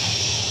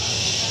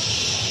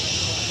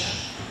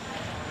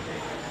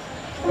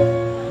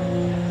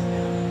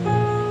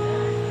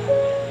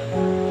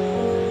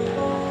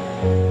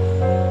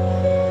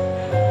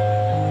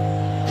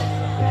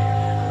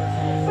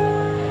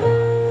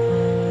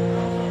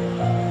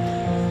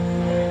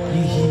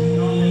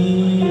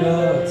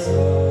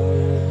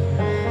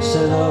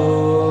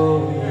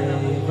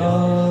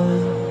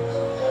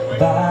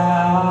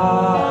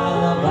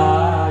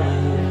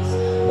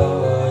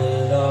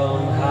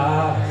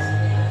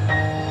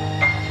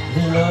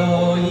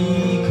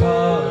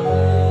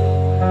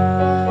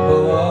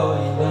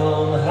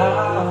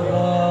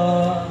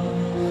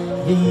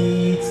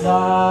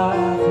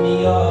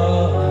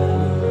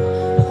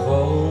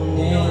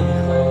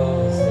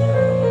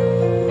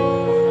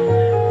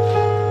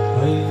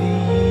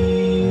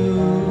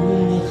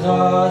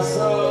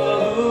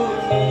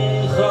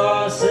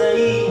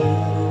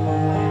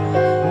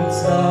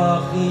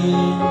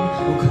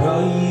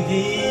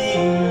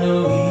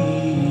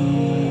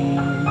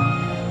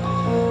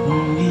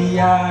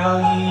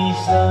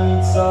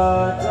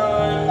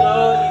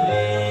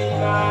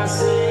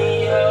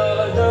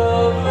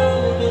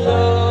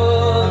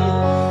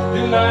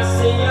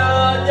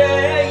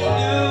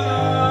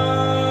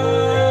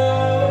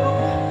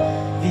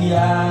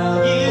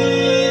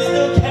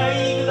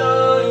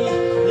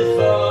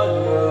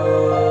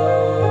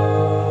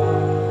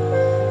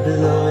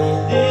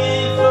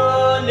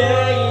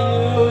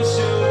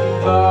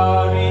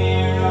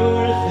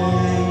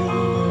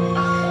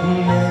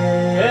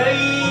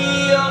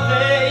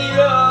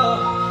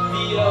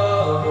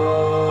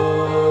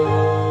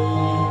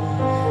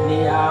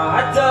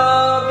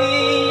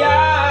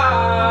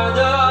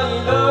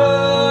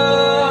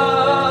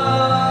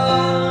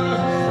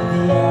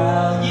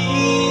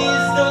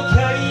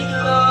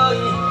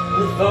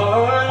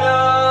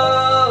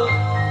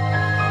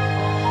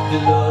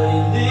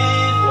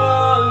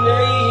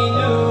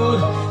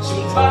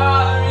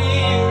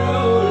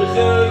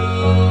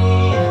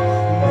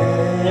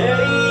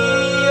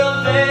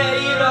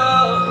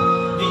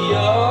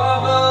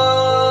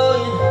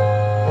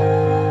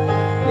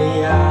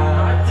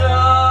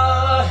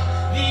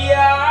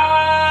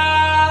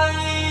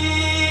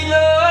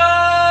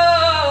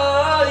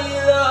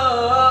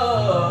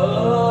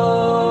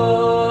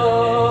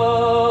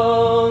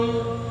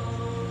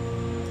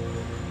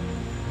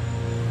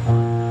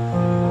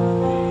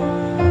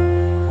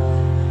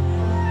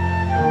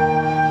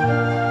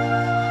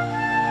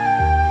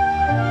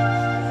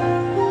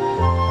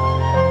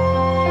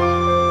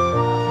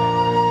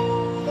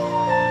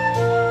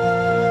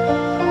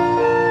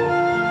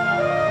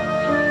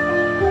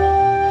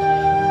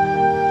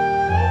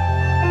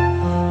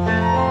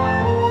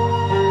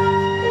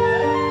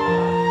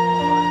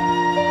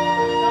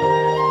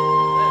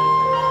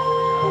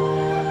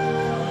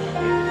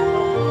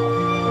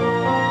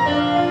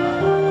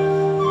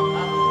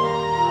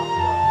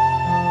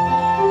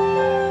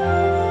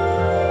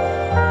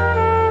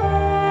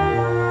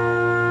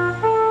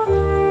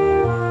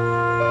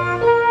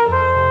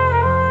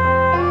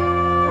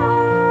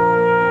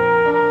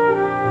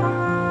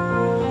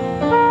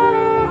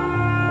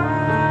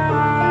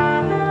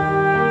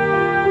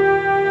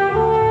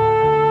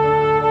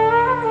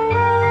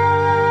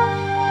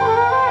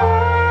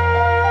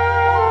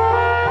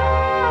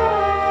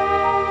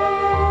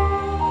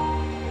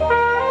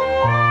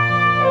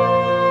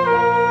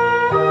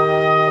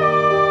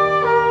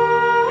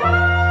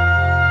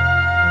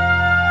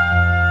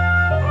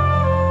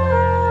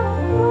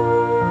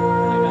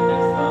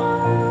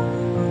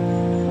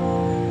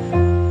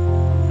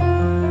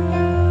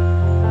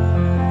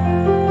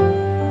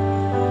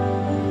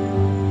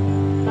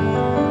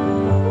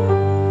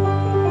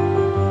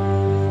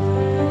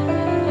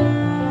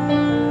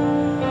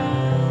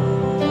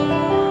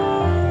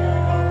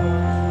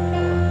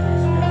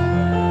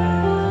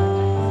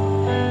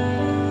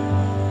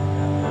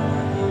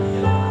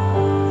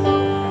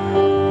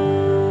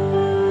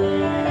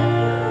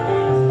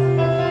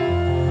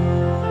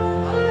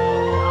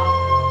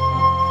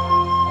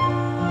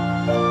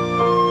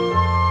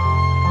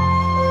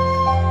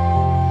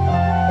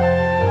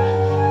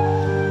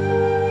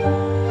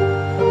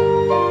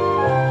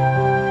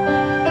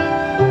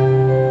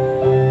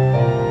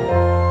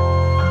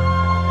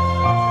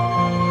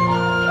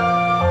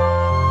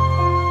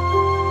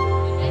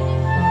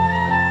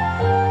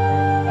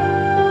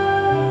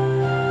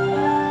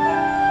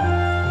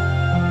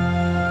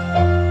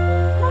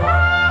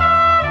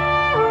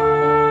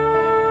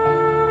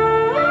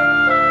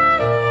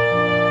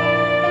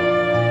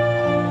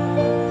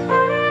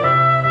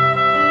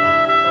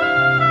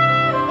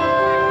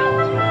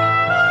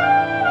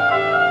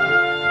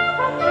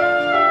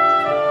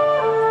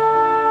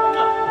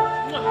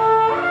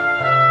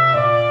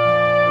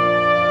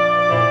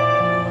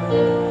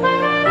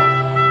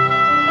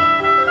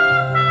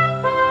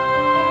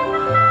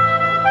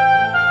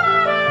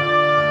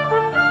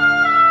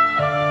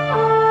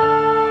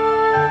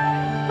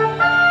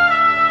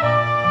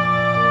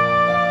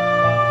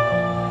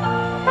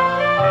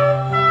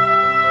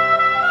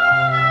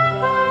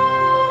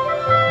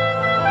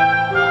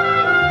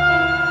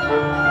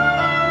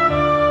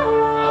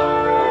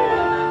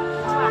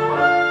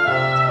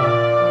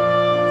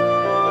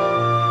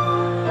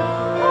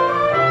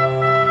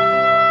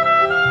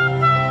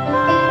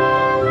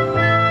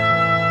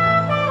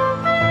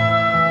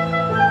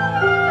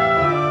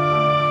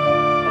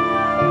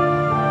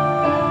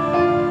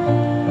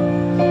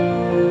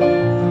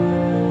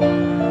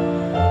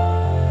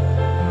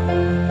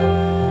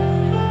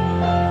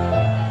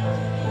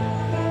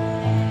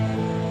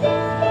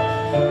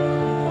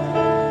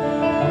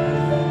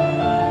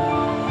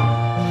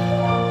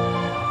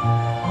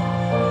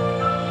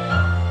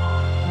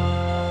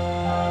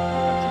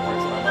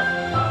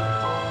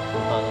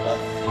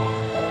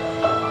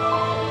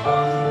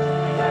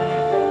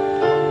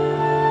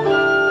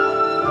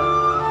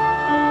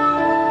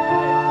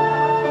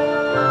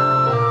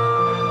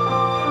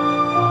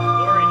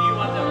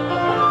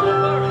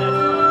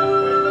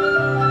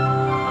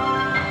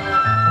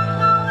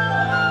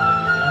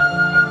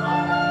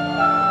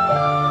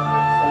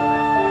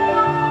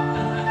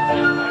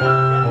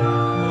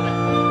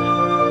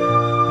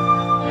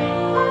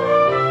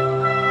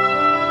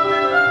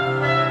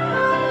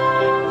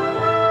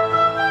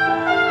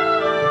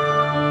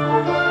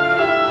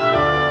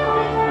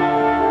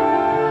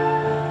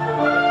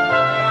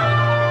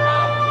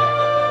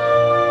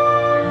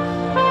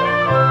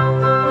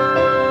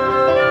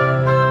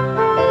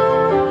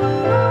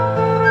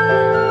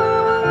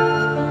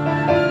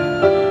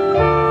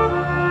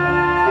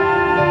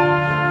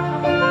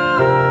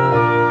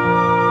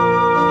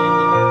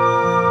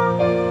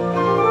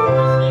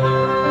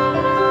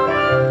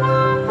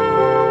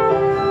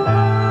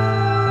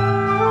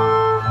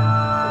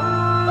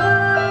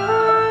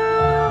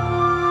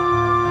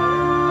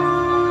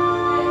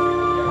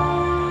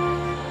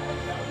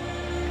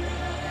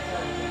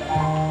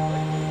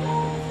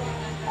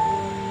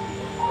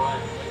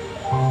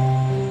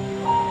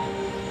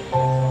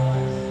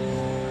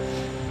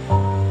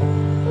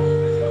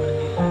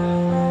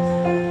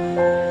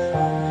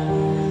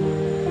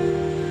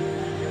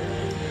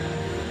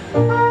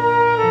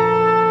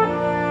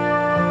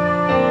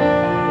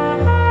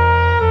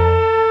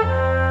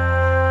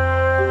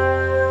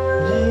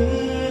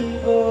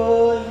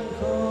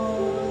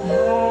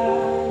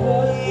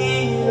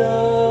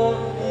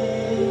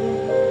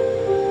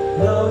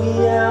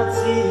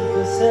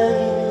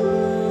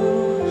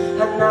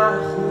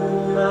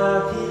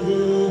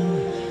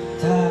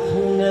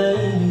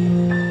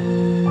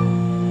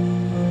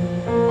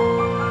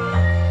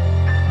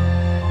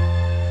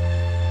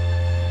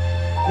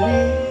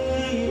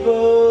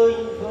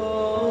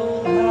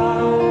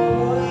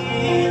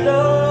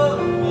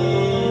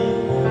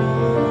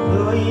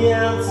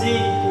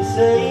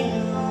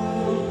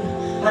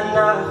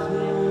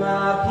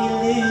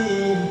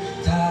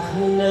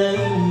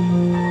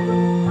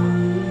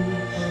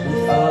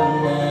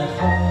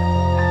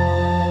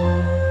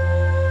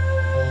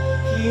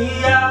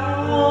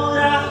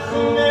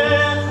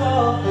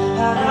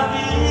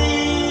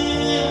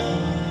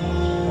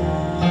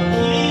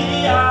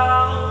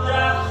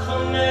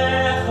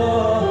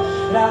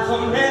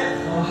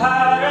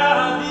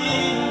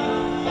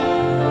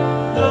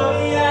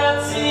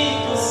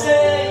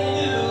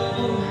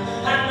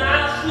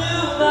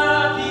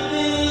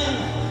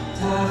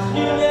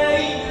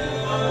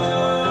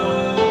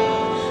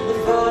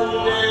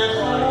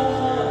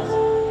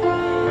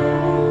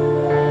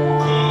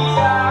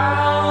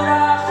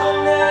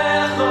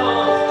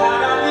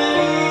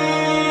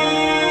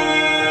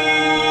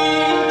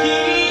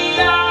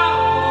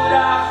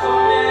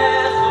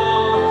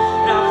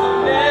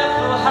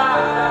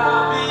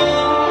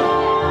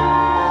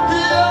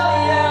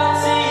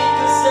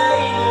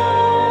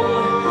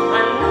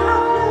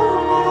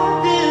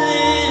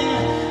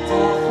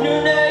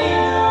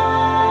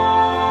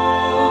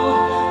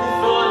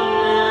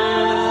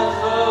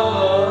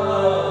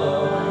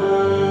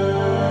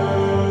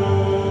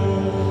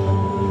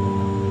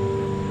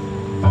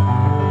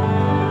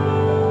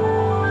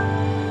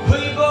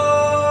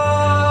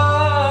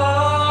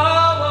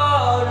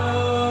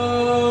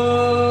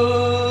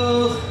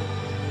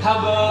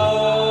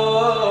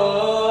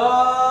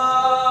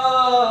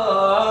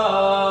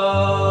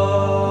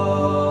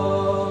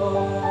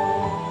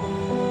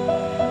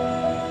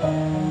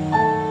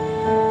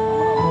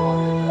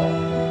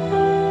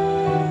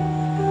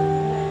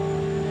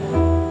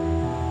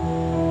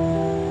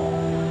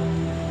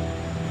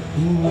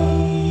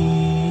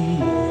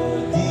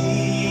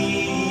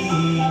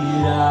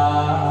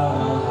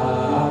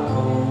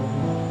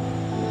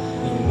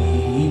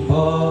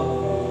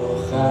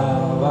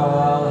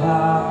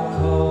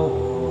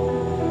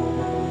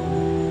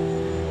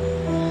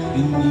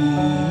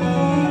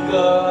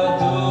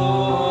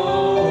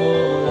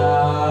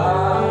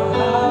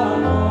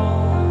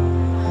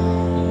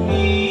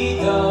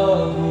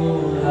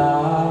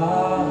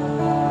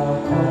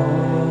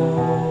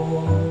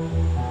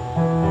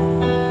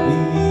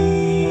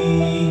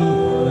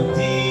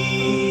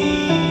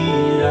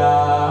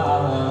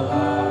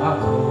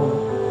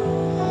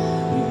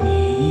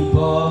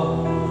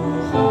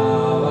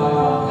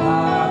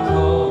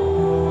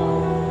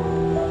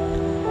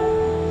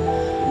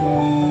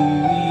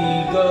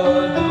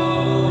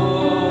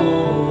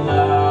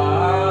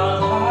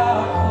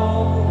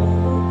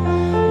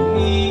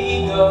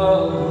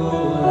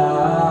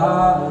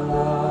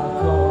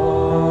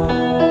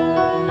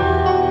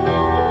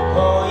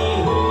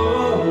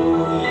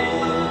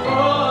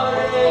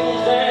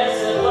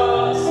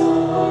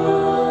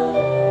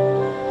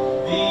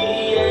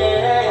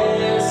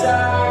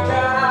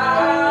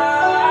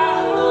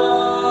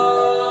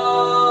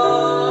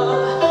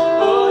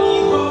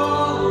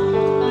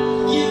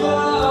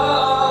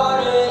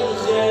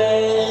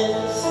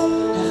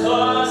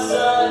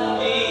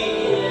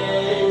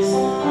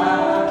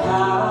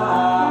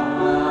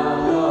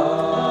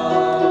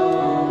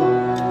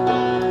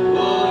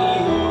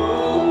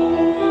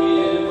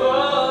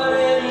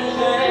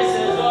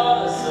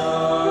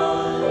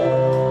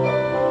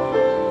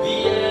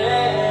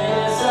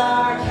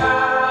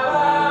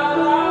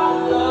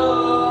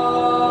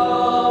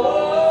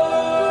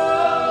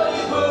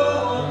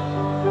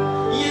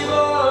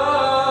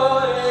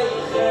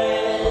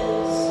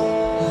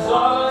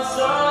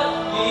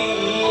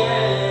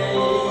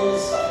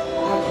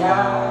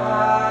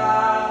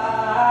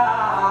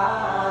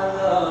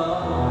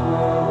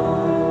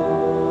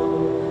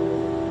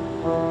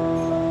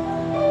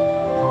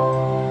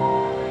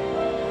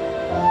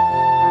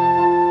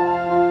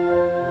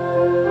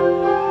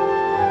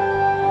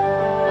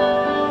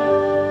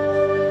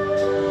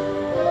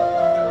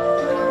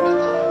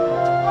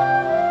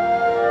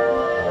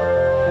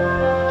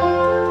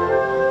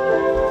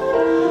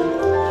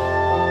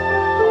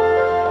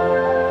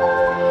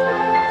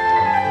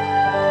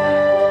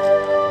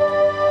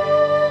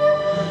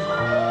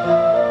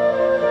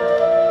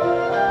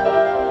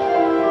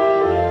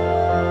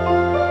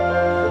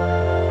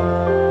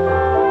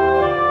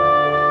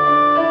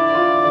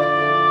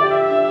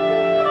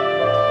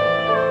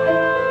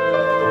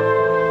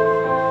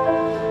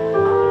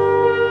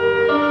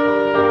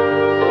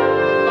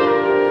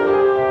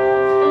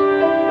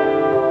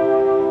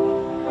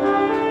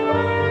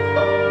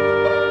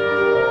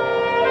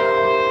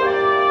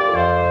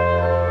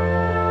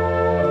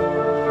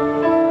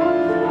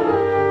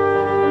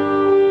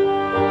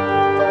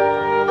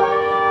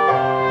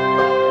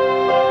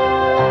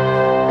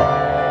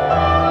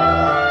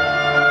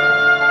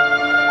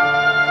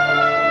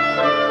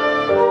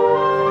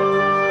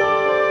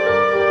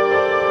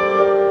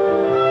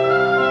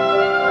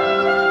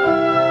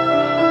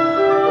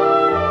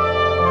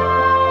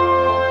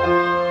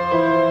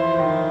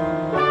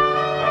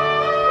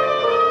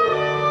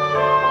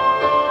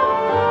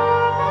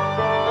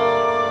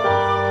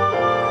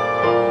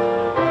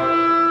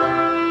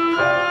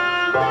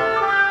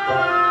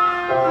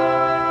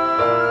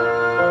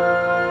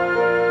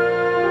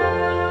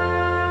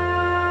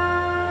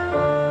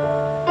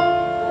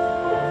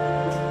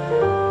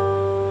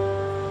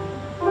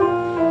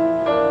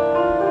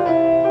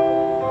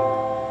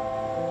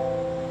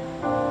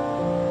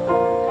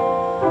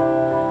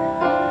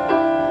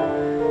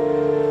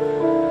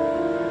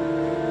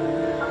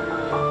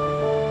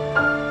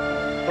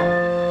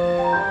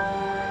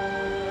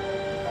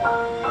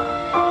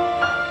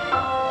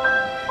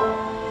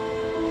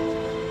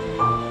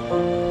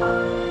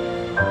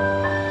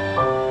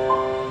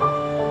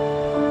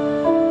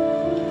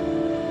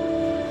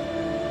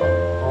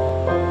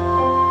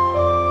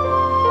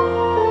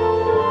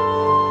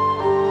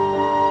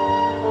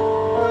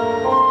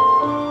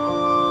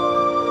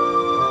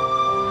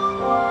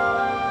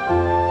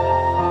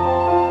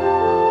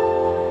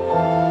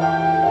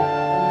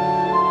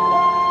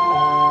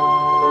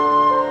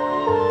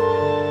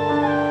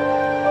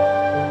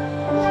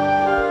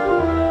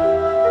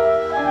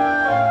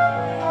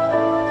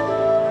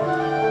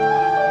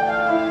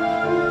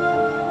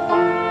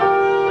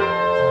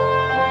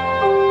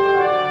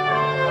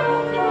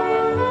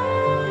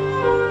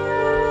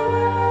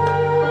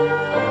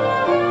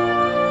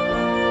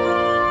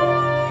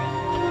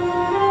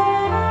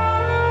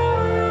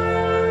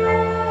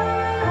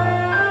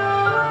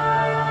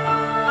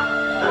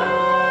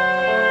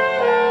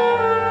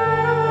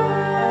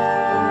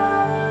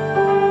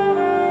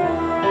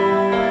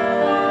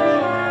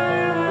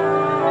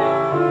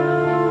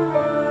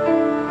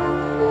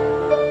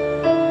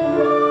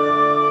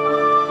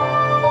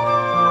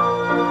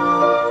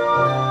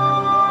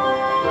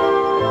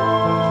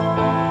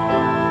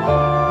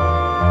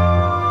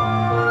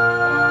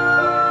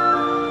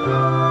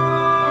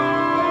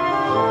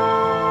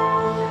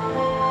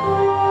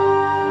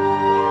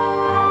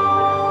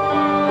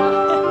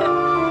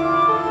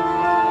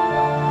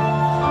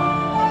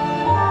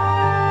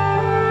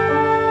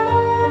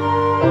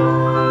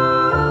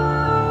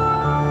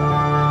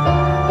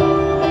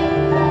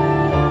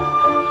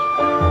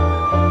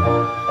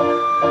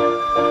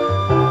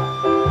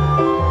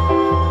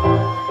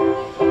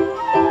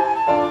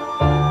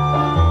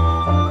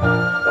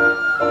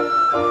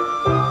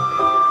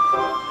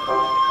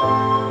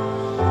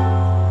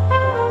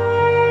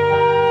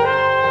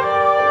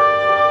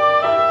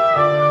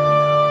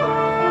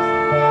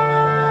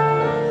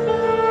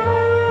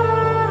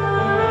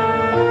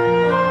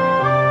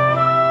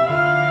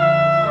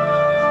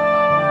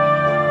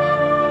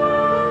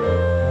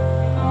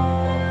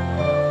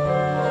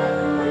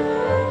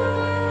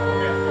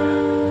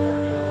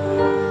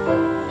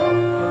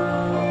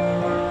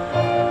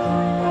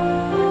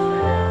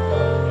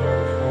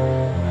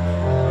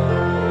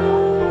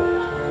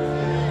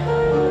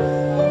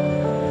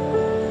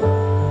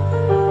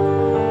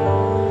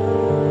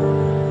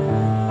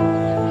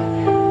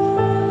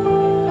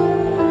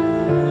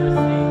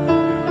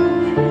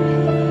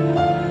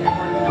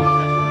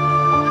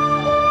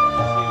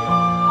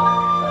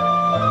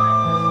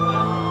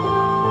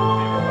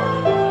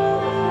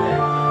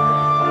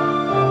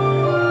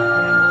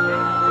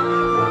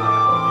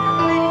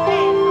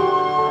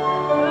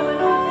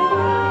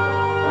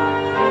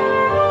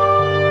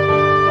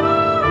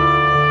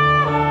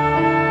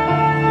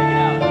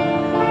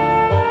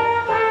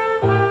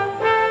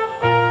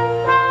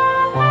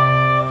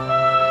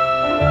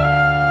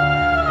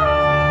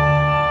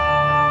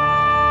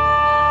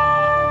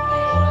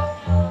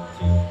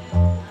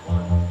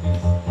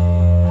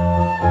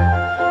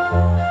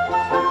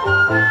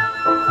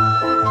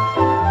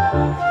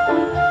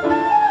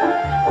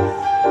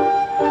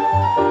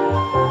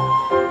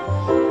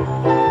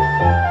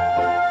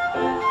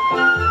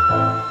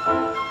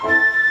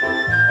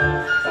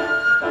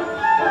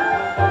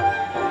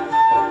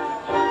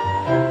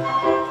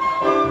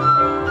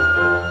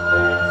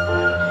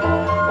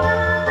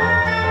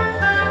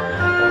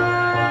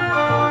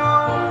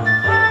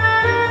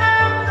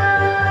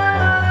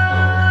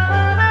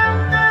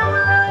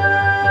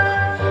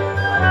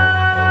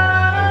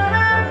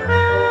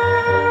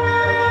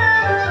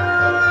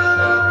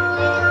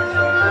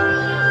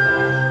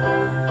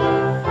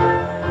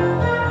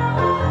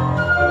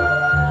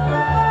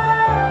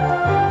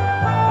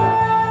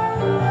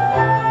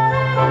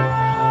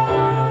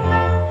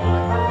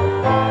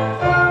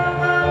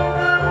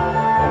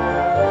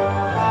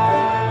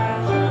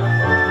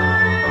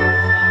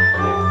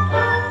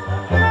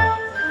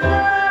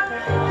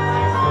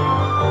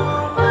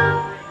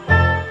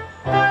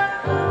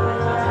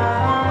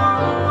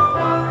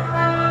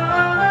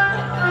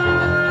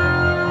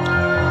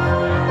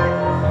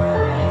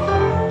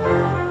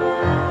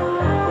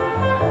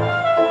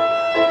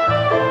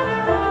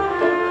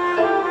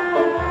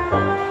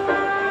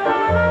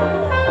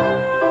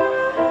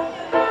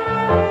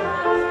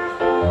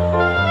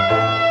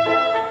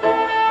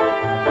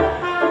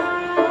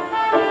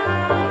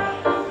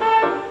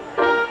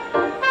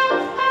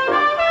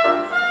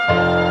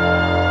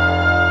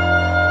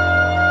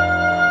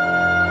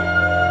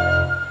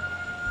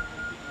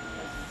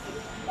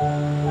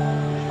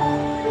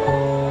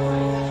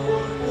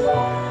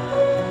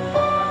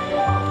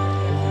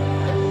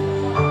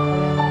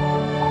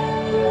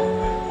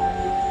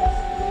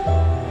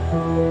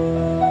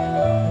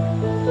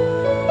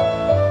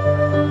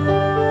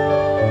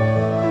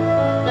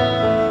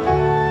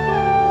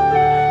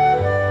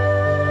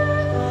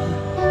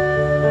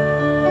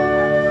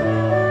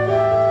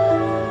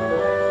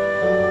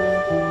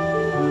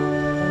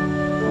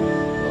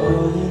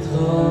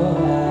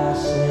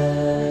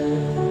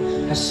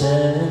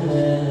 Hashem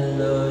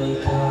Eloi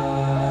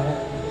Kai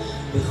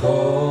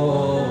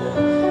B'chol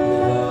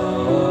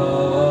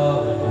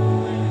Levavi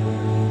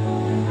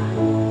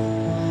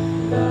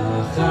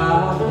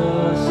V'achavdo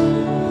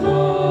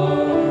Shimcho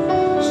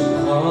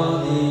Shimcho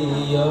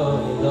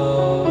Liyoilo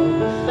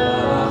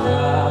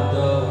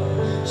V'achavdo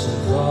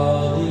Shimcho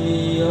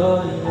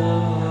Liyoilo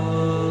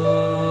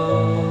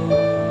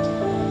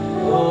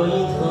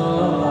Oitcho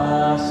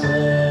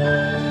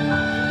Hashem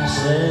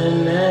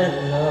Hashem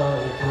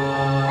Eloi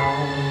Kai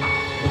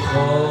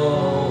B'chol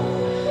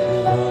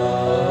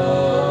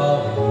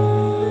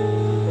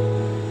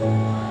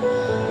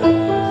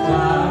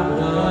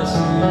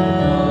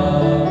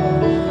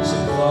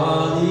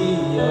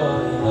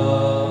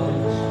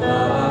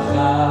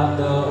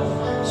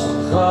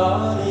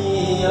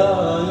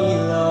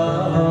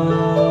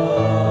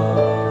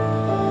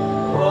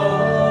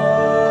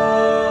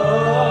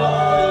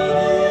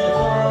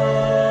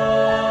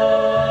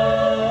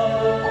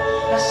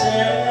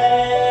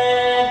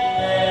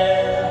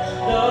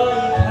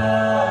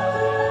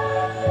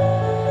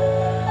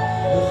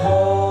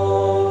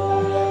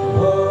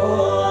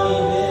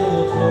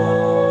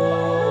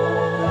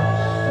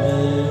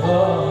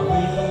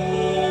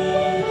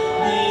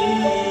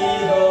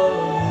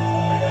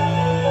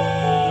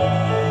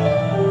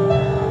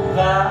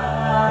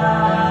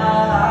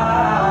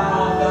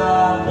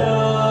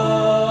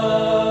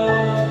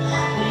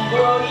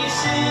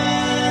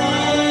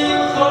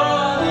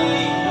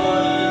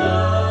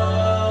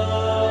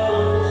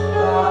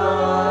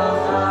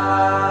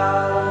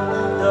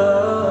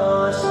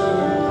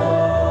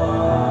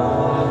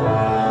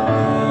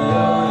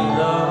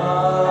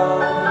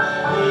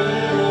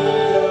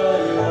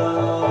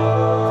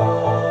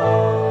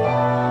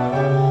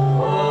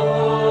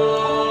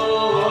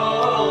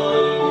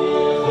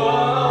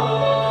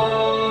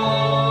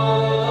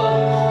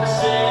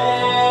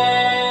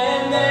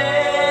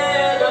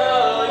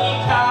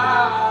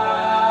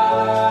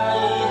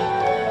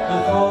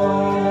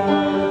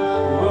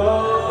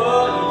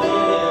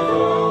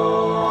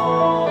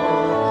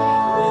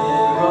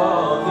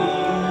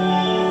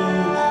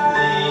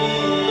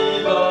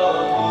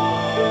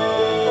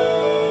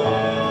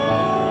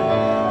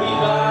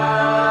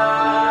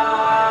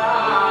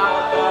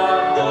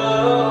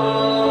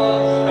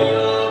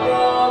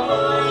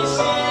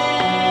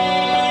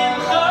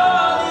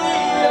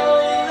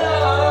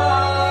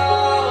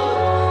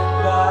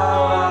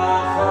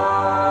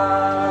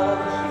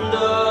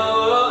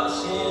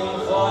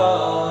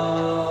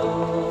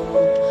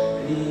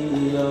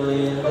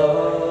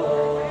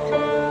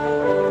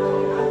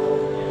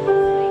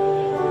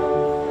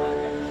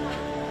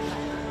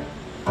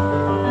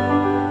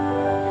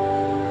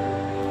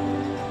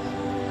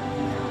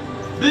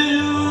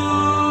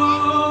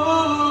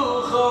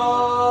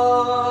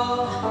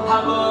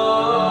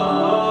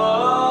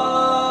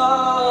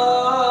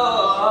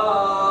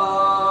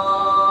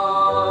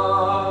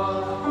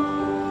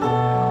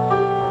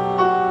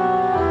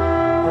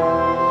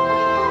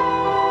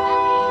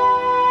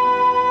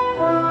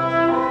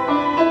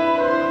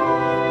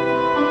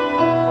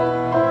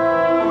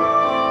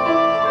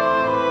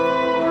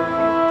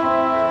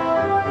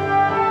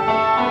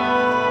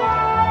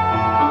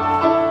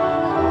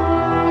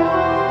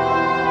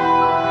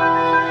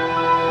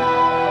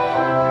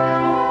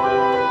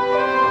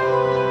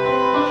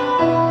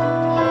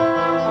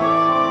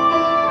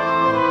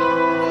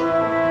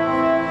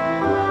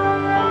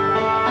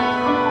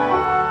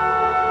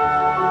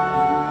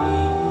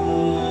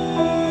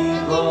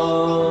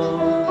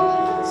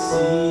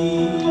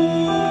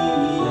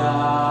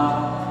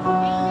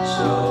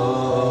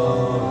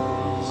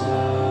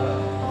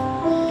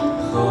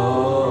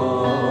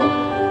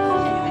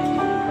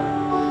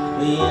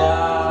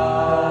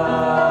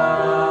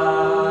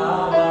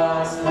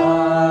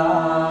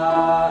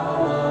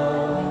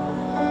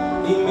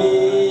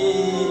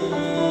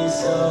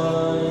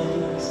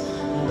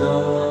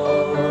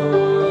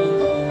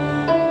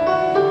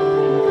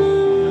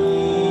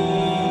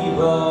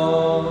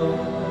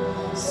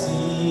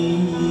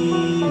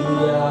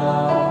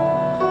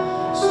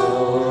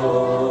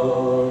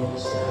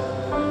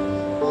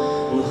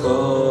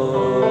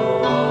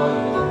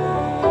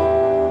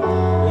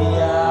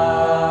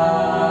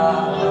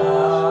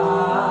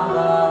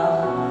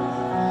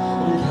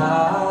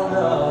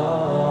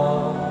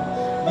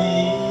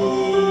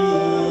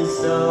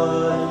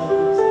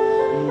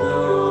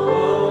No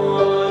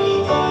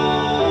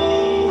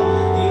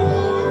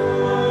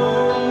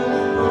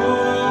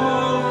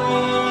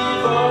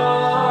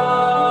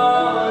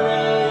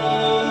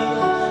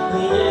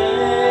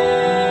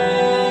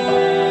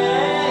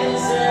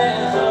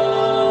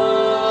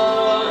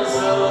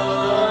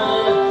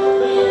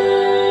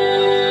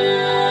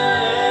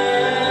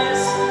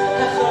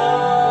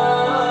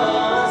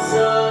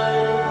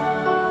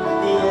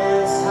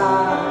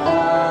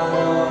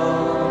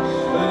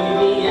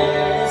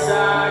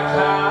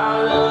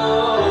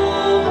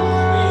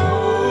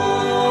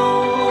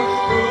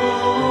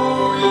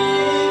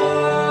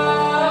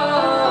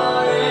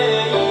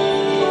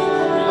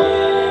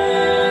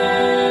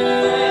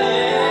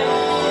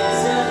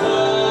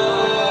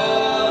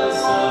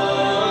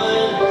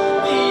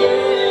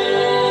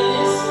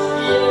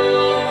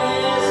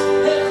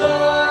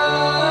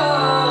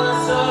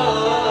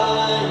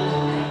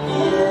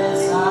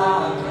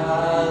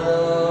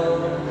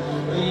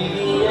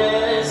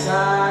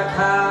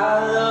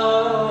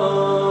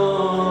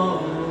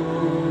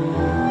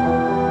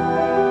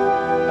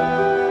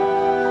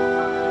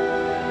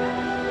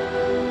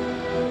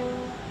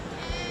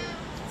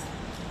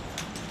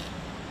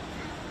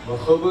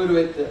B'chovod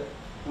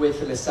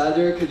with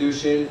Mesader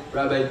Kedushin,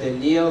 Rabbi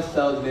Daniel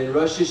Feldman,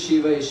 Rosh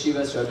Yeshiva,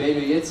 Yeshivas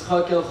Rabbeinu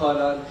Yitzchak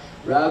Elchanan,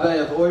 Rabbi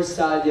of Or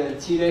Sadia in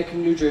Teaneck,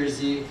 New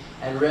Jersey,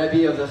 and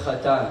Rebbe of the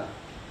Chatan.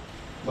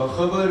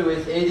 B'chovod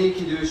with Ede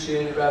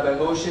Kedushin, Rabbi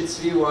Moshe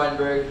Tzvi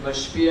Weinberg,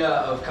 Mashpia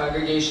of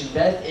Congregation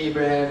Beth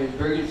Abraham in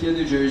Bergenfield,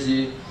 New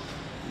Jersey,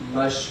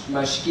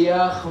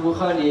 Mashkiach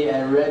Ruchani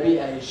and Rebbe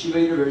at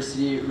Yeshiva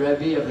University,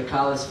 Rebbe of the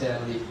Kalas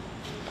family.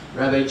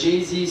 Rabbi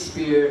J.Z.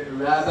 Spear,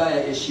 Rabbi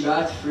at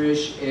Yeshivat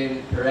Frisch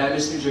in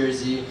Paramus, New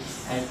Jersey,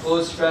 and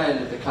close friend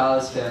of the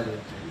Kalas family.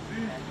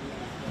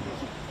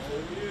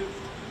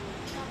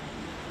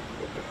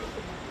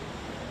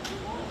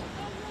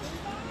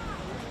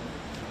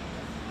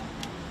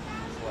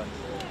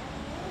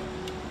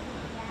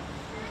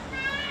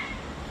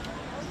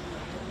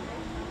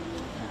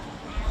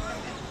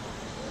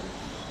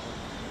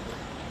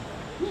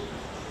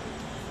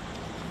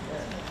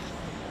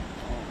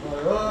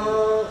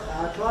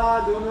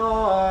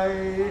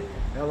 Adonai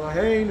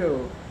Eloheinu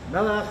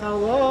Melech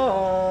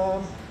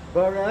Haolam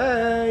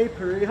Barei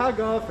Pri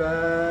Hagafen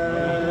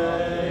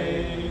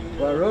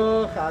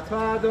Baruch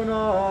Atah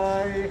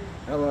Adonai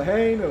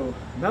Eloheinu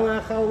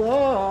Melech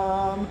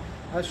Haolam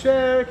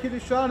Asher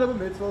Kiddushanu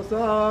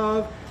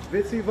B'mitzvosav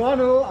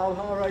V'tzivanu Al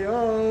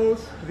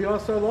Harayos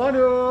V'yosar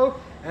Lanu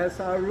Es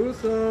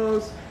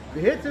Harusos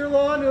V'hitir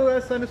Lanu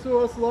Es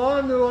Hanesuos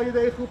Lanu Al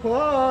Yedei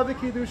Chuppah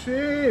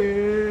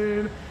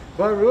V'kiddushin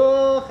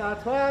Baruch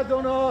Atah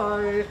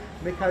Adonai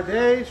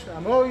Mikadesh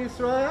Amo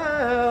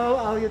Yisrael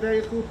Al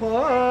Yedei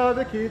Chuppah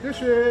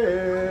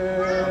V'kiddushin.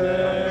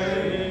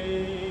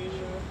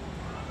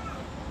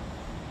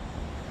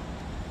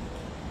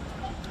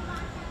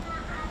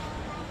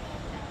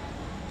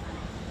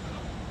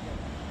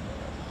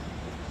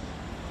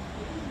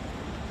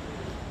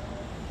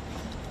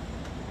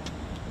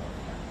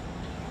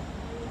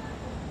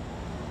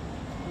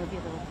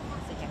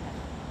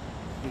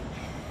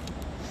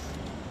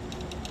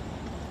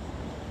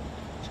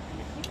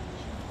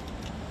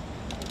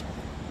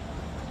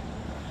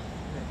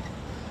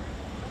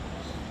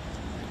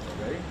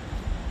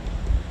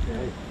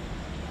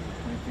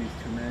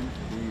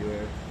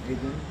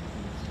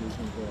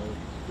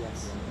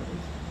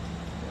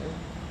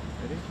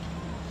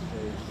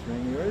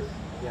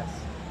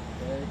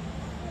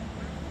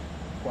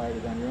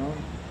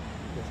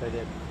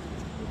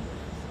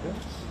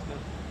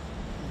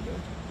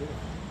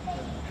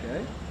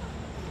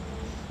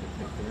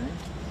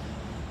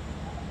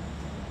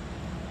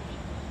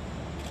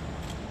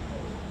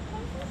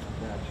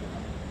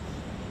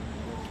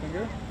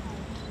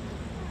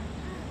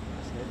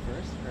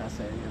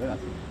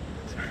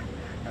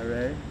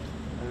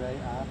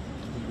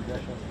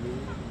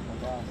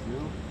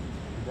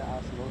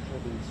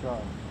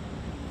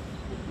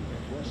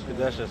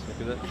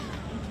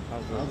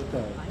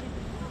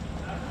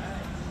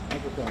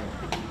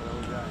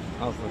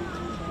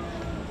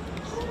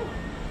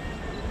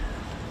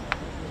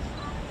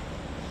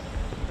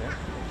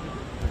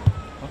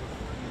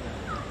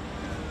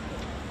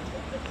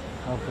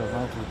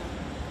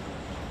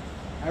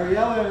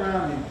 Ariella and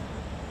Rami,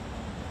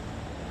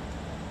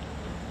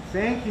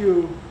 thank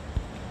you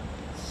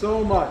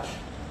so much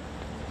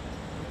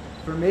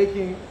for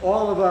making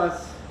all of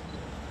us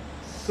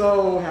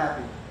so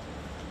happy.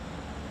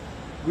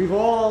 We've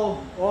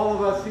all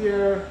of us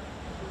here,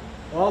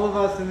 all of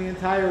us in the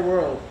entire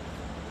world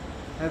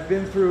have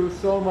been through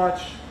so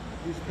much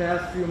these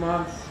past few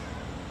months,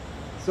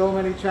 so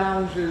many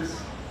challenges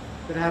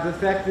that have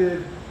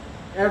affected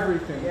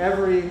everything,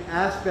 every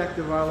aspect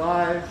of our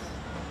lives.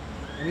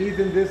 And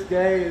even this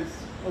day is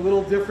a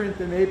little different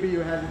than maybe you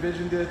had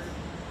envisioned it,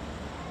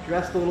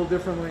 dressed a little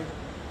differently.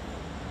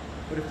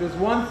 But if there's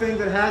one thing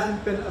that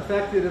hasn't been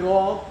affected at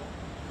all,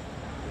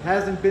 it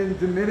hasn't been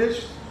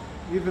diminished,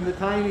 even the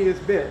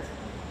tiniest bit,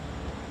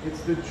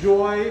 it's the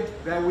joy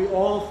that we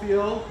all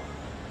feel.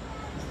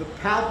 It's the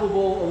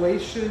palpable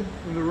elation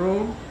in the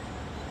room.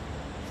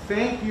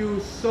 Thank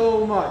you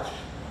so much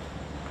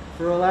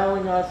for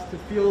allowing us to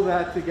feel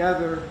that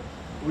together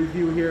with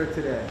you here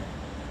today.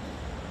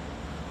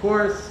 Of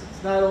course,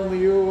 it's not only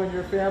you and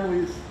your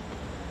families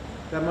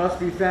that must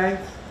be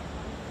thanked,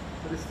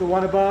 but it's the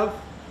one above,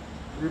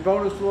 the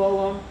Ribono Shel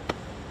Olam,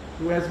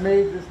 who has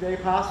made this day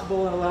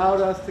possible and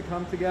allowed us to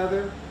come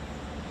together,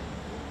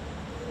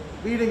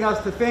 leading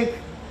us to think,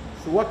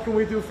 so what can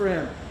we do for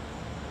him?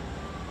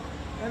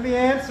 And the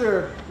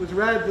answer was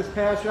read this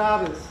past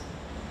Shabbos,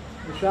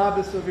 the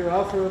Shabbos of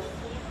Yerafruf,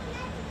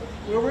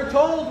 where we're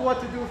told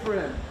what to do for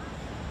him.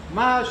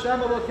 Ma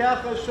Hashem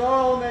Elokecha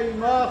Shalom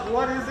Eimach.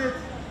 What is it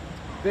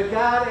that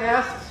God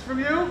asks from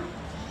you?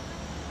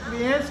 And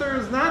the answer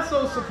is not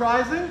so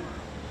surprising.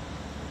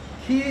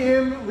 Ki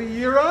im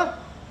liyira.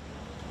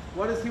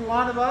 What does he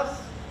want of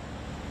us?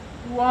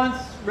 He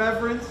wants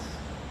reverence.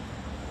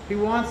 He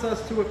wants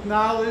us to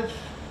acknowledge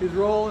his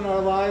role in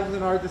our lives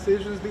and our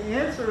decisions. The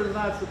answer is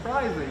not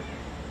surprising.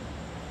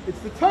 It's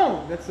the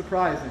tone that's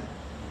surprising.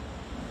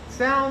 It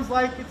sounds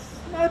like it's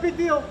not a big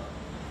deal.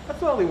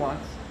 That's all he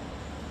wants.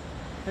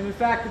 And in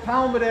fact, the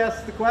Talmud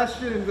asks the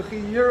question in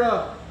V'chi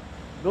Yira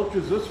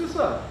Miltra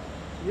Zusrasa.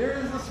 Here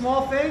is the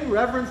small thing,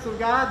 reverence of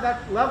God,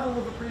 that level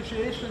of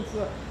appreciation.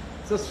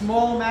 It's a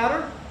small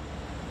matter.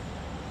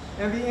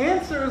 And the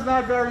answer is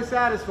not very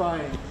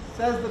satisfying.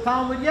 Says the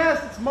Talmud,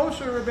 yes, it's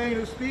Moshe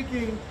Rabbeinu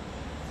speaking.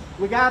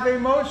 Legabe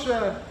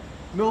Moshe,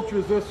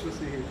 Miltra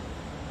Zusrasa.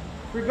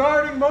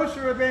 Regarding Moshe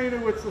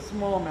Rabbeinu, it's a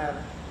small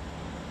matter.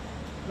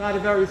 Not a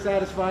very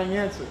satisfying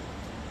answer.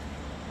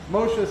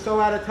 Moshe is so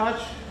out of touch,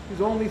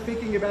 he's only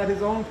thinking about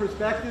his own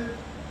perspective,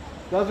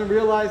 doesn't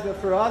realize that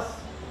for us,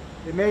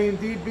 it may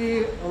indeed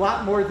be a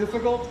lot more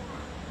difficult.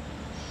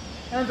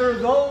 And there are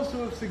those who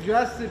have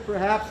suggested,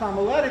 perhaps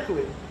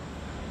homiletically,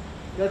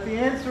 that the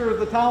answer of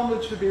the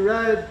Talmud should be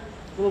read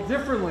a little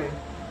differently.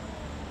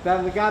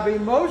 That Legabe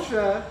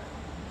Moshe,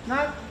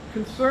 not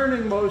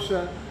concerning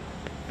Moshe,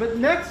 but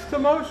next to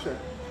Moshe,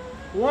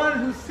 one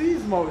who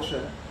sees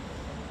Moshe.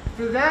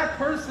 For that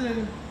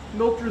person,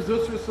 Miltra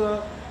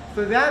Zusrasa,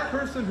 for that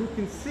person who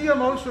can see a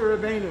Moshe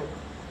Rabbeinu,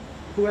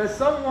 who has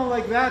someone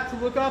like that to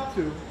look up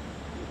to,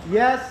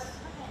 yes,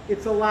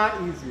 it's a lot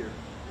easier.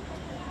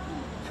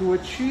 To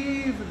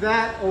achieve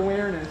that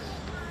awareness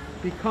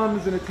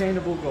becomes an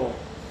attainable goal.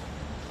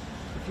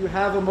 If you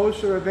have a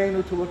Moshe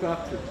Rabbeinu to look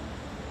up to.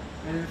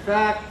 And in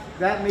fact,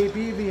 that may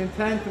be the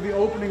intent of the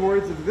opening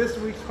words of this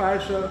week's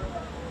Parsha.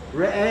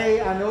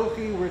 Re'ei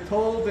Anochi, we're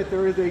told that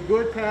there is a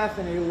good path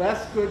and a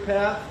less good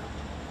path.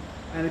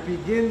 And it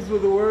begins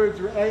with the words,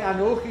 Re'ei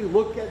Anochi,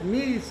 look at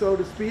me, so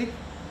to speak.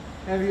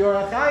 And the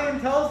Orach Chaim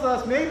tells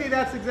us maybe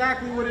that's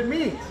exactly what it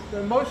means.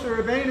 That Moshe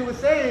Rabbeinu was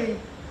saying,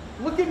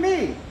 look at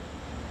me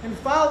and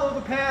follow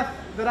the path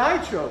that I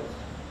chose.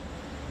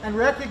 And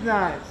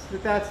recognize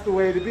that that's the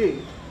way to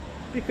be.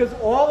 Because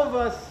all of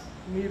us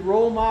need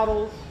role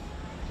models.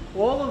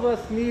 All of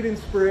us need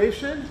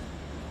inspiration.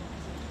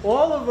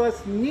 All of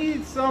us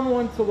need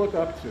someone to look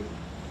up to.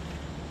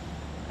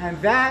 And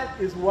that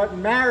is what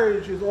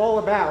marriage is all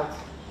about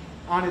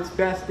on its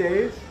best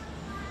days.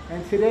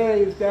 And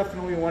today is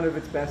definitely one of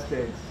its best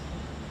days.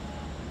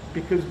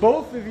 Because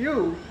both of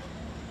you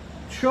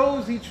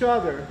chose each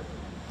other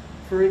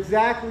for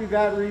exactly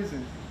that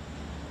reason.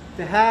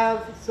 To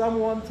have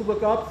someone to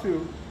look up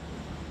to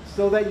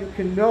so that you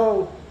can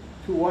know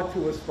to what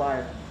to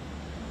aspire.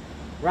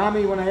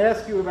 Rami, when I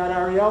ask you about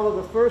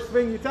Ariella, the first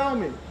thing you tell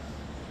me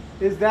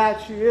is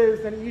that she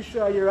is an Isha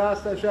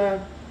Yiras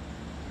Hashem.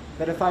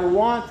 That if I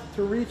want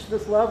to reach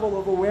this level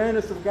of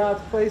awareness of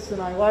God's place in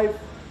my life,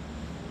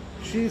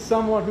 she's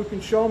someone who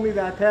can show me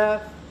that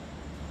path.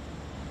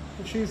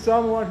 And she's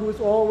someone who is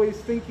always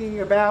thinking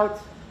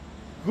about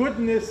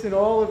goodness in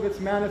all of its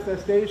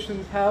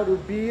manifestations, how to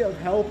be of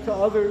help to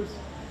others,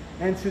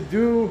 and to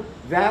do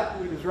that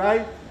which is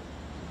right.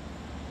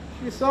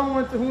 She's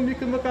someone to whom you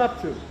can look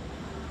up to.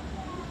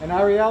 And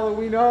Ariella,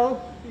 we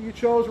know that you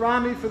chose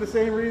Rami for the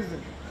same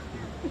reason.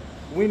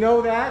 We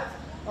know that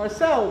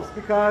ourselves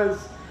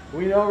because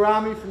we know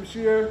Rami from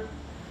Shir.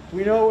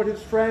 We know what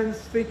his friends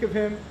think of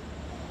him,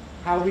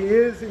 how he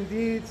is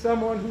indeed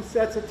someone who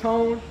sets a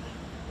tone,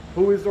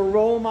 who is a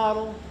role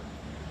model.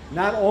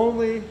 Not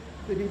only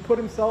did he put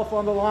himself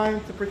on the line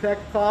to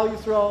protect Klal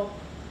Yisrael,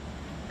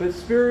 but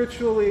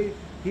spiritually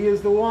he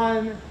is the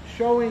one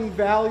showing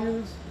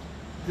values,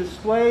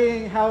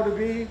 displaying how to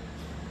be,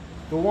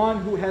 the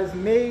one who has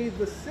made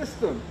the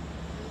system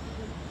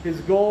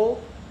his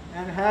goal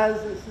and has,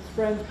 as his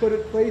friends put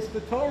it, placed the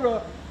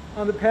Torah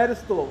on the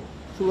pedestal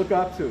to look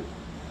up to.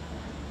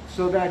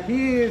 So that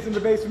he is in the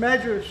base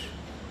medrash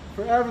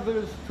for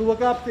others to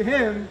look up to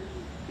him,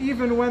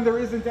 even when there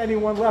isn't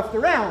anyone left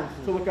around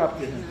to look up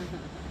to him.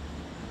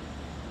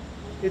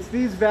 It's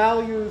these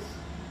values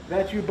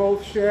that you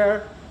both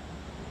share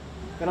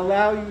that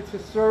allow you to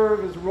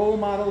serve as role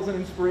models and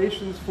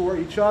inspirations for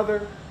each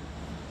other,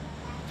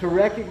 to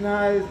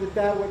recognize that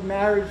that's what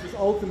marriage is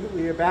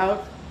ultimately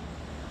about.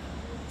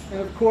 And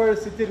of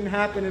course, it didn't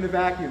happen in a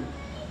vacuum.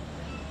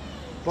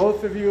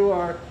 Both of you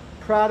are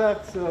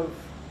products of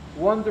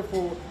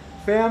wonderful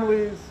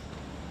families,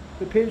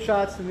 the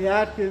Pinshots and the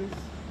Atkins,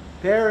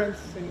 parents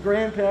and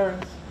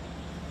grandparents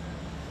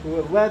who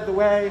have led the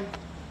way.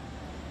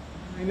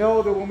 I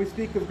know that when we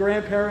speak of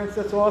grandparents,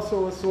 that's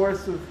also a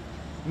source of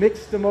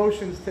mixed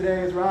emotions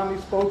today, as Rami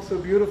spoke so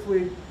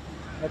beautifully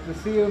at the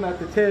Siyum, at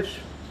the Tish.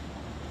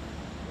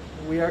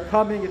 We are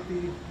coming at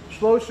the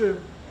Shloshim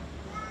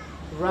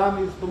of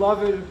Rami's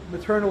beloved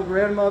maternal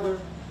grandmother,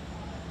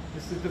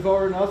 Mrs.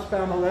 Devorah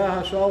Nussbaum,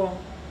 Aleha Shalom,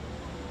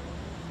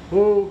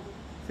 who,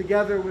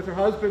 together with her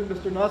husband,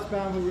 Mr.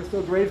 Nussbaum, who we're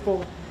so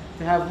grateful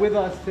to have with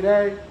us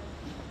today,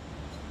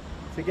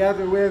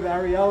 together with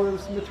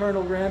Ariella's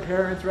maternal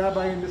grandparents,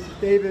 Rabbi and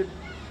Mrs. David,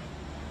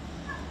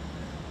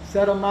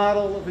 set a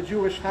model of a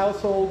Jewish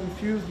household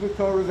infused with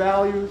Torah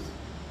values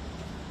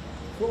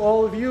for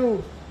all of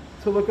you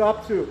to look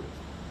up to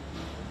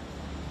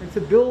and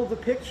to build a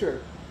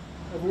picture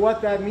of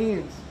what that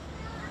means,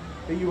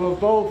 that you have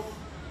both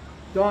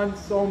done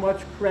so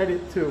much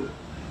credit to.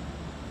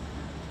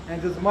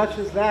 And as much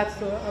as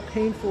that's a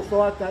painful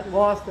thought, that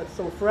loss that's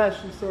so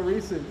fresh and so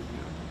recent,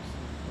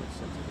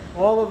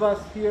 all of us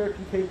here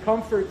can take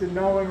comfort in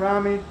knowing,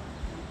 Rami,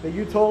 that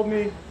you told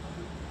me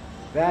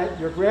that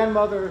your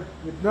grandmother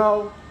would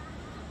know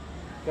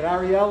that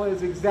Ariella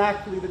is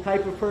exactly the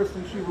type of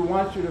person she would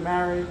want you to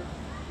marry,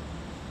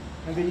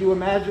 and that you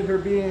imagine her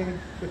being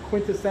the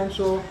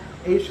quintessential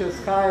Eishes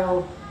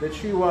Chayil that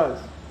she was.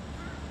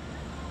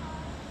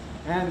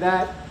 And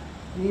that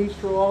means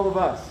for all of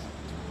us.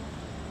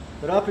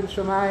 But up in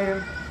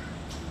Shemayim,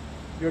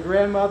 your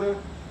grandmother,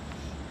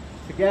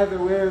 together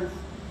with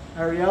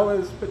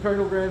Ariella's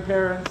paternal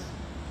grandparents,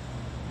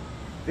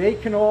 they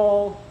can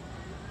all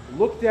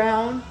look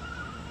down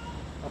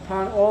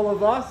upon all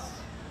of us,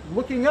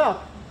 looking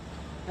up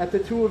at the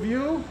two of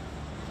you,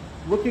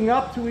 looking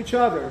up to each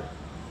other,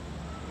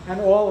 and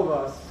all of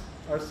us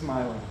are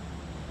smiling.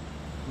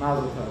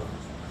 Mazel tov.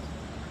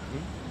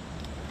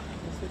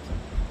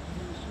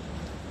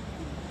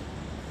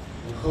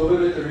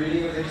 With the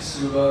reading of the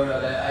Kesuba,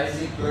 Rabbi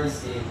Isaac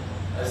Bernstein,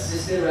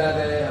 Assistant Rabbi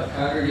of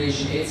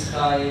Congregation Eitz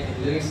Chaim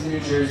in Livingston, New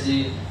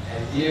Jersey,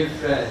 and dear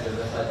friend of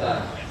the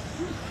Chatan.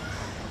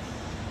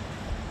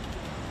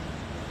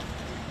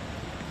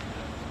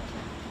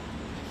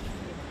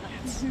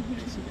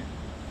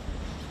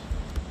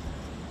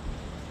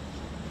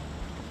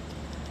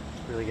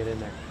 Really get in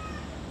there.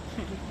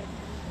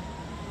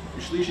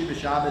 B'shlishi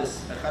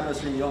b'Shabbos, echad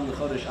v'asrin yom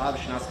l'chodesh av,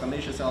 shnas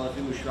chameshes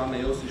alafim u'shva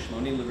me'os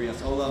u'shmonim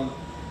l'brias olam,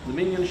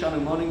 l'minyan shanu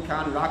monin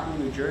kan, Rockland,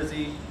 New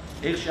Jersey,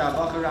 eich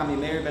she'avacha Rami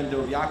Meir ben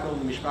Dov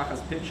Yaakov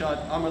l'mishpachas Pinchot,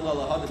 Amar lo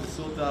lahada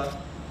b'sulta,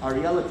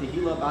 Ariella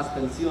Tehila bas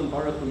Pension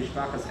Baruch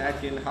l'mishpachas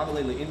Hatkin,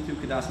 Havalei le'intu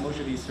kedas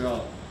Moshe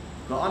v'Yisrael.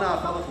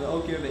 V'ana afalach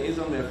v'okir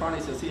v'ezon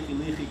v'erfarnis asichi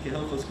lichi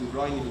kehilchos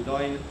k'uvroyin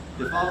v'doyin,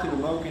 v'falkin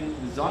v'mokin,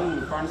 v'zonin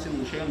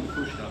v'farnisim l'sheon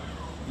v'kushta.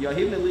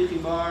 Yahibne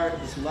lichi bar,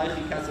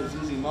 v'sulaichi kasav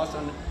zuzi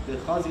masan,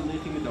 v'chazi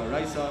lichi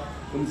midaraisa,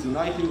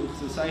 v'mzunaichi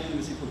v'chsusaichi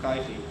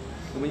v'sipukaichi.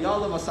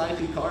 V'miyala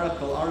v'saichi ka'arach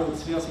kol aru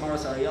v'tzvias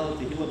maras Ariella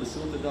Tehila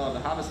v'sulta da,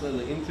 v'havas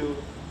le'le intu,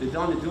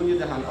 v'dan dunya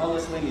dehan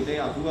olas le nidei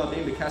avua,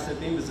 v'im v'kasav,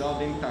 v'im v'zav,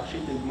 v'im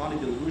v'tachshit, v'mani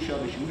d'l'rusha,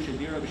 v'shimusha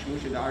dira,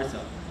 v'shimusha da'arsa.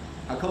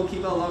 Hakol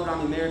kiva love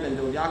Rami Meir ben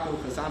Dov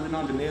Yaakov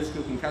chasandanon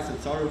b'meizkuk and kasav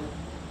tzaruf.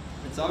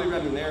 Tzavi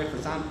Rami Meir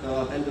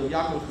ben Dov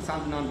Yaakov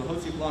chasandanon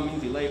b'hotzi pla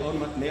means delay on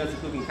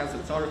meizkuk and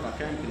kasav tzaruf,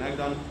 acherem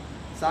kinegdon,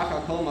 sach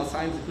hakol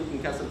masayim zikuk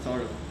and kasav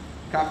tzaruf.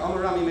 Kach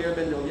Omer Rami Meir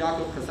ben Dov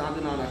Yaakov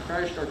chasandanon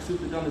achar shtar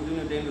ksut don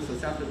aduna dein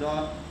v'sosefta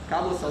da,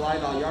 kablo salai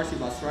val yarsi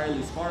basrayel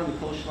lispar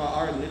mikol shva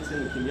arab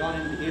nixin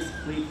v'kinyanin v'is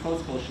fleet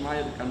kos kol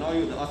shmaya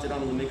v'kanoyu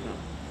v'asidan l'mikna.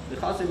 The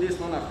Chasim this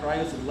one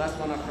achrayos, the last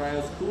one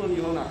achrayos, Kulan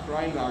Yehon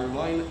achrayim,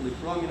 V'arvayin,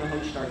 Lifram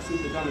Yinahon Shtar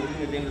Ksut, the Gun of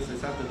Dina Dina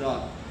Sesat the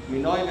Dog,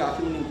 Minoi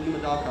V'afilin in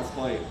Glimadal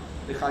Kaspoy,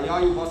 the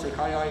Chayayu Basar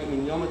Chayay,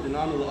 Min Yom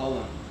Dinanu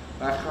L'Olam,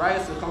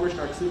 V'achrayos, the Chomer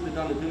Shtar Ksut, the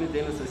Gun of Dina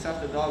Dina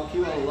Sesat the Dog,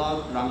 Kiwa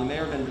Allah, Rami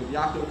Meir ben Dov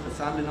Yaakov,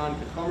 Chasandanon,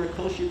 Kechomer,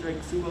 Kol Shitrei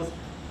Ksubos,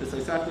 the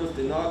Sesatos,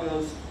 the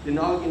Nogos, the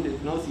Nogin, the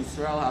Gnos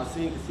Yisrael,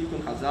 Hasin,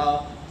 Kesikun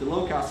Chazal, the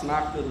Loka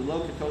Asmakta, the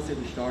Loka Tose, the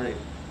Shtare.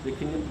 The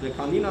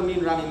Kanina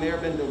min Rami Meir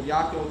ben Dov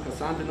Yaakov,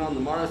 Chasandanon, the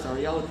Maras,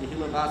 Ariella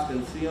Tehila bas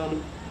ben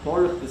Sion,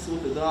 Baruch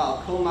B'Sulta da,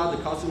 Al Kol Ma the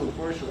Kasum and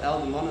Porshal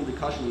El, the Monan the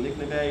Kashim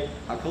Niknebe,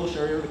 Hakol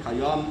Sharir the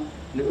Kayam,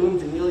 Neum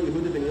Daniel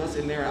Yehuda ben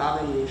Yosef Meir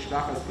Avram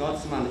L'Mishpachas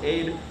Godsman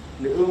Eid,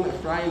 Neum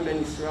Ephraim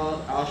ben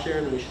Yisrael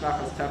Asher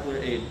L'Mishpachas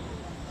Tefler Eid.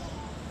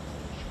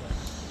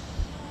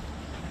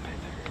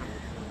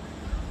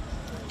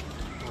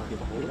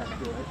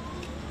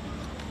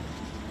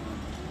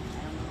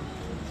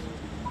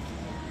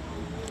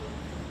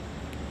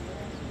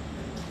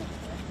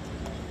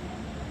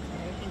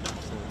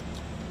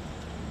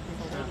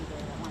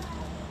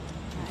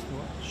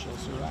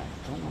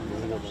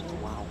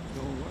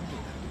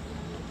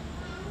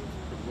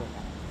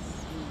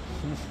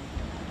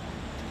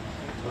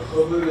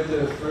 With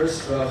the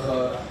first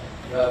bracha,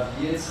 Rav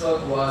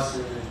Yitzchak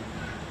Wasserman,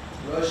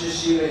 Rosh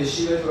Yeshiva,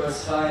 Yeshiva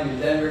Torah's Chaim in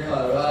Denver,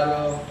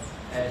 Colorado,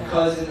 and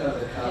cousin of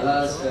the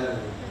Kalaz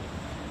family.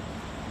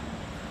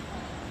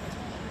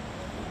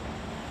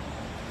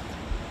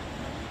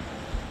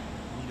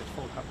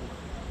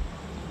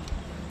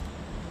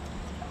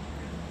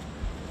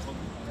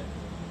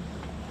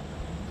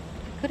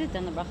 Could have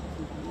done the bracha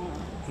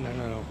from there.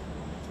 No.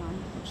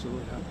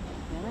 Absolutely not.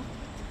 Really?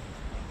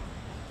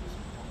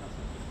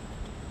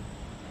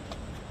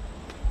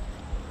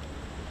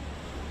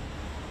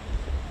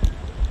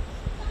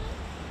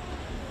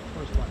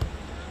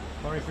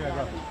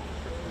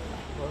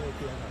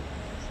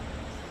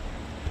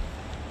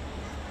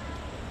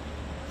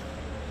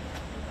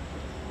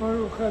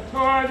 Baruch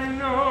atah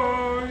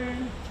Adonai,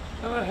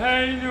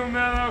 Eloheinu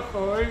melech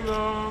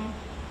haolam,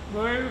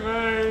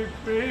 borei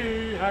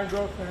pri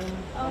hagofen.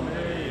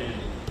 Amen.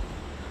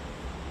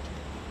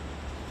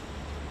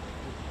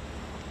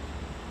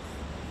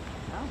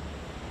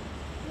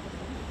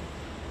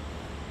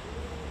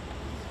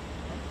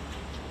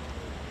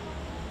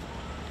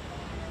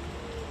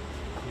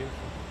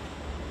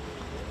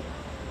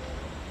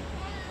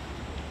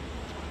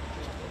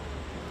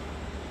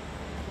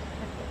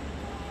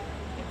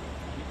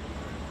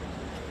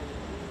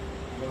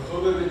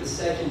 With the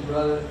second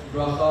brother,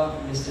 bracha,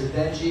 Mr.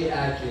 Benji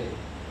Atkin,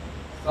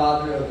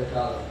 father of the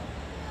Kala.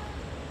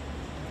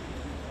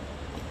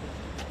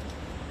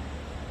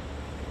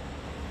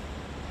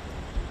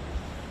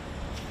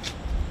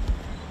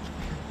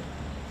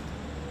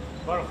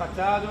 Baruch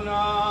atah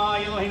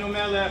Adonai Eloheinu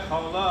melech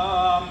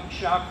haolam,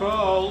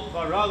 shakol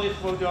bara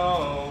lichvodo.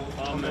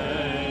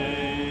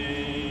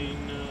 Amen.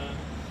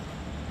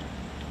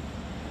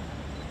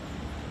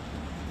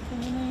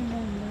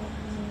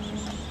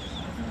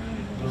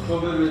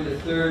 Mechuber with the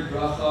third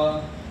bracha,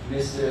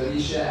 Mr.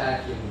 Elisha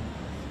Akin,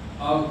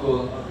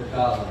 uncle of the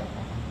Kala.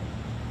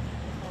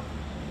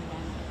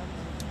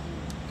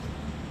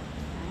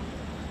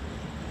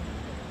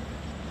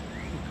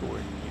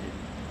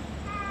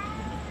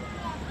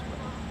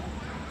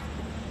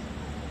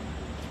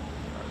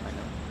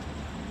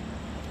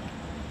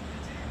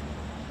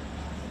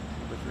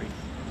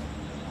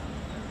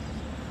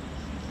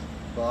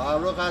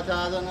 Baruch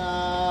atah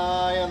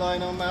Adonai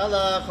Eloheinu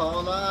melech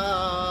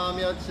haolam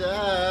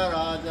yotzer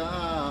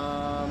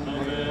adam.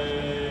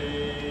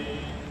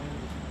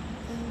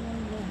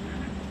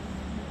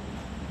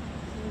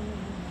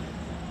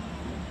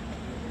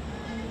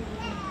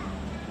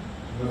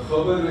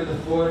 Mechuber with the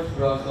fourth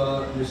bracha,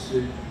 Mr.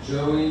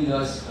 Joey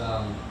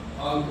Nussbaum,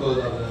 uncle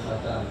of the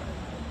Chatan.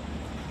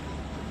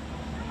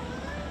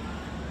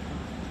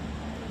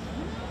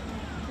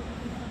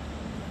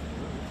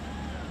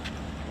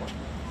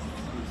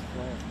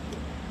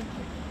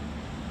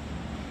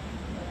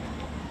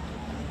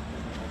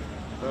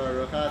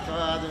 Baruch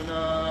atah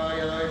Adonai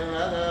Eloheinu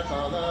melech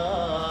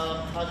haolam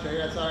asher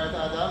yatzar et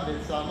adam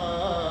b'tzamo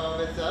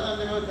v'tzelem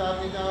b'notav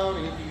nidno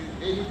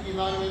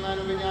v'hitkivanu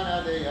mimanu b'nyan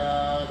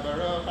adayad.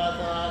 Baruch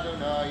atah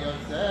Adonai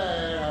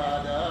yotzer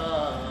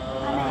adam.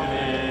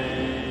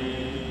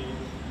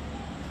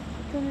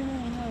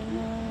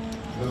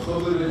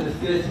 Mechuber with the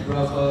fifth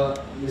bracha,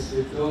 Mr.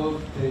 Tov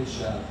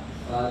Pinsha,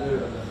 father of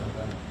the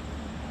Chatan.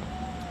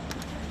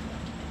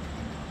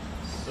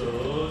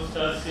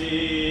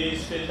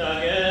 Sostasis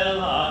v'tagel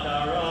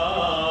ha'kara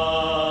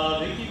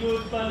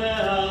v'kibut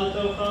paneh al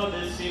tocha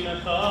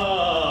v'simcha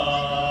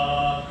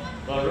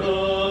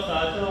Baruch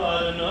atah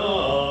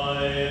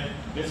Adonai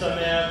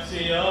v'sameach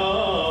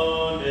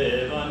Tzion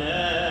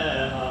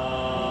b'vaneha.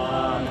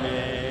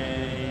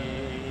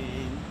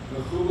 Amen.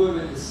 Mechuber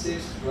with the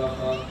sixth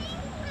bracha,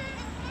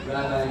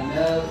 Rabbi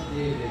Mel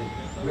David,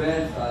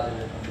 grandfather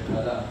of the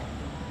Kala.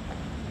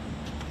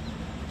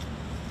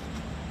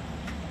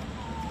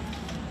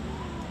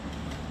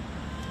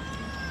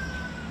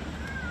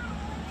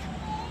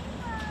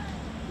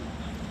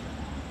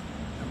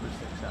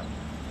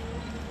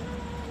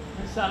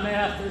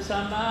 שמח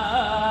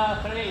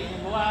ושמח,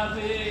 רעים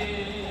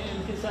ואוהבים,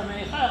 כי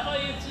שמחך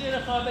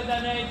יצירך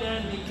בגן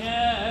עדן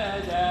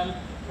מקדם.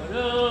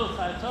 ברוך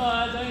אתה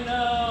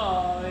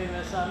אדוני,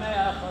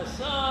 ושמח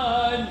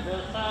אסון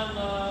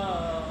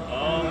וחלום.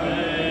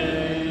 Amen.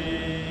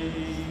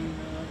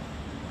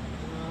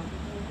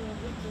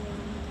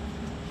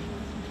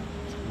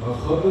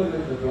 Mechuber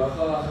with the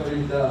bracha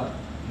acharita,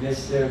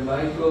 Mr.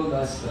 Michael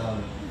Nussbaum,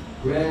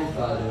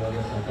 grandfather of the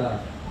Chatan.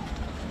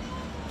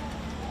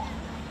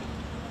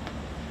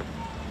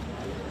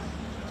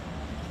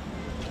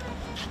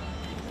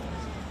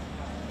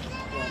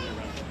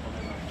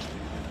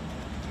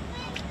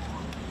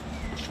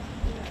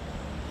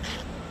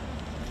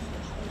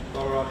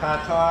 Baruch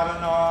atah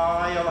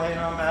Adonai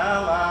Eloheinu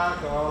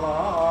melech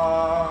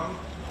haolam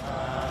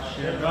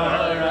Asher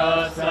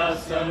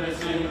barastam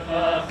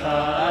v'simchacha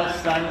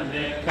astan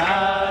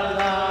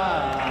v'kala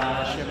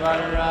Asher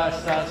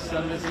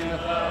barastam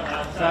v'simchacha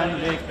astan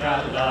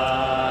v'kala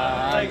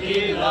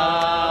Gila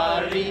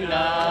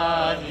rina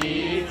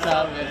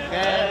nitzav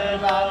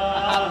v'cheva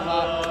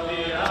alma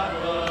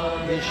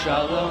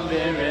v'shalom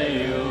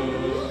v'reyu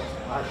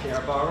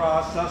Asher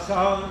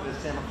barastam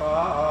v'simcha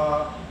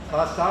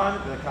Chasan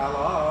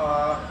v'kala,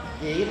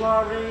 Gila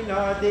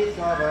rina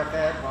ditzav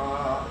v'cheva,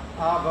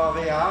 Ava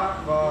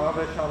v'achva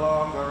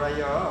v'shalom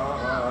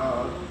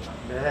v'rayot.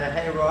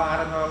 V'heiro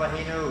Adonai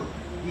Eloheinu,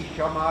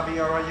 Yishama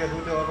v'yora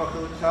Yehuda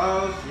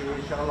v'chutzos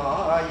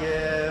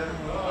Yerushalayim.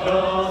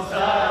 Kol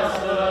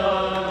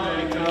sason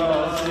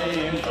v'kol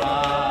simcha,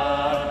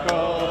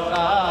 Kol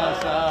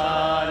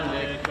chasan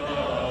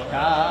v'kol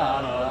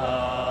kala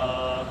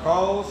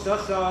Kol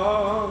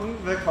sason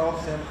v'kol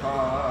simcha,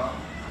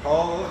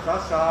 Kol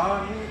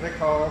chasan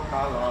v'kol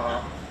kala,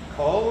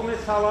 Kol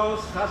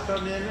mishalos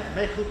chasanim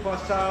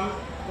mechupasam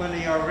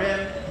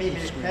u'niyorim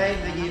mimishkein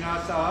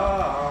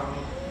v'yinasam.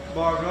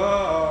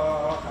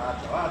 Baruch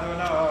atah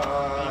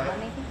Adonai,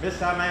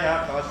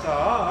 v'sameach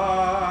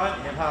asan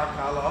im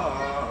hakala.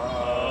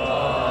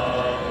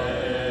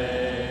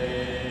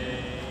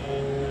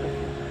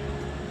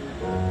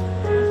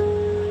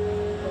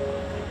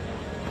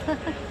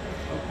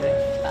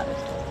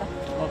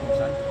 Welcome,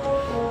 son.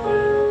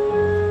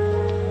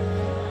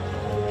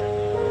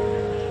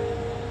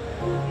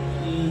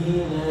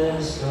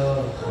 Yeah,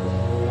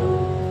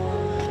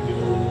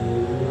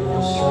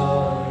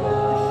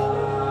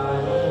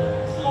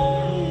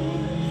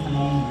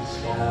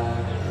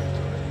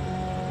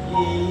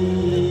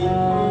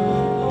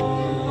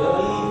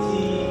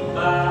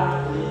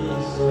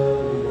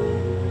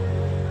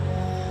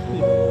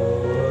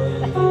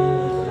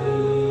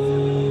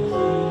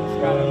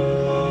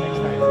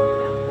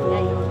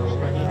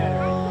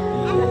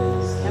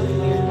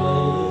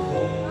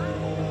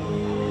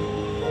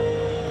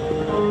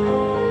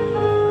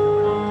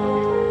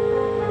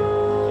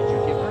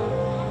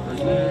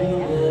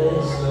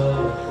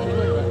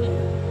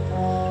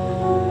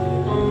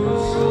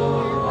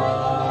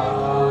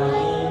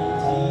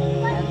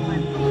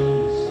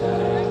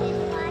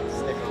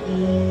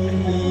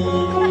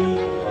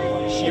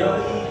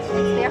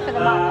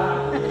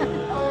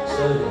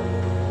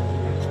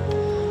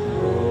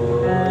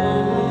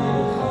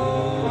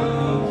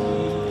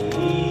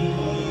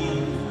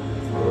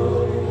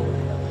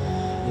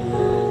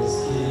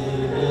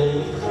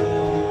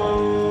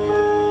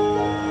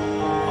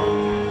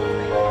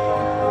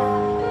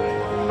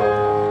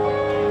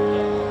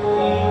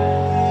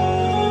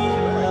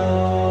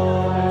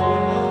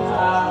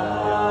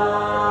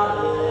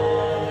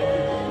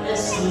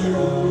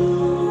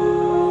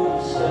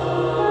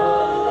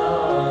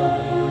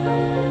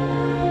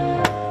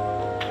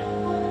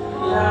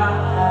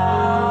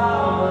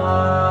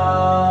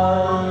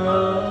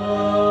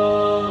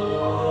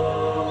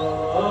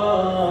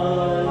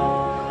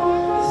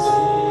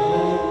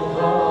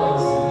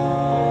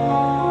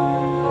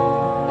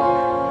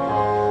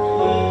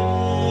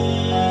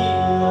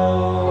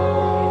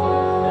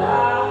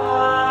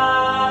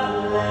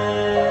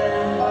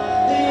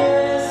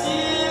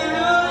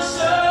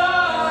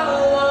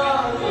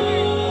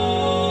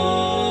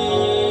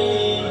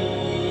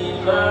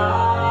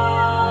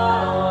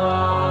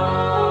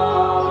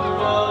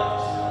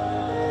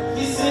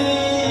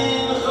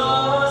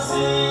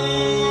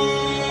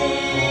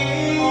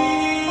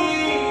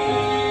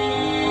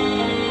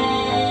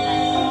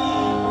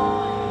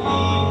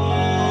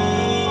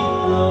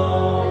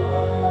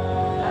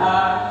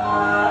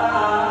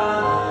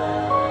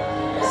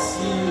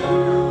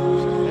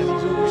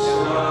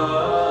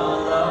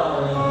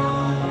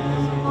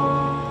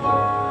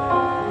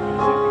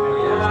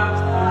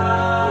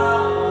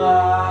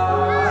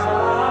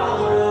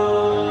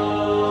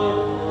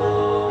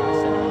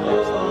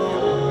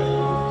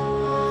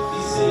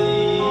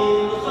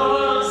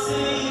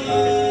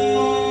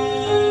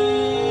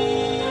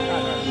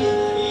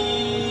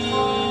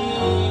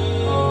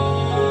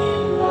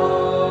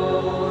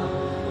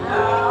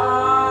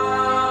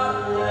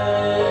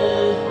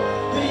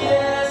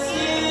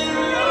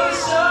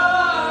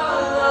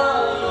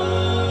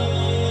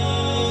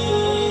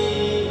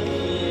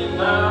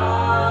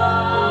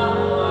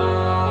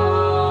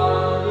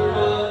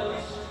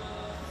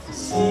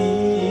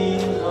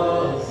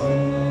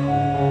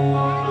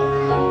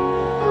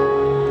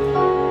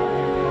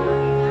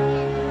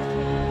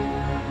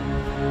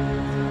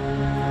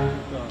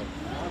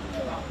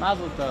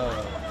 Mazel tov.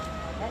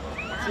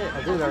 That's it.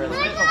 I did it already.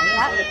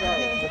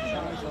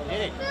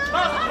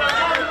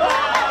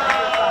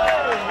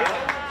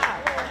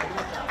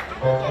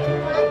 That-